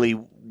really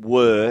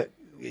were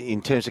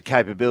in terms of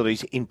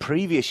capabilities in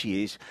previous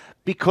years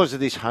because of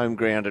this home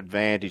ground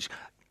advantage?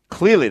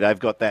 Clearly they've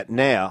got that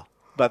now.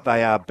 but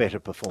they are better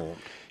performed.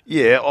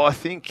 Yeah, I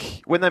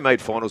think when they made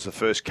finals the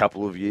first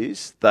couple of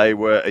years, they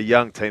were a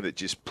young team that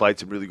just played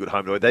some really good home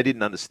and away. They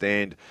didn't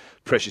understand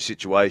pressure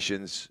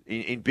situations.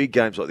 In big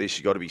games like this,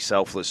 you've got to be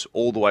selfless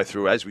all the way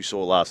through. As we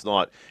saw last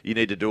night, you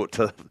need to do it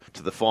to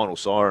the final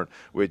siren,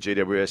 where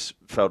GWS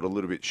felt a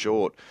little bit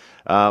short.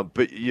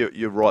 But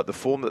you're right, the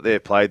form that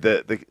they've played,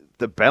 the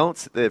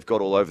balance that they've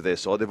got all over their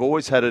side. They've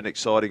always had an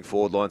exciting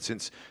forward line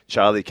since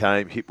Charlie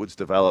came, Hipwood's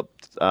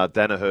developed,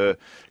 Danaher,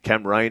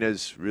 Cam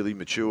Rayner's really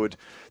matured.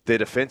 Their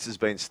defence has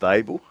been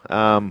stable.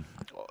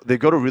 They've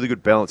got a really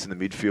good balance in the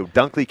midfield.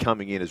 Dunkley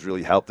coming in has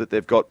really helped it.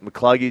 They've got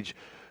McCluggage,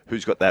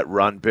 who's got that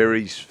run,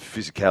 Berry's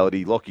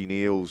physicality, Lockie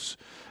Neal's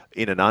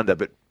in and under,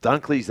 but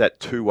Dunkley's that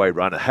two-way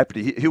runner.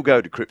 He'll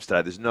go to Cripps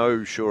today. There's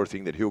no sure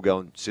thing that he'll go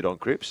and sit on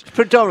Cripps.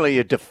 Predominantly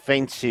a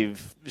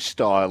defensive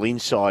style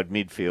inside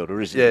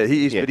midfielder, isn't he? Yeah,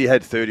 he is, but he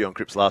had 30 on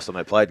Cripps last time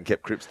they played and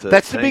kept Cripps to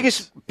That's teams. the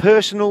biggest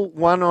personal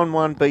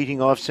one-on-one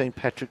beating I've seen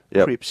Patrick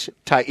Cripps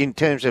take in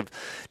terms of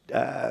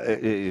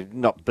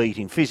not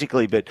beating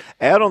physically, but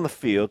out on the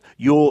field,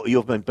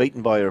 you've been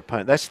beaten by your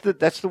opponent. That's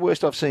the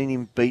worst I've seen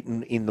him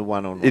beaten in the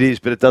one-on-one. It is,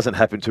 but it doesn't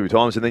happen 2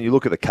 times. And then you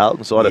look at the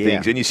Carlton side of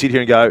things, and you sit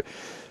here and go,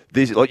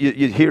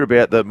 you hear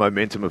about the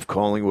momentum of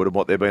Collingwood and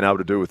what they've been able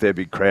to do with their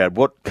big crowd.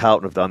 What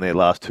Carlton have done their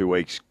last 2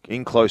 weeks,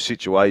 in close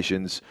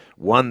situations,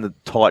 won the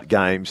tight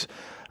games.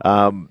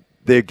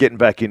 They're getting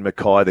back in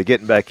Mackay. They're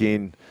getting back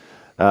in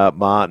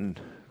Martin.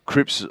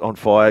 Cripps on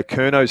fire.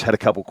 Curno's had a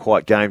couple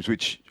quiet games,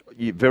 which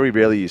very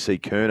rarely you see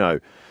Curnow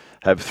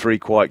have 3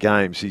 quiet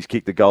games. He's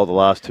kicked the goal the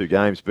last 2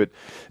 games, but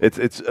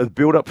it's a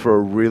build-up for a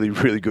really,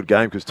 really good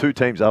game because 2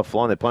 teams are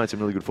flying. They're playing some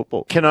really good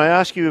football. Can I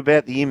ask you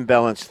about the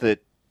imbalance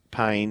that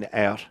Payne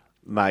out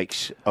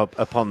makes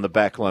upon the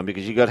back line?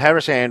 Because you've got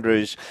Harris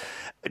Andrews.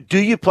 Do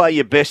you play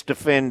your best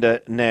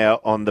defender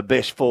now on the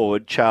best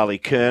forward, Charlie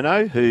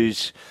Curnow,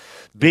 who's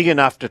big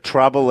enough to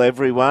trouble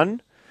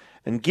everyone?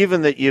 And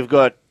given that you've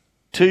got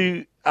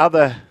 2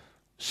 other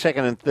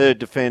second and third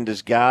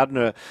defenders,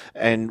 Gardner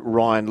and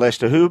Ryan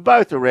Lester, who are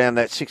both around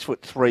that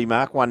 6'3"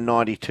 mark,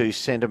 192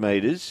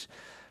 centimetres,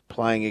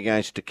 playing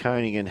against De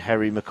Koning and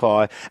Harry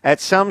Mackay, at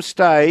some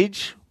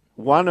stage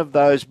one of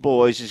those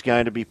boys is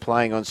going to be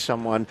playing on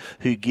someone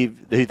who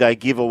they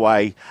give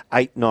away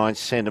 8-9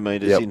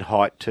 centimetres in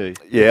height to.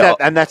 Yeah,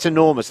 and that's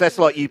enormous. That's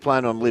like you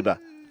playing on Libba.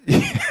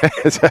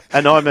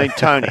 And I mean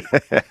Tony.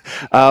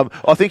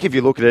 I think if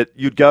you look at it,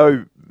 you'd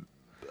go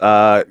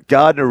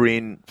Gardner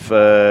in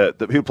for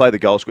he'll play the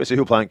goal square, so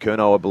he'll play in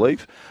Curnow, I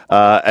believe.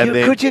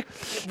 Could you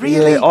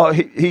really? Yeah,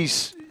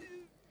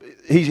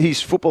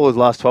 his football the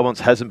last 12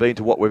 months hasn't been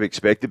to what we've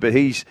expected, but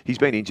he's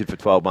been injured for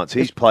 12 months.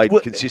 He's played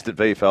consistent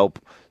VFL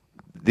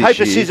this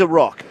Paper, year. scissors,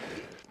 rock.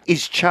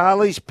 Is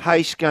Charlie's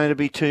pace going to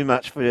be too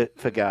much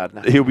for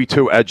Gardner? He'll be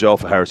too agile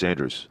for Harris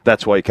Andrews.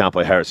 That's why you can't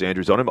play Harris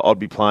Andrews on him. I'd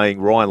be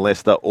playing Ryan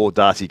Lester or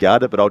Darcy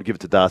Gardner, but I'd give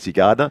it to Darcy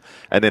Gardner.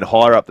 And then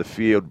higher up the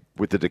field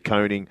with the De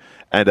Koning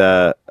and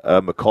a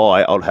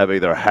Mackay, I'd have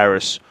either a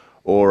Harris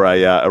or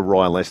a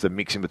Ryan Lester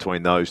mixing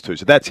between those 2.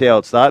 So that's how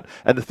I'd start.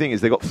 And the thing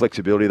is, they've got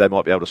flexibility. They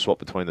might be able to swap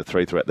between the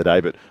 3 throughout the day,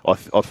 but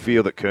I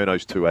feel that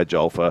Curnow's too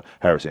agile for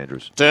Harris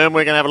Andrews. Derm,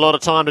 we're going to have a lot of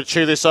time to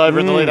chew this over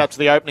in the lead up to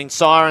the opening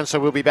siren, so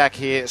we'll be back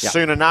here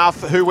soon enough.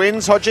 Who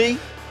wins, Hodgie?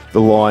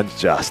 The line's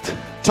just.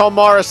 Tom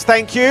Morris,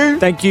 thank you.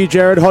 Thank you,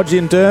 Jared, Hodgie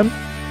and Derm.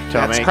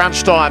 That's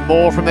Crunch Time.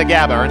 More from the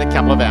Gabba in a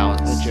couple of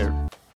hours.